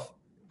myself,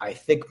 I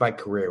think my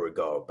career would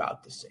go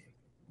about the same.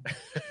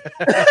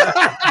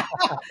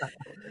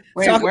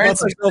 Wait, Talk where's about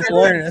some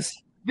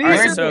self-awareness.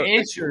 where's so- the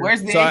H?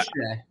 Where's the so H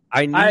today?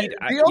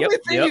 The only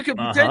thing you could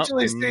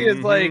potentially see is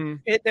like mhm.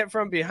 hitting it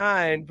from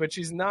behind, but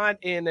she's not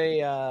in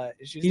a.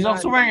 He's not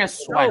also wearing a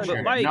but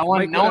sweatshirt. Mike, no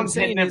what I'm one's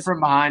saying hitting it is- from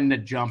behind the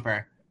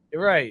jumper.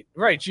 Right.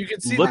 You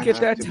can see. Look the at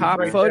that tattoos top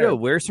right photo. there.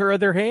 Where's her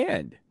other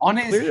hand? On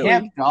his Clearly.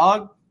 hip,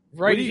 dog.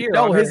 Right What do you- here.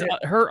 No, on her his hip.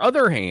 her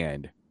other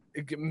hand.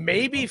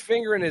 Maybe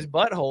fingering his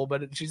butthole,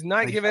 but she's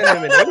not giving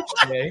him an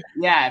HJ.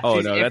 Yeah. If Oh,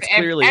 she's- no, if, that's if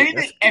clearly- anything,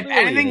 that's if clearly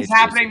an anything's HJ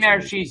happening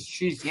there, situation.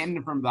 she's hitting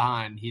it from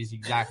behind. He's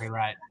exactly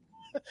right.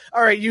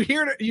 All right, you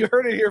heard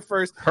it here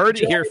first. Heard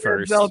it here Johnny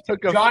first. Manziel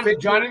took a finger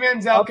Johnny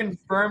Manziel up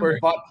confirmed for-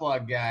 butt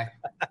plug guy.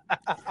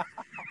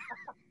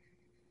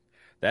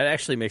 That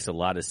actually makes a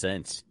lot of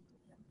sense.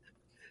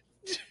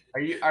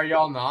 Are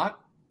y'all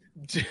not?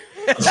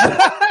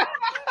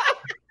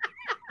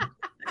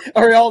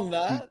 Are y'all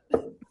not?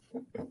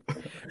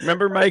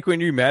 Remember, Mike, when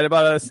you were mad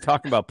about us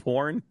talking about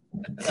porn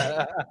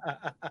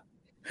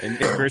and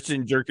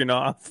Christian jerking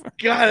off?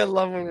 God, I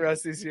love when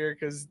Rusty's here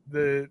because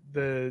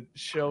the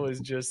show is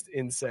just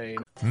insane.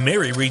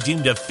 Mary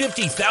redeemed a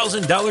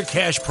 $50,000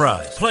 cash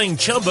prize playing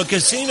Chumba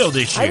Casino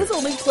this I year. was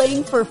only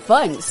playing for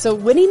fun, so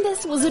winning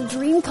this was a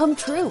dream come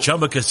true.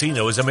 Chumba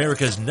Casino is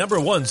America's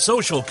 #1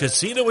 social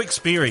casino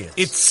experience.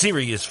 It's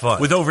serious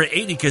fun. With over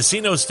 80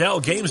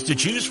 casino-style games to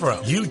choose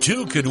from, you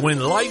too could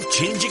win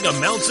life-changing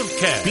amounts of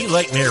cash. Be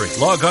like Mary.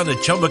 Log on to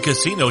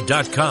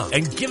ChumbaCasino.com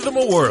and give them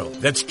a whirl.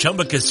 That's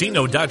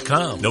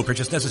ChumbaCasino.com. No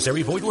purchase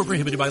necessary. Void or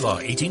prohibited by law.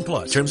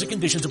 18+. Terms and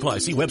conditions apply.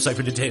 See website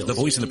for details. The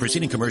voice in the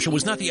preceding commercial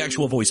was not the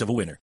actual voice of a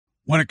winner.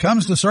 When it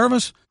comes to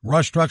service,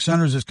 Rush Truck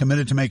Centers is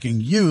committed to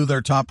making you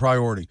their top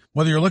priority.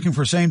 Whether you're looking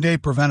for same-day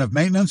preventive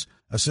maintenance,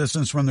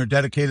 assistance from their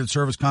dedicated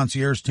service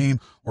concierge team,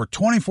 or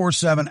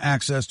 24/7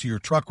 access to your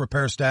truck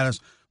repair status,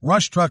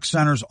 Rush Truck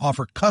Centers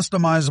offer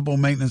customizable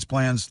maintenance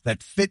plans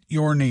that fit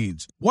your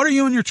needs. What are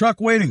you and your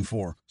truck waiting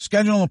for?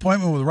 Schedule an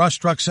appointment with Rush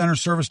Truck Center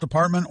Service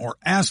Department or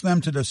ask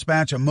them to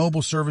dispatch a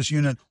mobile service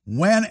unit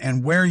when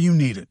and where you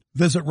need it.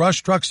 Visit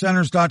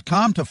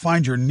RushTruckCenters.com to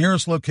find your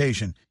nearest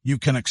location. You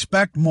can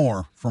expect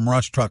more from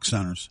Rush Truck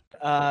Centers.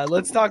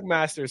 Let's talk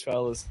Masters,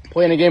 fellas.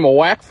 Playing a game of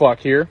whack fuck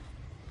here.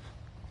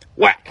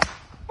 Whack.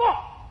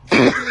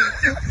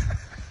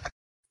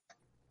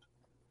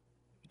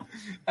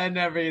 I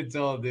never get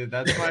told, dude.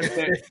 That's my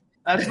favorite.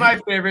 That's my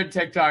favorite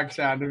TikTok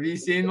sound. Have you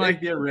seen like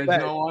the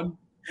original one?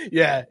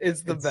 Yeah,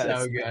 it's the It's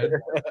best. so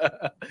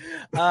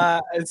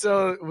good. And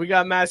so we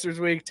got Masters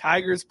Week.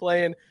 Tiger's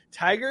playing.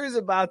 Tiger is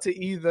about to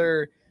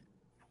either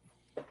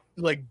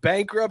like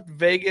bankrupt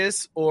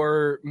Vegas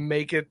or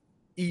make it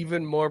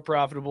even more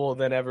profitable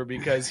than ever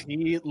because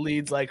he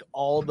leads like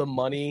all the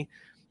money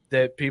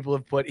that people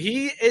have put.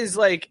 He is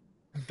like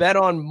bet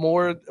on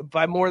more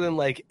than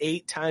like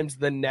 8 times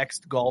the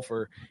next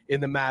golfer in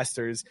the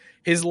Masters.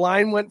 His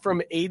line went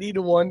from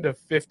 80-1 to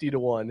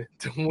 50-1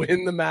 to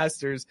win the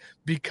Masters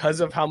because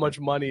of how much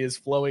money is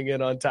flowing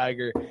in on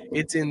Tiger.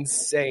 It's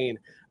insane.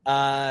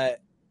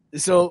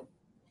 So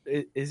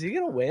is he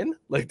gonna win?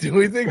 Like, do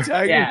we think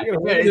Tiger's Yeah, gonna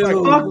win? it's like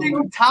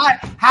fucking time.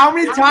 How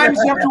many times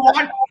you have to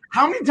watch?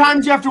 How many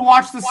times you have to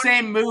watch the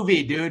same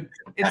movie, dude?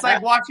 It's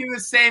like watching the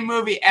same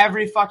movie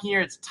every fucking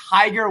year. It's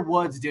Tiger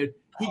Woods, dude.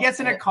 He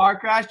gets in a car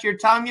crash. You're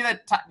telling me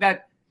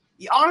that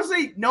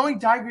honestly, knowing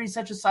Tiger, he's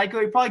such a psycho.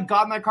 He probably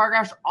got in that car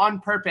crash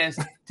on purpose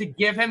to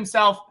give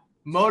himself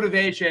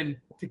motivation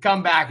to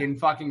come back and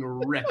fucking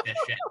rip this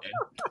shit,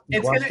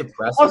 dude. Wants to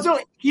press him. Also,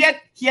 he had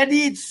to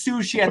eat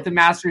sushi at the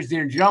Masters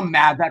dinner. Do you know how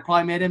mad that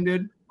probably made him,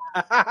 dude?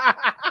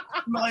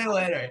 Smell you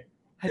later,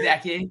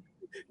 Hideki.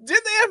 Did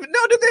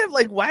they have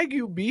like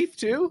Wagyu beef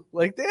too?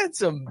 Like they had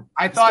some.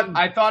 I thought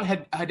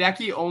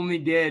Hideki only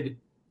did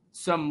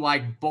some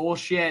like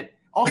bullshit.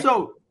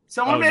 Also,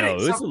 someone made it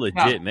was a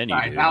legit menu.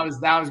 Sorry, dude.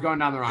 that was going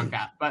down the wrong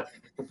path. But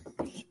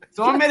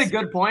someone made a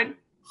good point.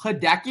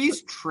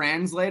 Hideki's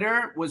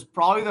translator was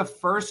probably the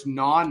first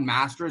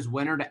non-Masters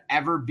winner to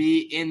ever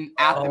be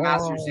at the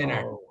Masters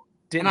dinner.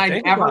 And I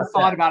never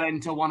thought about it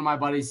until one of my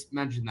buddies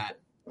mentioned that.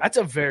 That's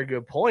a very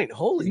good point.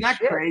 Holy Isn't that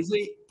shit.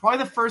 crazy? Probably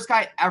the first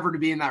guy ever to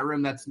be in that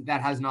room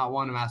that has not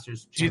won a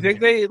Masters. Do you think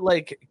they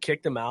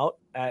kicked him out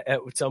at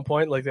some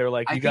point? Like they were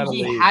like, I you think got to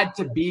he leave. had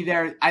to be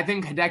there. I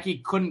think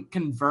Hideki couldn't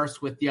converse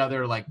with the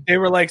other They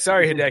were like,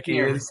 sorry,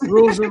 Hideki,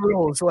 rules are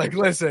rules. Like,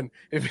 listen,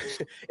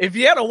 if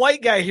you had a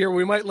white guy here,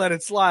 we might let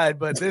it slide,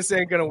 but this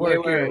ain't gonna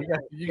work.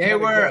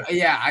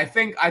 I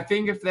think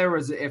if there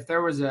was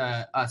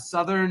a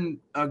southern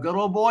good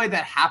old boy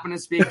that happened to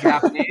speak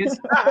Japanese,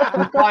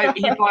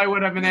 he probably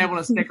would have been able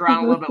to stick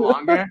around a little bit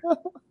longer.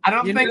 I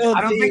don't think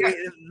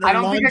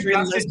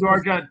Augusta,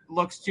 Georgia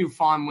looks too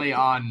fondly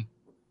on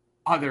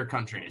other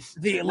countries.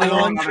 The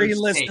laundry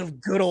list of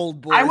good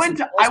old boys. I went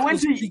to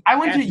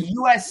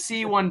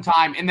USC one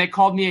time and they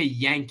called me a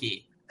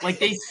Yankee. Like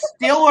they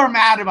still are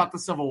mad about the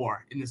Civil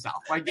War in the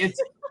South. Like it's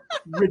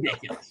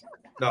ridiculous.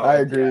 No,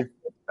 I agree.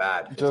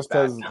 Bad. Just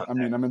because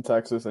I'm in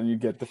Texas and you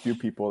get the few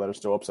people that are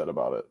still upset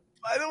about it.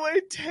 By the way,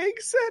 Tank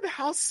said,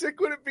 how sick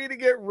would it be to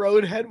get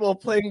roadhead while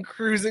playing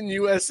Cruising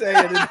USA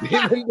at a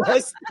Dave &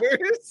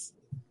 Buster's?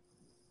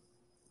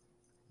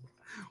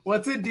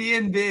 What's a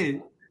D&D?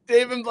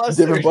 Dave &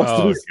 Buster's.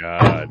 Oh,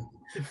 God.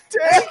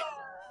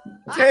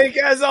 Tank,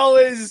 as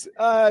always,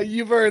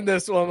 you've earned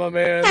this one, my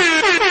man.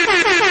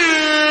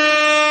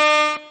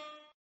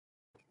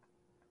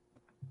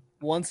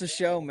 Once a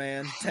show,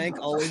 man. Tank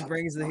always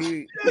brings the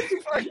heat.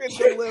 Fucking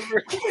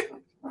deliver.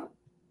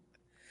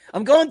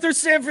 I'm going through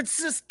San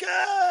Francisco.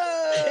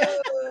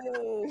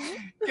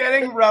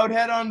 Getting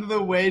roadhead onto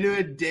the way to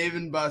a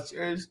Dave &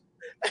 Buster's.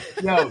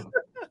 Yo,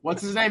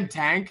 what's his name?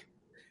 Tank?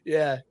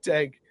 Yeah,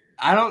 Tank.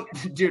 I don't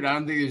think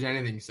there's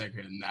anything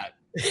sicker than that.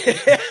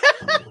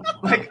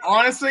 Like,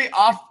 honestly,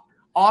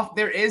 off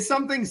there is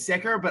something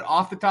sicker, but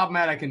off the top of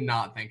my head, I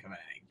cannot think of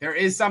anything. There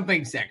is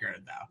something sicker,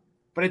 though.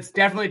 But it's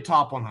definitely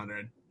top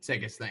 100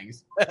 sickest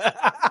things.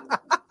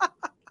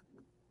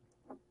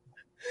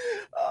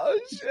 Oh,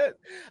 shit.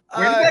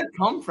 Where did that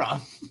come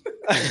from?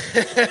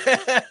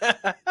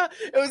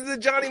 It was the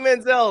Johnny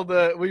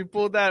Manziel. We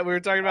pulled that. We were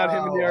talking about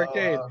him in the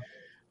arcade.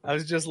 I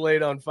was just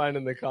late on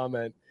finding the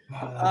comment.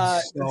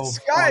 Scott,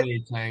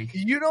 funny, Tank.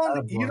 you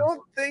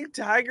don't think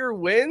Tiger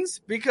wins?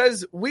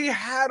 Because we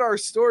had our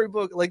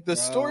storybook, like the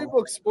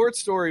storybook sports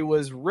story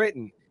was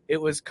written.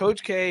 It was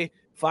Coach K,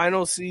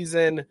 final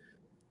season,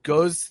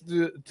 goes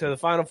to the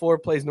Final Four,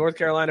 plays North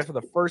Carolina for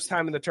the first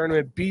time in the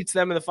tournament, beats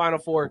them in the Final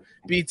Four,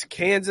 beats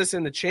Kansas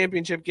in the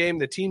championship game,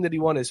 the team that he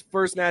won his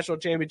first national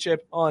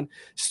championship on.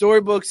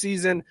 Storybook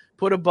season,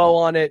 put a bow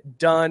on it,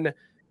 done,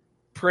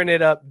 print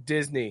it up,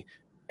 Disney.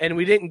 And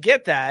we didn't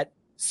get that,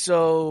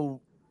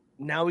 so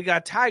now we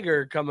got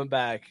Tiger coming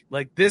back.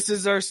 Like, this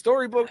is our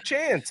storybook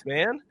chance,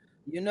 man.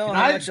 You know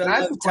how much I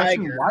love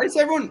Tiger.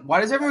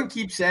 Why does everyone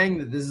keep saying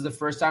that this is the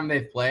first time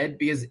they've played?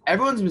 Because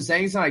everyone's been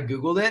saying this, and I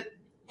Googled it.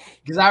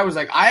 Because I was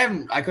like,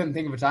 I couldn't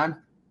think of a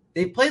time.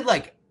 They played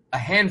like a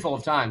handful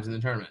of times in the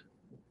tournament.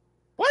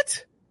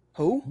 What?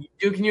 Who?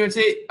 Duke and UNC.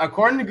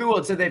 According to Google,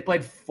 it said they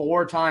played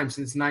 4 times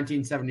since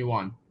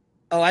 1971.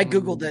 Oh, I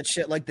Googled that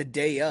shit like the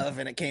day of,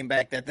 and it came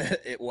back that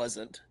it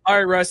wasn't. All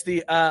right,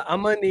 Rusty,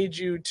 I'm going to need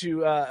you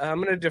to I'm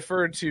going to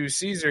defer to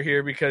Caesar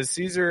here because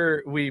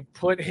Caesar, we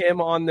put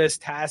him on this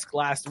task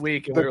last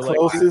week. And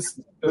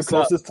The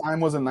closest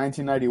time was in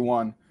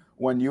 1991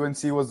 when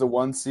UNC was the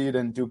 1 seed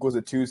and Duke was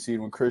a 2 seed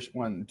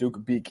when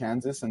Duke beat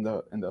Kansas in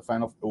the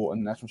final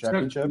in the national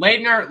championship. So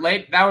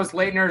that was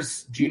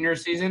Leitner's junior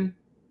season?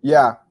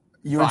 Yeah.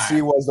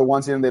 UNC was the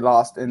 1 seed and they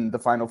lost in the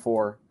Final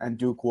Four, and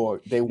Duke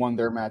they won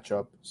their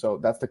matchup. So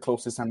that's the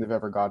closest time they've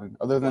ever gotten.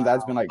 Other than that,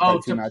 it's been like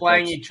to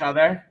playing each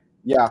other.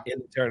 Yeah, in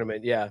the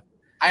tournament. Yeah.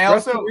 I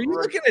also were you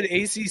looking at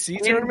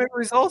ACC tournament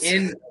results?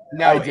 In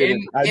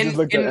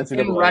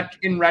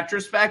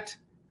retrospect,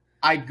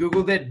 I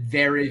Googled it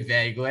very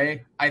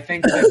vaguely. I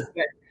think that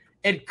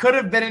it could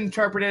have been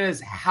interpreted as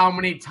how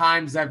many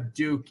times have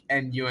Duke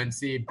and UNC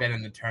been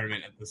in the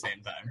tournament at the same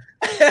time.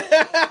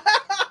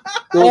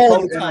 All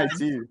the time.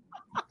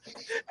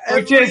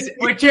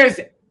 Which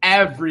is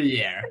every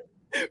year.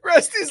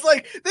 Rusty's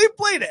like, they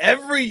played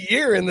every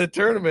year in the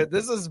tournament.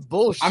 This is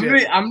bullshit. I'm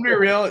gonna be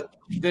real.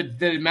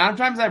 The amount of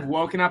times I've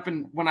woken up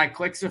and when I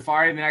click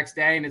Safari the next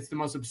day and it's the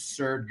most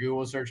absurd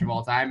Google search of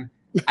all time.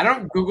 I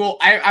don't Google.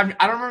 I don't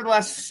remember the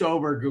last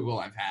sober Google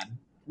I've had.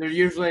 They're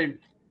usually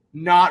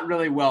not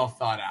really well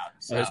thought out.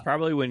 So. That's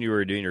probably when you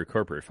were doing your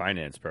corporate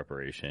finance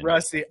preparation.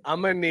 Rusty,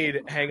 I'm going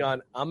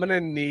to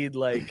need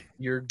like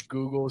your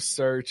Google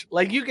search.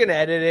 Like you can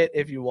edit it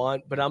if you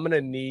want, but I'm going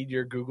to need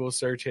your Google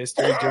search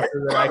history just so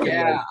that I can.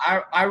 Yeah,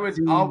 I would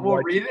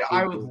read it.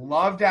 I would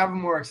love to have a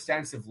more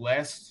extensive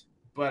list,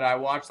 but I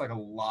watch like a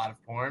lot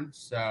of porn.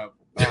 So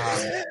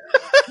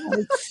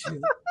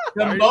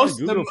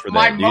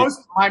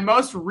my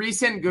most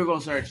recent Google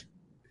search,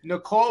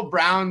 Nicole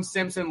Brown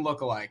Simpson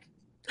lookalike.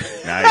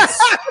 Nice.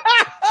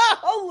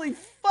 Holy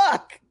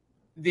fuck.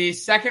 The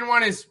second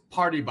one is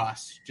Party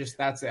Bus. Just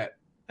that's it.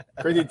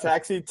 Crazy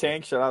Taxi,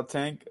 Tank. Shout out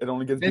Tank. It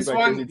only gets This beat by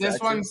one, Crazy this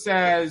Taxi. one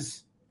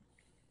says.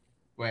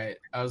 Wait,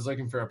 I was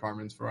looking for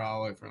apartments for a while.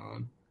 I'll wait for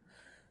one.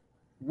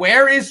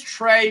 Where is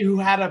Trey, who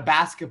had a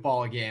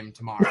basketball game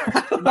tomorrow?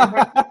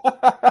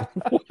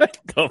 What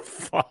the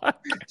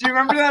fuck? Do you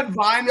remember that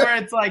Vine where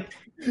it's like,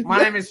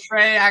 my name is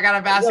Trey, I got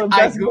a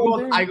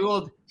basketball. I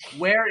googled,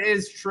 where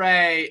is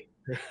Trey,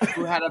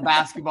 who had a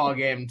basketball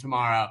game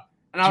tomorrow?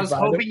 And I was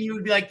hoping you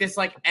would be like this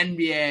like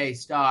NBA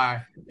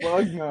star.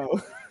 Well, no.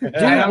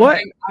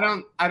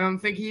 I don't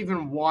think he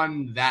even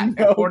won that.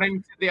 No.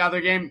 According to the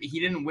other game, he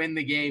didn't win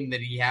the game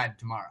that he had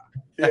tomorrow.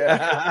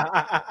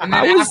 Yeah. and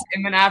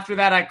then after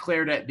that, I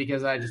cleared it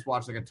because I just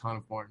watched like a ton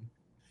of porn.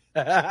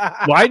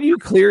 Why do you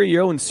clear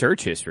your own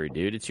search history,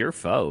 dude? It's your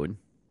phone.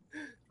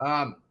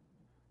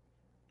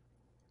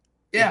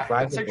 Yeah,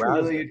 that's actually a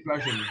really good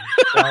question.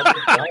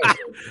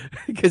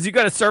 Because you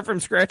got to start from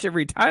scratch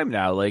every time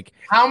now. Like,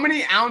 how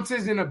many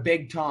ounces in a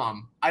Big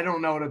Tom? I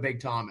don't know what a Big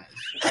Tom is.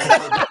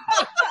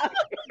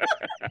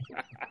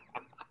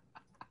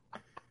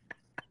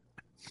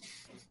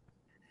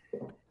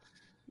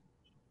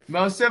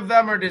 Most of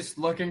them are just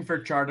looking for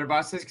charter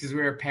buses because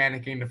we were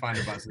panicking to find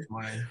a bus this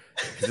morning.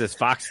 Because it's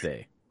Fox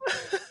Day.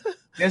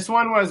 This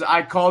one was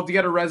I called to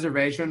get a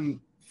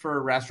reservation for a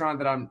restaurant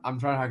that I'm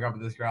trying to hook up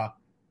with this girl.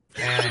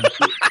 And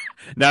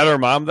not her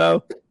mom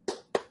though.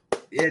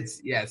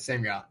 It's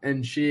same girl,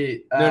 and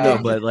she. No,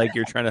 but like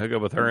you're trying to hook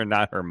up with her and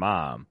not her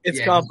mom. It's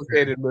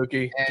complicated,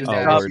 Mookie. And she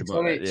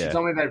told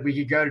me that we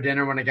could go to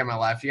dinner when I get my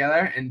life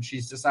together, and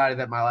she's decided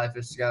that my life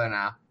is together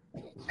now.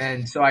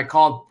 And so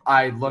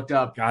I looked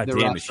up. God the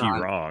damn, is she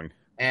restaurant, wrong?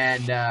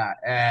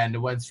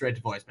 And went straight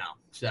to voicemail.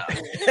 So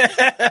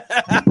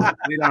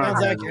we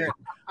don't know.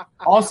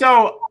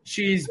 Also,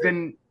 she's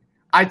been.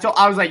 I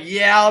was like,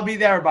 yeah, I'll be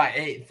there by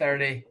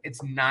 8:30.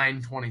 It's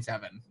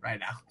 9:27 right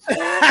now.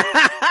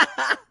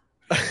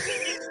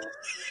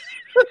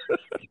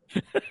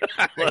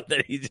 I love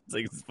that he just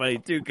like it's funny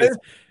too because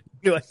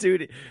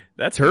dude,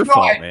 that's her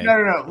fault, man.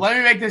 No. Let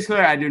me make this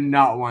clear. I do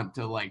not want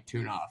to like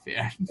tune off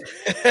yet.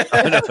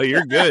 Oh, no,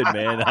 you're good,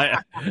 man.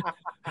 I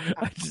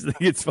just think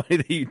it's funny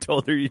that you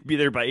told her you'd be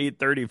there by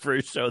 8:30 for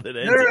a show that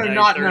ends.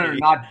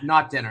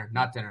 Not dinner.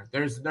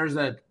 There's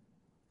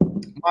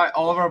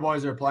all of our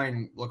boys are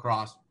playing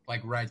lacrosse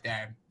like right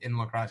there in the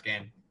lacrosse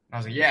game. And I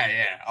was like,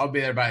 yeah, I'll be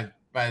there by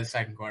the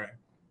second quarter.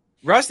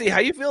 Rusty, how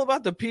you feel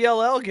about the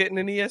PLL getting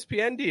an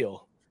ESPN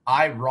deal?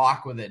 I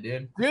rock with it,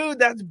 dude. Dude,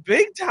 that's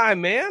big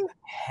time, man.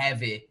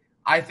 Heavy.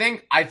 I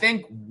think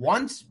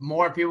once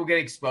more people get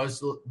exposed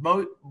to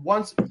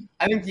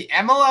I think the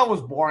MLL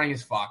was boring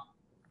as fuck.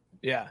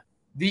 Yeah.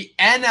 The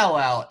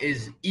NLL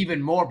is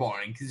even more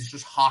boring because it's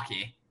just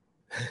hockey.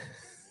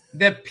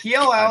 The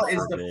PLL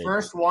is the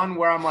first one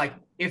where I'm like,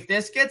 if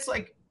this gets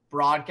like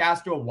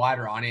broadcast to a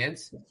wider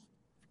audience,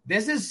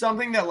 this is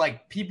something that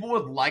like people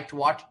would like to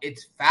watch.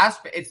 It's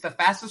fast. It's the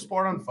fastest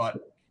sport on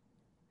foot.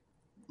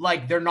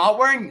 Like they're not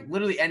wearing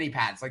literally any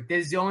pads. Like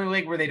this is the only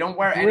league where they don't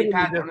wear any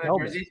pads on their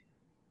jerseys.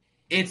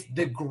 It's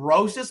the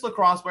grossest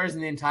lacrosse players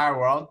in the entire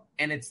world,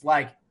 and it's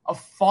like a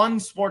fun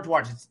sport to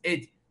watch.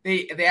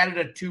 They added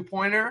a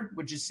 2-pointer,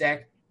 which is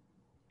sick.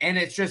 And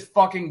it's just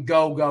fucking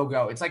go, go,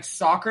 go. It's like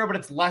soccer, but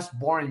it's less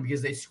boring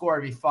because they score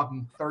every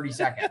fucking 30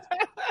 seconds.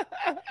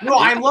 No,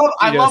 I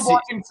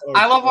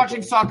love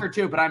watching soccer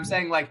too, but I'm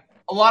saying like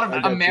a lot of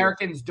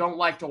Americans don't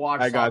like to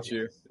watch soccer. Got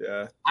you.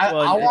 Yeah.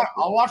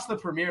 I'll watch the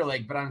Premier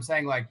League, but I'm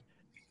saying like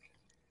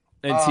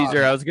and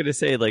Caesar, I was gonna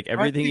say like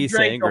everything he's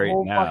saying right now. A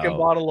whole fucking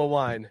bottle of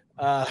wine.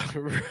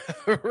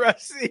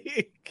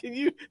 Rusty, can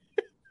you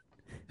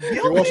He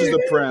watches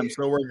the Prem,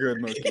 so we're good,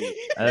 Mookie.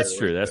 That's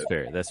true. That's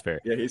fair.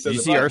 Yeah, he said you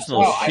see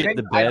Arsenal shit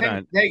the bed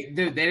on. They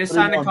just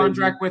signed a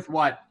contract with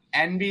what?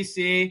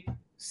 NBC,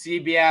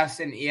 CBS,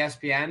 and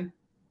ESPN.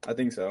 I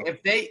think so.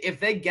 If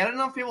they get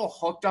enough people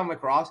hooked on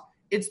lacrosse,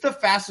 it's the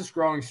fastest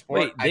growing sport.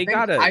 Wait, they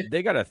got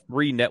a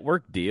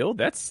 3-network deal.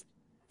 That's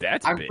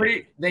I'm big.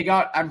 pretty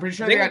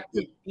sure they got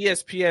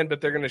ESPN,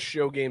 but they're going to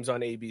show games on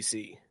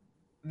ABC.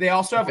 They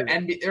also have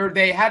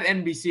they had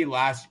NBC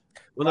last.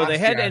 Well, no, they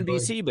had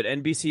NBC, but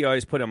NBC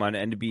always put them on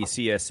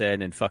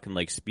NBCSN and fucking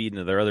like Speed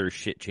and their other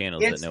shit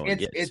channels that no one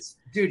gets.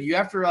 Dude, you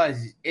have to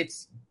realize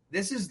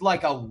this is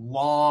like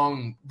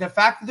the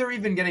fact that they're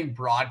even getting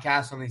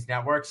broadcast on these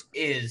networks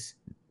is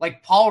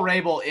like Paul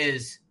Rabel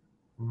is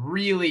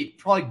really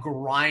probably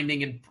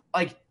grinding and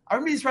like I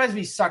wouldn't be surprised if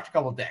he sucked a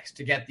couple dicks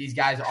to get these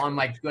guys on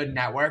like good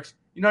networks.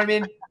 You know what I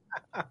mean?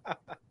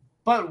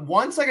 But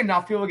once like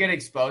enough people get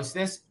exposed to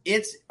this,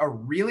 it's a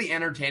really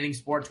entertaining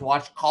sport to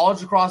watch.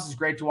 College lacrosse is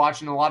great to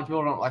watch, and a lot of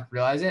people don't like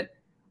realize it.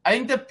 I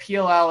think the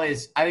PLL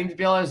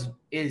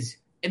is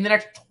in the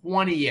next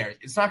 20 years.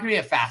 It's not going to be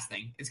a fast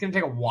thing. It's going to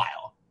take a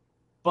while,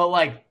 but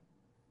like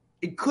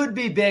it could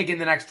be big in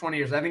the next 20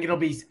 years. I think it'll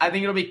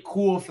be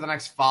cool for the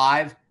next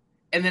 5,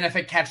 and then if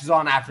it catches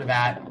on after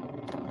that,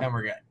 then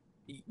we're good.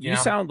 You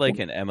sound like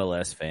an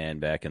MLS fan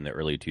back in the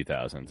early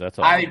 2000s. That's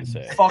all I can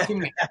say. I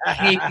fucking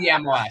hate the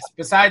MLS.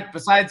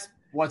 Besides,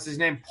 what's his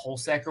name,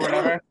 Pulisic or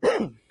whatever.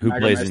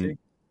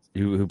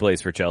 Who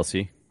plays for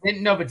Chelsea?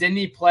 Didn't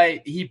he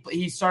play?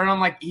 He started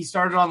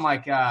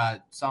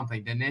on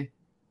something, didn't he?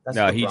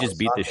 No, he just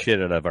beat the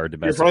shit out of our You're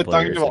domestic probably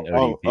players talking in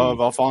about ODP. of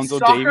Alfonso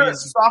Soccer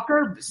Davies.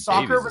 besides is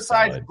solid.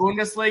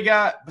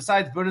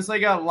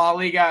 Bundesliga, La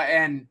Liga,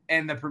 and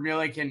the Premier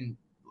League can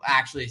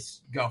actually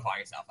go fuck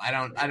yourself. I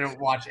don't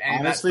watch any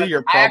Honestly, of that.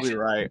 you're probably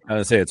right. I was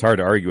gonna say it's hard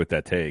to argue with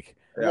that take.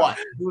 What?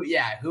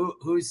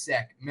 Who's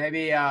sick?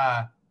 Maybe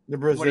The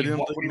Brazilian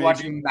what are league, you maybe?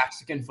 watching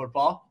Mexican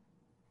football?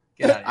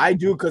 Get out of here. I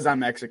do because I'm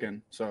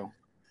Mexican. So I was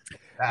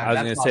That's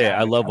gonna not say bad.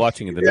 I love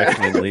watching the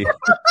Mexican league.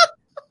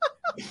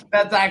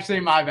 That's actually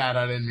my bad.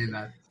 I didn't mean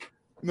that.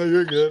 no,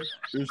 you're good.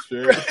 You're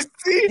straight.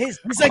 He's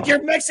like,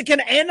 you're Mexican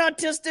and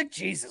autistic?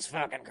 Jesus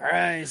fucking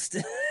Christ.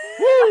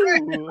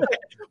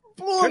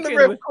 Pulling the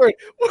ripcord.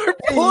 We're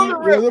pulling the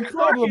You're the ripcord.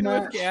 problem,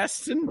 man.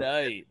 Gas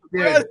tonight.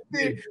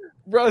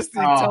 Rusty,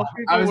 tell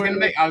people I was where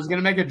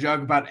gonna make a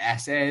joke about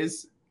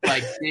essays,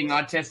 like being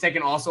autistic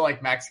and also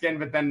like Mexican,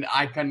 but then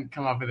I couldn't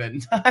come up with it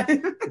in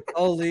time.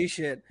 Holy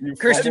shit. You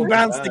Christian fumbled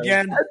bounced the bag.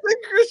 again. I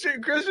think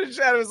Christian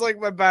Chad was like,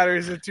 my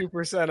battery's at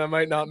 2%. I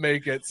might not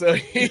make it. So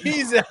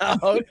he's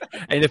out.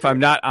 And if I'm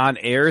not on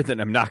air,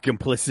 then I'm not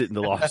complicit in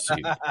the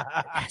lawsuit.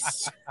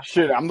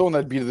 Shit, I'm the one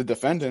that'd be the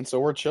defendant, so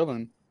we're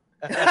chilling.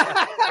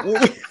 I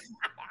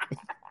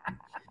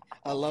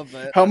love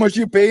that. How much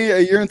you pay a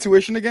year in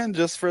tuition again,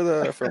 just for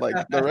the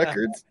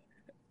records?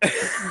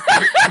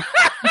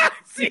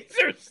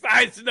 Caesar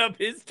sizing up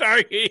his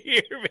target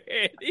here,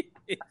 man.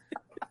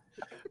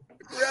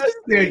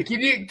 Dude,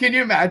 can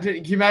you imagine?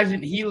 Can you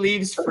imagine he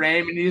leaves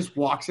frame and he just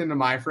walks into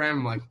my frame?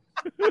 I'm like,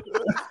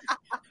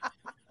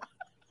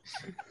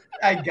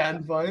 at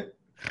gunpoint.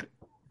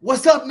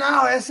 What's up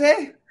now, SA?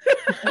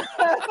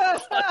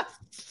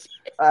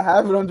 I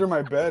have it under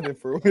my bed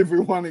if we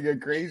want to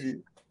get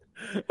crazy.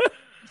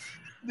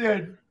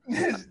 Dude,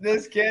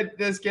 this kid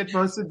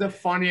posted the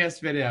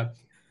funniest video,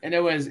 and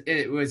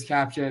it was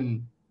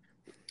captioned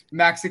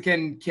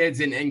Mexican kids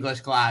in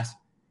English class,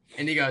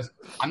 and he goes,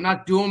 "I'm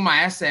not doing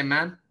my essay,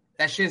 man.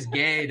 That shit's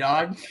gay,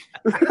 dog."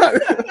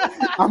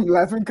 I'm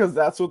laughing because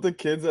that's what the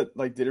kids that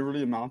like didn't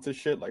really amount to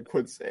shit like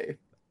would say.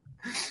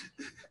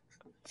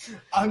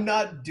 I'm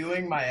not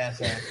doing my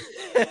essay.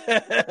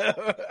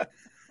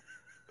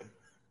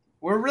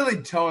 We're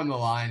really towing the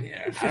line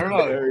here. I don't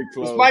know. Very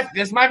close.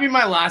 This might be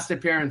my last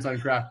appearance on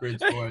Craft Brewed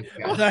Sports.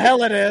 What the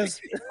hell it is?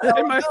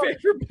 And my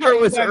favorite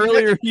part was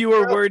earlier you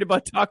were worried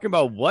about talking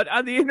about what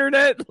on the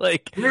internet?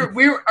 Like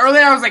we were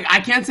earlier. I was like, I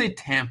can't say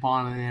tampon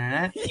on the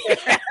internet. yeah,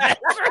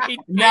 that's right.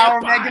 Now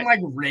we're making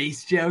like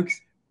race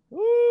jokes.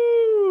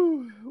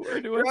 Woo,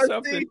 we're doing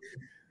something.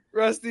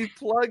 Rusty,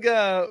 plug.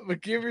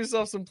 Give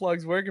yourself some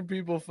plugs. Where can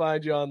people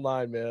find you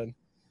online, man?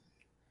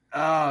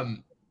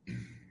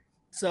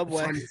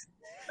 Subway.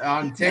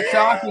 On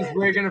TikTok is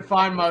where you're gonna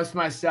find most of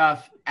my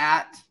stuff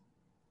at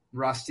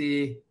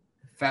Rusty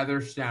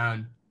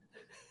Featherstone,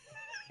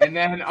 and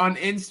then on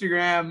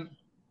Instagram,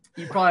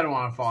 you probably don't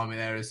want to follow me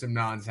there. There's some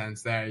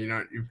nonsense there.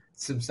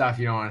 Some stuff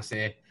you don't want to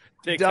see.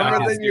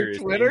 Dumber than your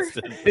Twitter?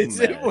 Is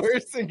it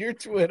worse than your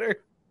Twitter?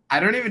 I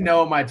don't even know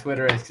what my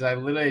Twitter is because I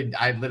literally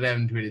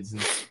haven't tweeted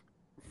since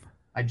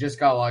I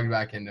just got logged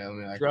back into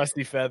it. Like,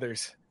 Rusty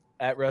Feathers.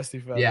 At Rusty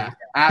Feathers. Yeah,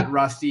 at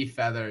Rusty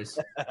Feathers.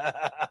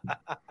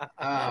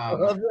 I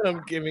love that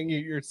I'm giving you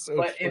your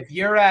social. But if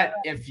you're at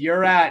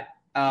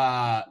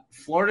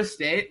Florida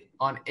State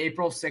on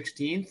April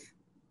 16th,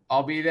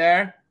 I'll be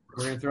there.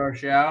 We're gonna throw a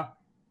show,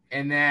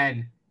 and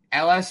then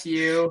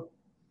LSU,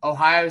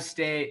 Ohio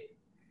State,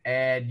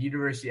 and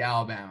University of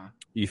Alabama.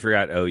 You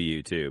forgot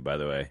OU too, by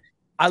the way.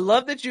 I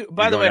love that you.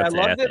 By the going way, I up to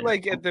loved it. Athens.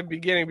 Like at the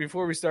beginning,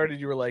 before we started,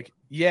 you were like,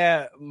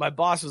 "Yeah." My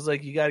boss was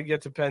like, "You got to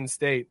get to Penn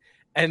State,"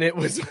 and it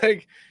was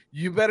like,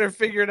 "You better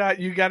figure it out.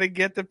 You got to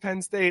get to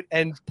Penn State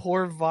and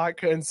pour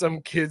vodka in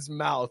some kid's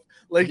mouth."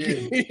 Like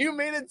you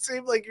made it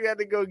seem like you had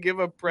to go give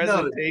a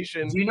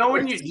presentation. No. Do you know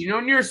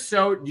when you're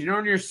so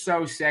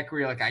sick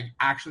where you're like, I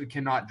actually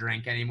cannot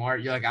drink anymore?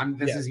 You're like,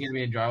 this is gonna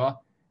be enjoyable. Yeah.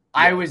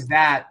 I was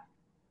that,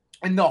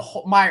 and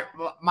my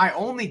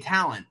only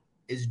talent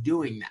is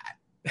doing that.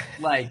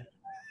 Like.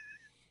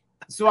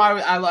 So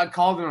I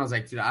called him and I was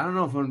like, dude, I don't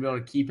know if I'm going to be able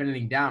to keep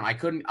anything down. I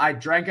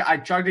chugged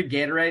a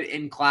Gatorade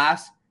in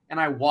class and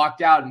I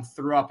walked out and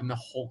threw up and the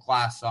whole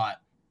class saw it.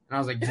 And I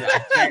was like, dude,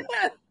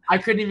 I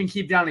couldn't even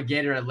keep down a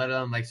Gatorade, let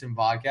alone like some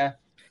vodka.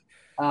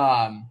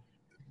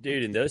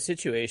 Dude, in those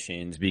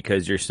situations,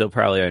 because you're still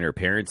probably on your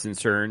parents'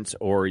 insurance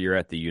or you're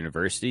at the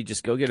university,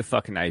 just go get a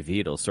fucking IV.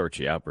 It'll sort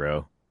you out,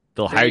 bro.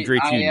 They'll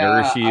hydrate you,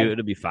 nourish you.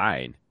 It'll be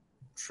fine.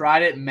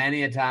 Tried it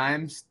many a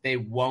times. They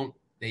won't.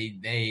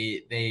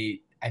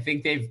 I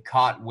think they've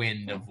caught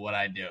wind of what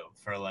I do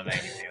for a living.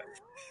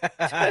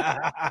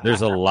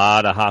 There's a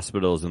lot of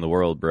hospitals in the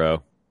world,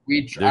 bro.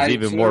 There's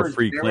even more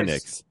free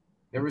clinics.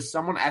 There was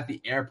someone at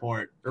the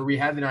airport, or we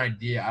had an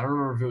idea. I don't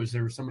remember if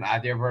there was someone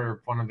at the airport or if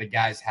one of the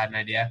guys had an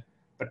idea,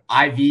 but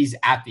IVs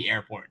at the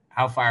airport.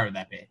 How fire would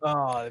that be?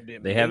 Oh, that'd be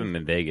amazing. They have them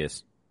in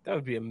Vegas. That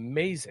would be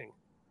amazing.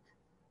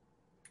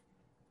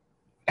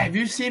 Have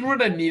you seen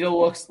what a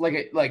needle looks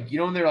like? Like, you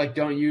know when they're like,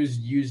 don't use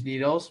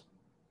needles?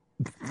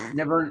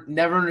 Never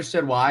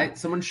understood why.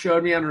 Someone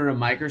showed me under a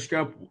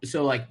microscope.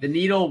 So like the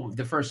needle,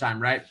 the first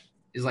time, right,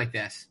 is like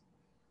this.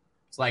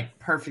 It's like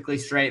perfectly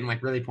straight and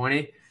like really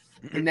pointy.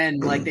 And then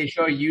like they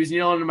show a used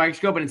needle under a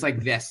microscope and it's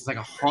like this. It's like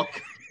a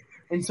hook.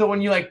 And so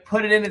when you like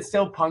put it in, it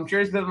still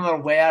punctures. But on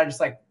the way out, just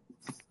like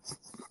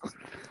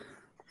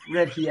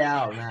rip you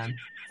out, man.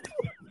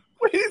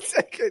 Wait a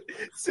second.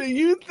 So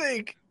you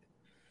think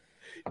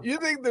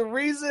the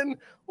reason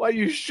why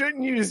you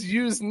shouldn't use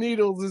used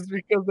needles is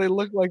because they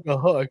look like a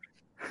hook,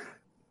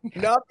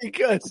 not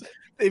because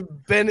they've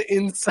been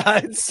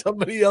inside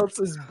somebody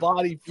else's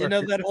body. You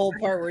know that whole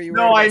part where you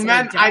no, I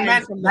meant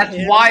that's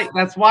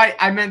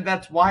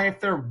why if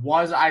there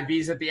was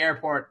IVs at the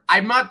airport,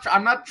 I'm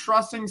not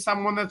trusting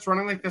someone that's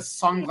running like the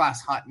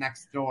Sunglass Hut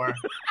next door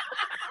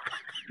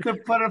to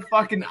put a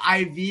fucking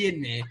IV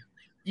in me.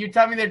 You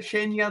tell me they're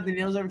changing out the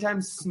needles every time.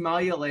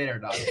 Smell you later,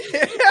 dog.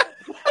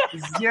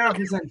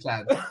 0%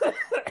 chance.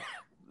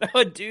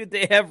 No, dude,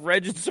 they have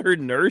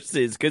registered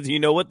nurses because you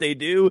know what they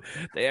do?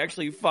 They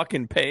actually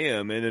fucking pay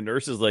them. And the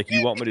nurse is like,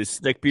 you want me to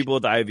stick people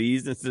with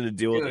IVs instead of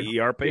deal with the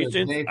ER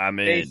patients? I'm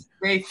in.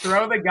 They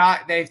throw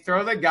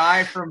the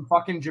guy from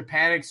fucking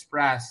Japan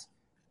Express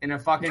in a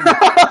fucking.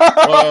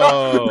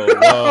 Whoa.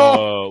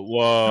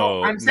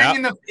 No, I'm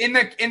saying in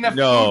the food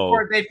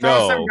court, they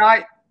throw some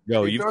guy.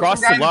 No, you've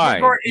crossed the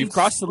line. You've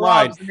crossed the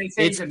line.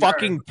 It's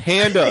fucking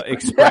Panda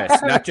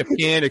Express, not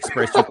Japan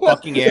Express. You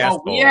fucking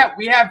asshole. We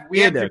have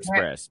Panda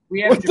Express.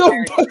 We have What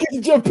the fuck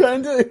is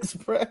Japan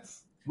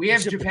Express? We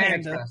have Japan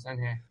Express on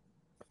here.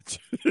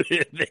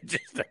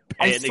 Just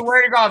I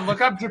swear to God,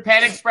 look up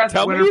Japan Express.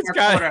 Tell me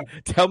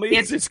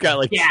it's just got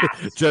like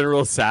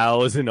General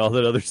Tso's and all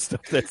that other stuff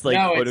that's like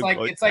no, quote it's like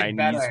unquote it's like Chinese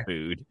better.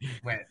 food.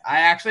 Wait, I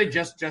actually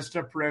just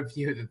to prove to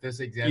you that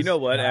this exists. You know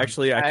what?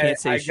 Actually, I can't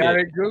say shit. I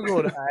got it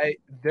googled.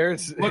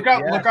 Look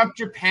up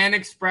Japan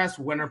Express,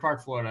 Winter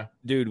Park, Florida.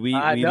 Dude, we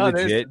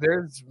legit.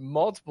 There's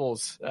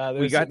multiples.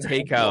 We got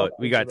takeout.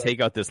 We got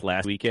takeout this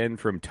last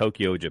weekend from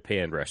Tokyo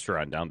Japan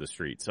restaurant down the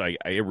street. So I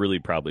really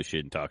probably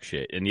shouldn't talk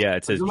shit. And yeah,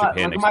 it says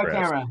Japan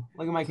Express.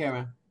 Look at my camera.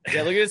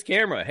 Yeah, look at this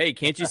camera. Hey,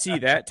 can't you see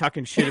that?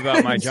 Talking shit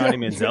about my Johnny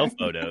Manziel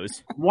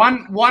photos.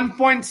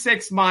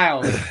 1.6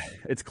 miles.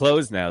 It's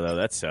closed now, though.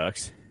 That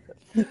sucks.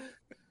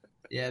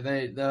 Yeah,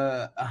 I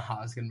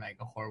was gonna make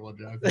a horrible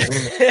joke. All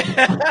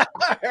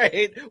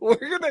right,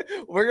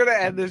 we're gonna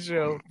end the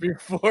show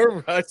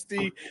before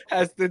Rusty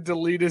has to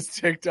delete his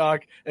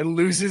TikTok and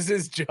loses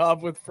his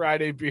job with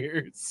Friday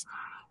Beers.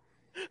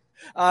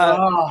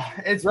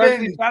 It's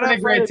been a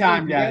great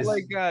time, guys.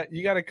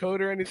 You got a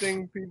code or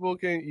anything? People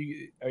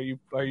are you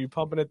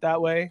pumping it that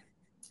way?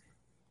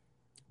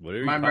 What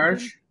are my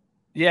merch?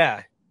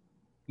 Yeah.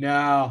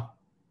 No,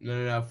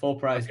 full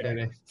price,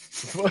 baby.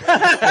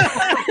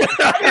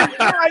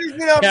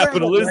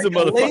 Capitalism,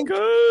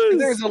 motherfuckers.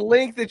 There's a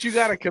link that you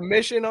got a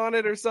commission on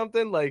it or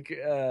something. They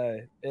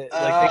gotta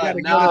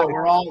no,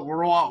 we're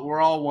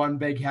all one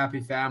big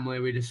happy family.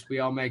 We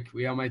all make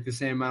the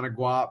same amount of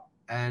guap,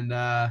 and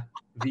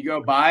if you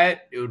go buy it,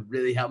 it would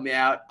really help me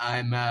out.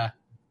 I'm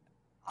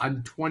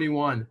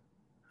 21,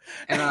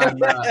 and I'm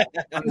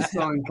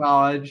still in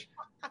college,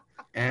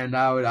 and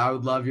I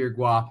would love your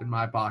guap in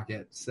my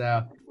pocket.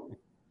 So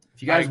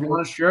if you guys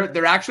want a shirt,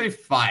 they're actually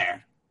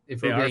fire.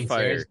 If we're being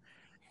serious,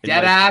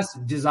 dead ass,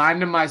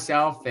 designed them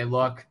myself. They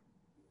look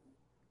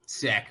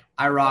sick.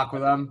 I rock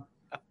with them,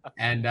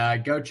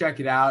 and go check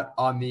it out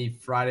on the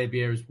Friday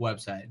Beers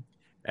website.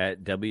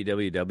 At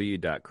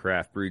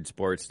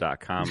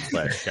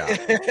www.craftbrewedsports.com/shop.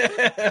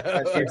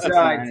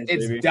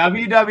 It's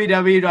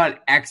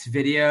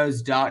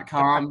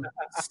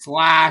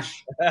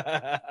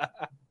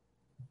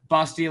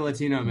www.xvideos.com/Busty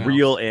Latino Milfs.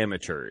 Real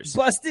amateurs.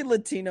 Busty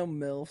Latino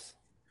Milfs.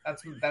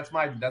 That's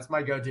my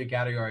go-to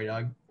category,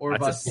 dog. Or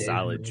that's a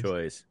solid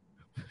choice.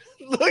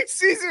 Look,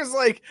 Caesar's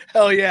like,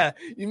 hell yeah,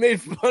 you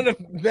made fun of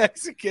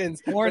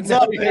Mexicans. Horns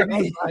up, baby.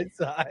 On my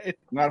side.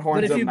 Not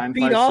horns up,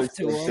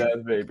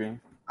 956 baby.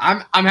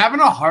 I'm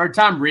having a hard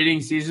time reading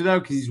Caesar though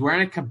because he's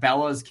wearing a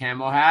Cabela's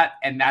camo hat,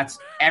 and that's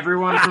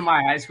everyone from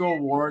my high school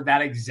wore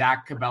that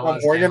exact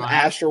Cabela's. I'm wearing an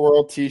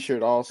Astroworld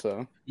T-shirt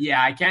also.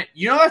 Yeah, I can't.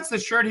 You know that's the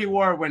shirt he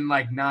wore when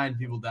like 9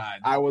 people died.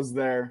 I was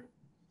there.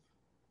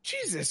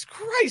 Jesus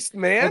Christ,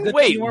 man!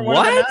 Wait,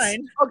 what?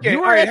 Okay,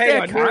 all right,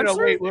 hang on. No,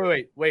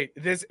 wait.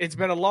 It's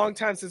been a long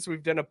time since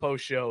we've done a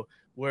post show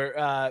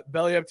where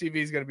Belly Up TV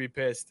is going to be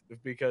pissed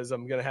because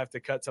I'm going to have to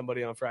cut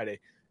somebody on Friday.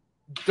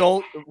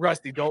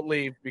 Rusty, don't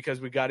leave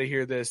because we got to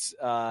hear this.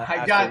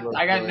 I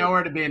got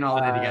nowhere to be and all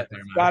day to get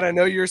there, man. God, I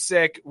know you're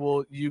sick.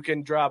 Well, you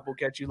can drop. We'll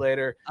catch you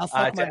later. I'll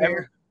fuck my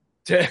beer.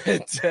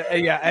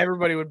 Yeah,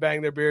 everybody would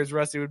bang their beers.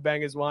 Rusty would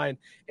bang his wine,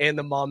 and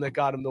the mom that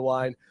got him the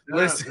wine.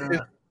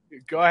 Listen,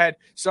 go ahead.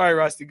 Sorry,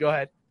 Rusty. Go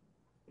ahead.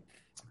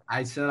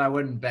 I said I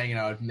wouldn't bang it.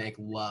 I would make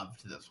love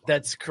to this one.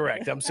 That's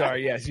correct. I'm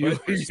sorry. Yes, you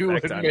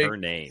would on make her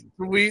name.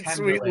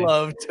 sweet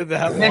love to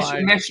that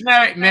wine.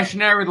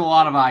 Missionary with a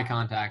lot of eye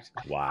contact.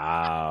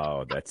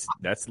 Wow,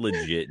 that's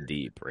legit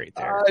deep right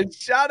there.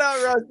 Shout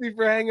out Rusty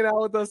for hanging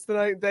out with us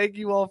tonight. Thank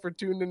you all for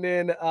tuning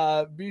in.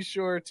 Be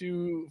sure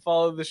to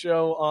follow the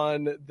show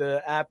on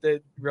the app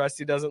that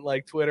Rusty doesn't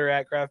like, Twitter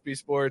at Craft Beer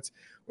Sports.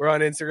 We're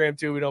on Instagram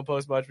too. We don't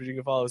post much, but you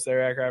can follow us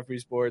there at Craft Beer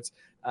Sports.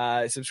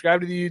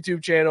 Subscribe to the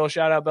YouTube channel.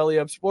 Shout out Belly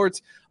Up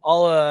Sports.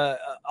 All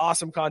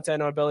awesome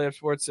content on Belly Up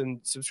Sports, and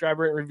subscribe,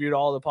 rate, and review to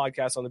all the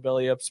podcasts on the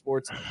Belly Up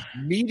Sports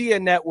Media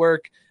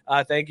Network.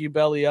 Thank you,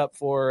 Belly Up,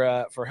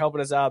 for helping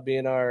us out,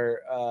 being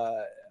our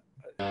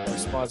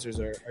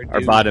sponsors.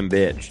 Our bottom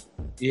bitch.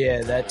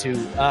 Yeah, that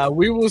too.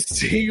 We will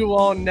see you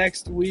all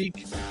next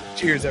week.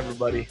 Cheers,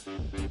 everybody.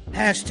 #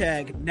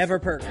 Never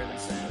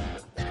Perkins.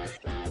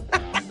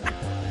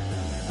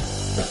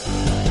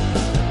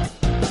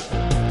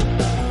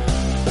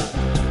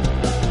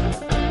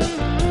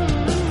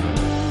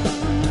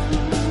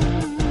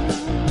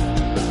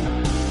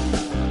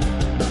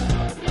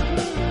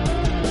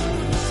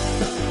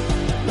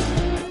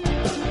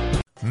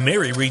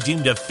 Mary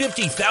redeemed a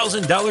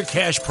 $50,000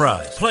 cash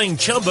prize playing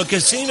Chumba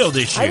Casino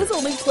this year. I was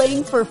only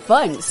playing for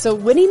fun, so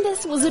winning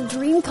this was a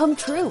dream come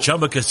true.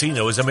 Chumba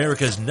Casino is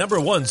America's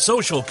 #1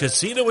 social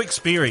casino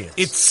experience.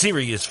 It's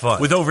serious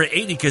fun. With over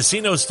 80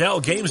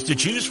 casino-style games to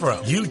choose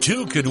from, you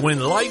too could win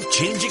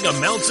life-changing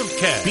amounts of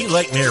cash. Be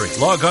like Mary.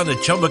 Log on to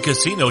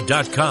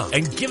ChumbaCasino.com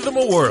and give them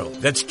a whirl.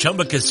 That's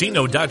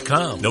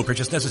ChumbaCasino.com. No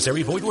purchase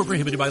necessary. Void where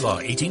prohibited by law.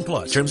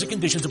 18+. Terms and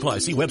conditions apply.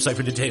 See website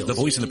for details. The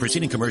voice in the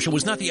preceding commercial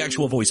was not the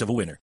actual voice of a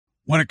winner.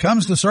 When it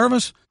comes to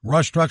service,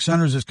 Rush Truck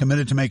Centers is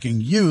committed to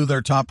making you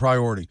their top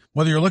priority.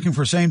 Whether you're looking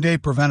for same-day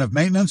preventive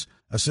maintenance,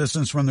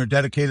 assistance from their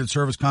dedicated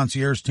service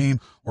concierge team,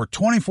 or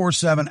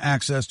 24/7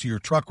 access to your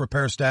truck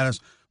repair status,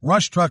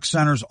 Rush Truck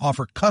Centers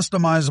offer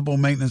customizable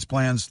maintenance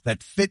plans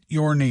that fit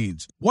your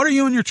needs. What are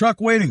you and your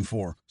truck waiting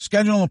for?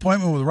 Schedule an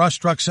appointment with Rush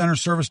Truck Center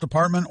Service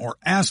Department or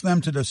ask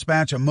them to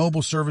dispatch a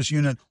mobile service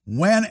unit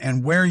when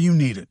and where you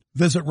need it.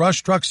 Visit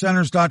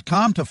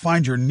RushTruckCenters.com to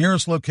find your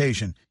nearest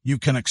location. You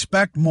can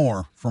expect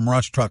more from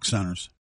Rush Truck Centers.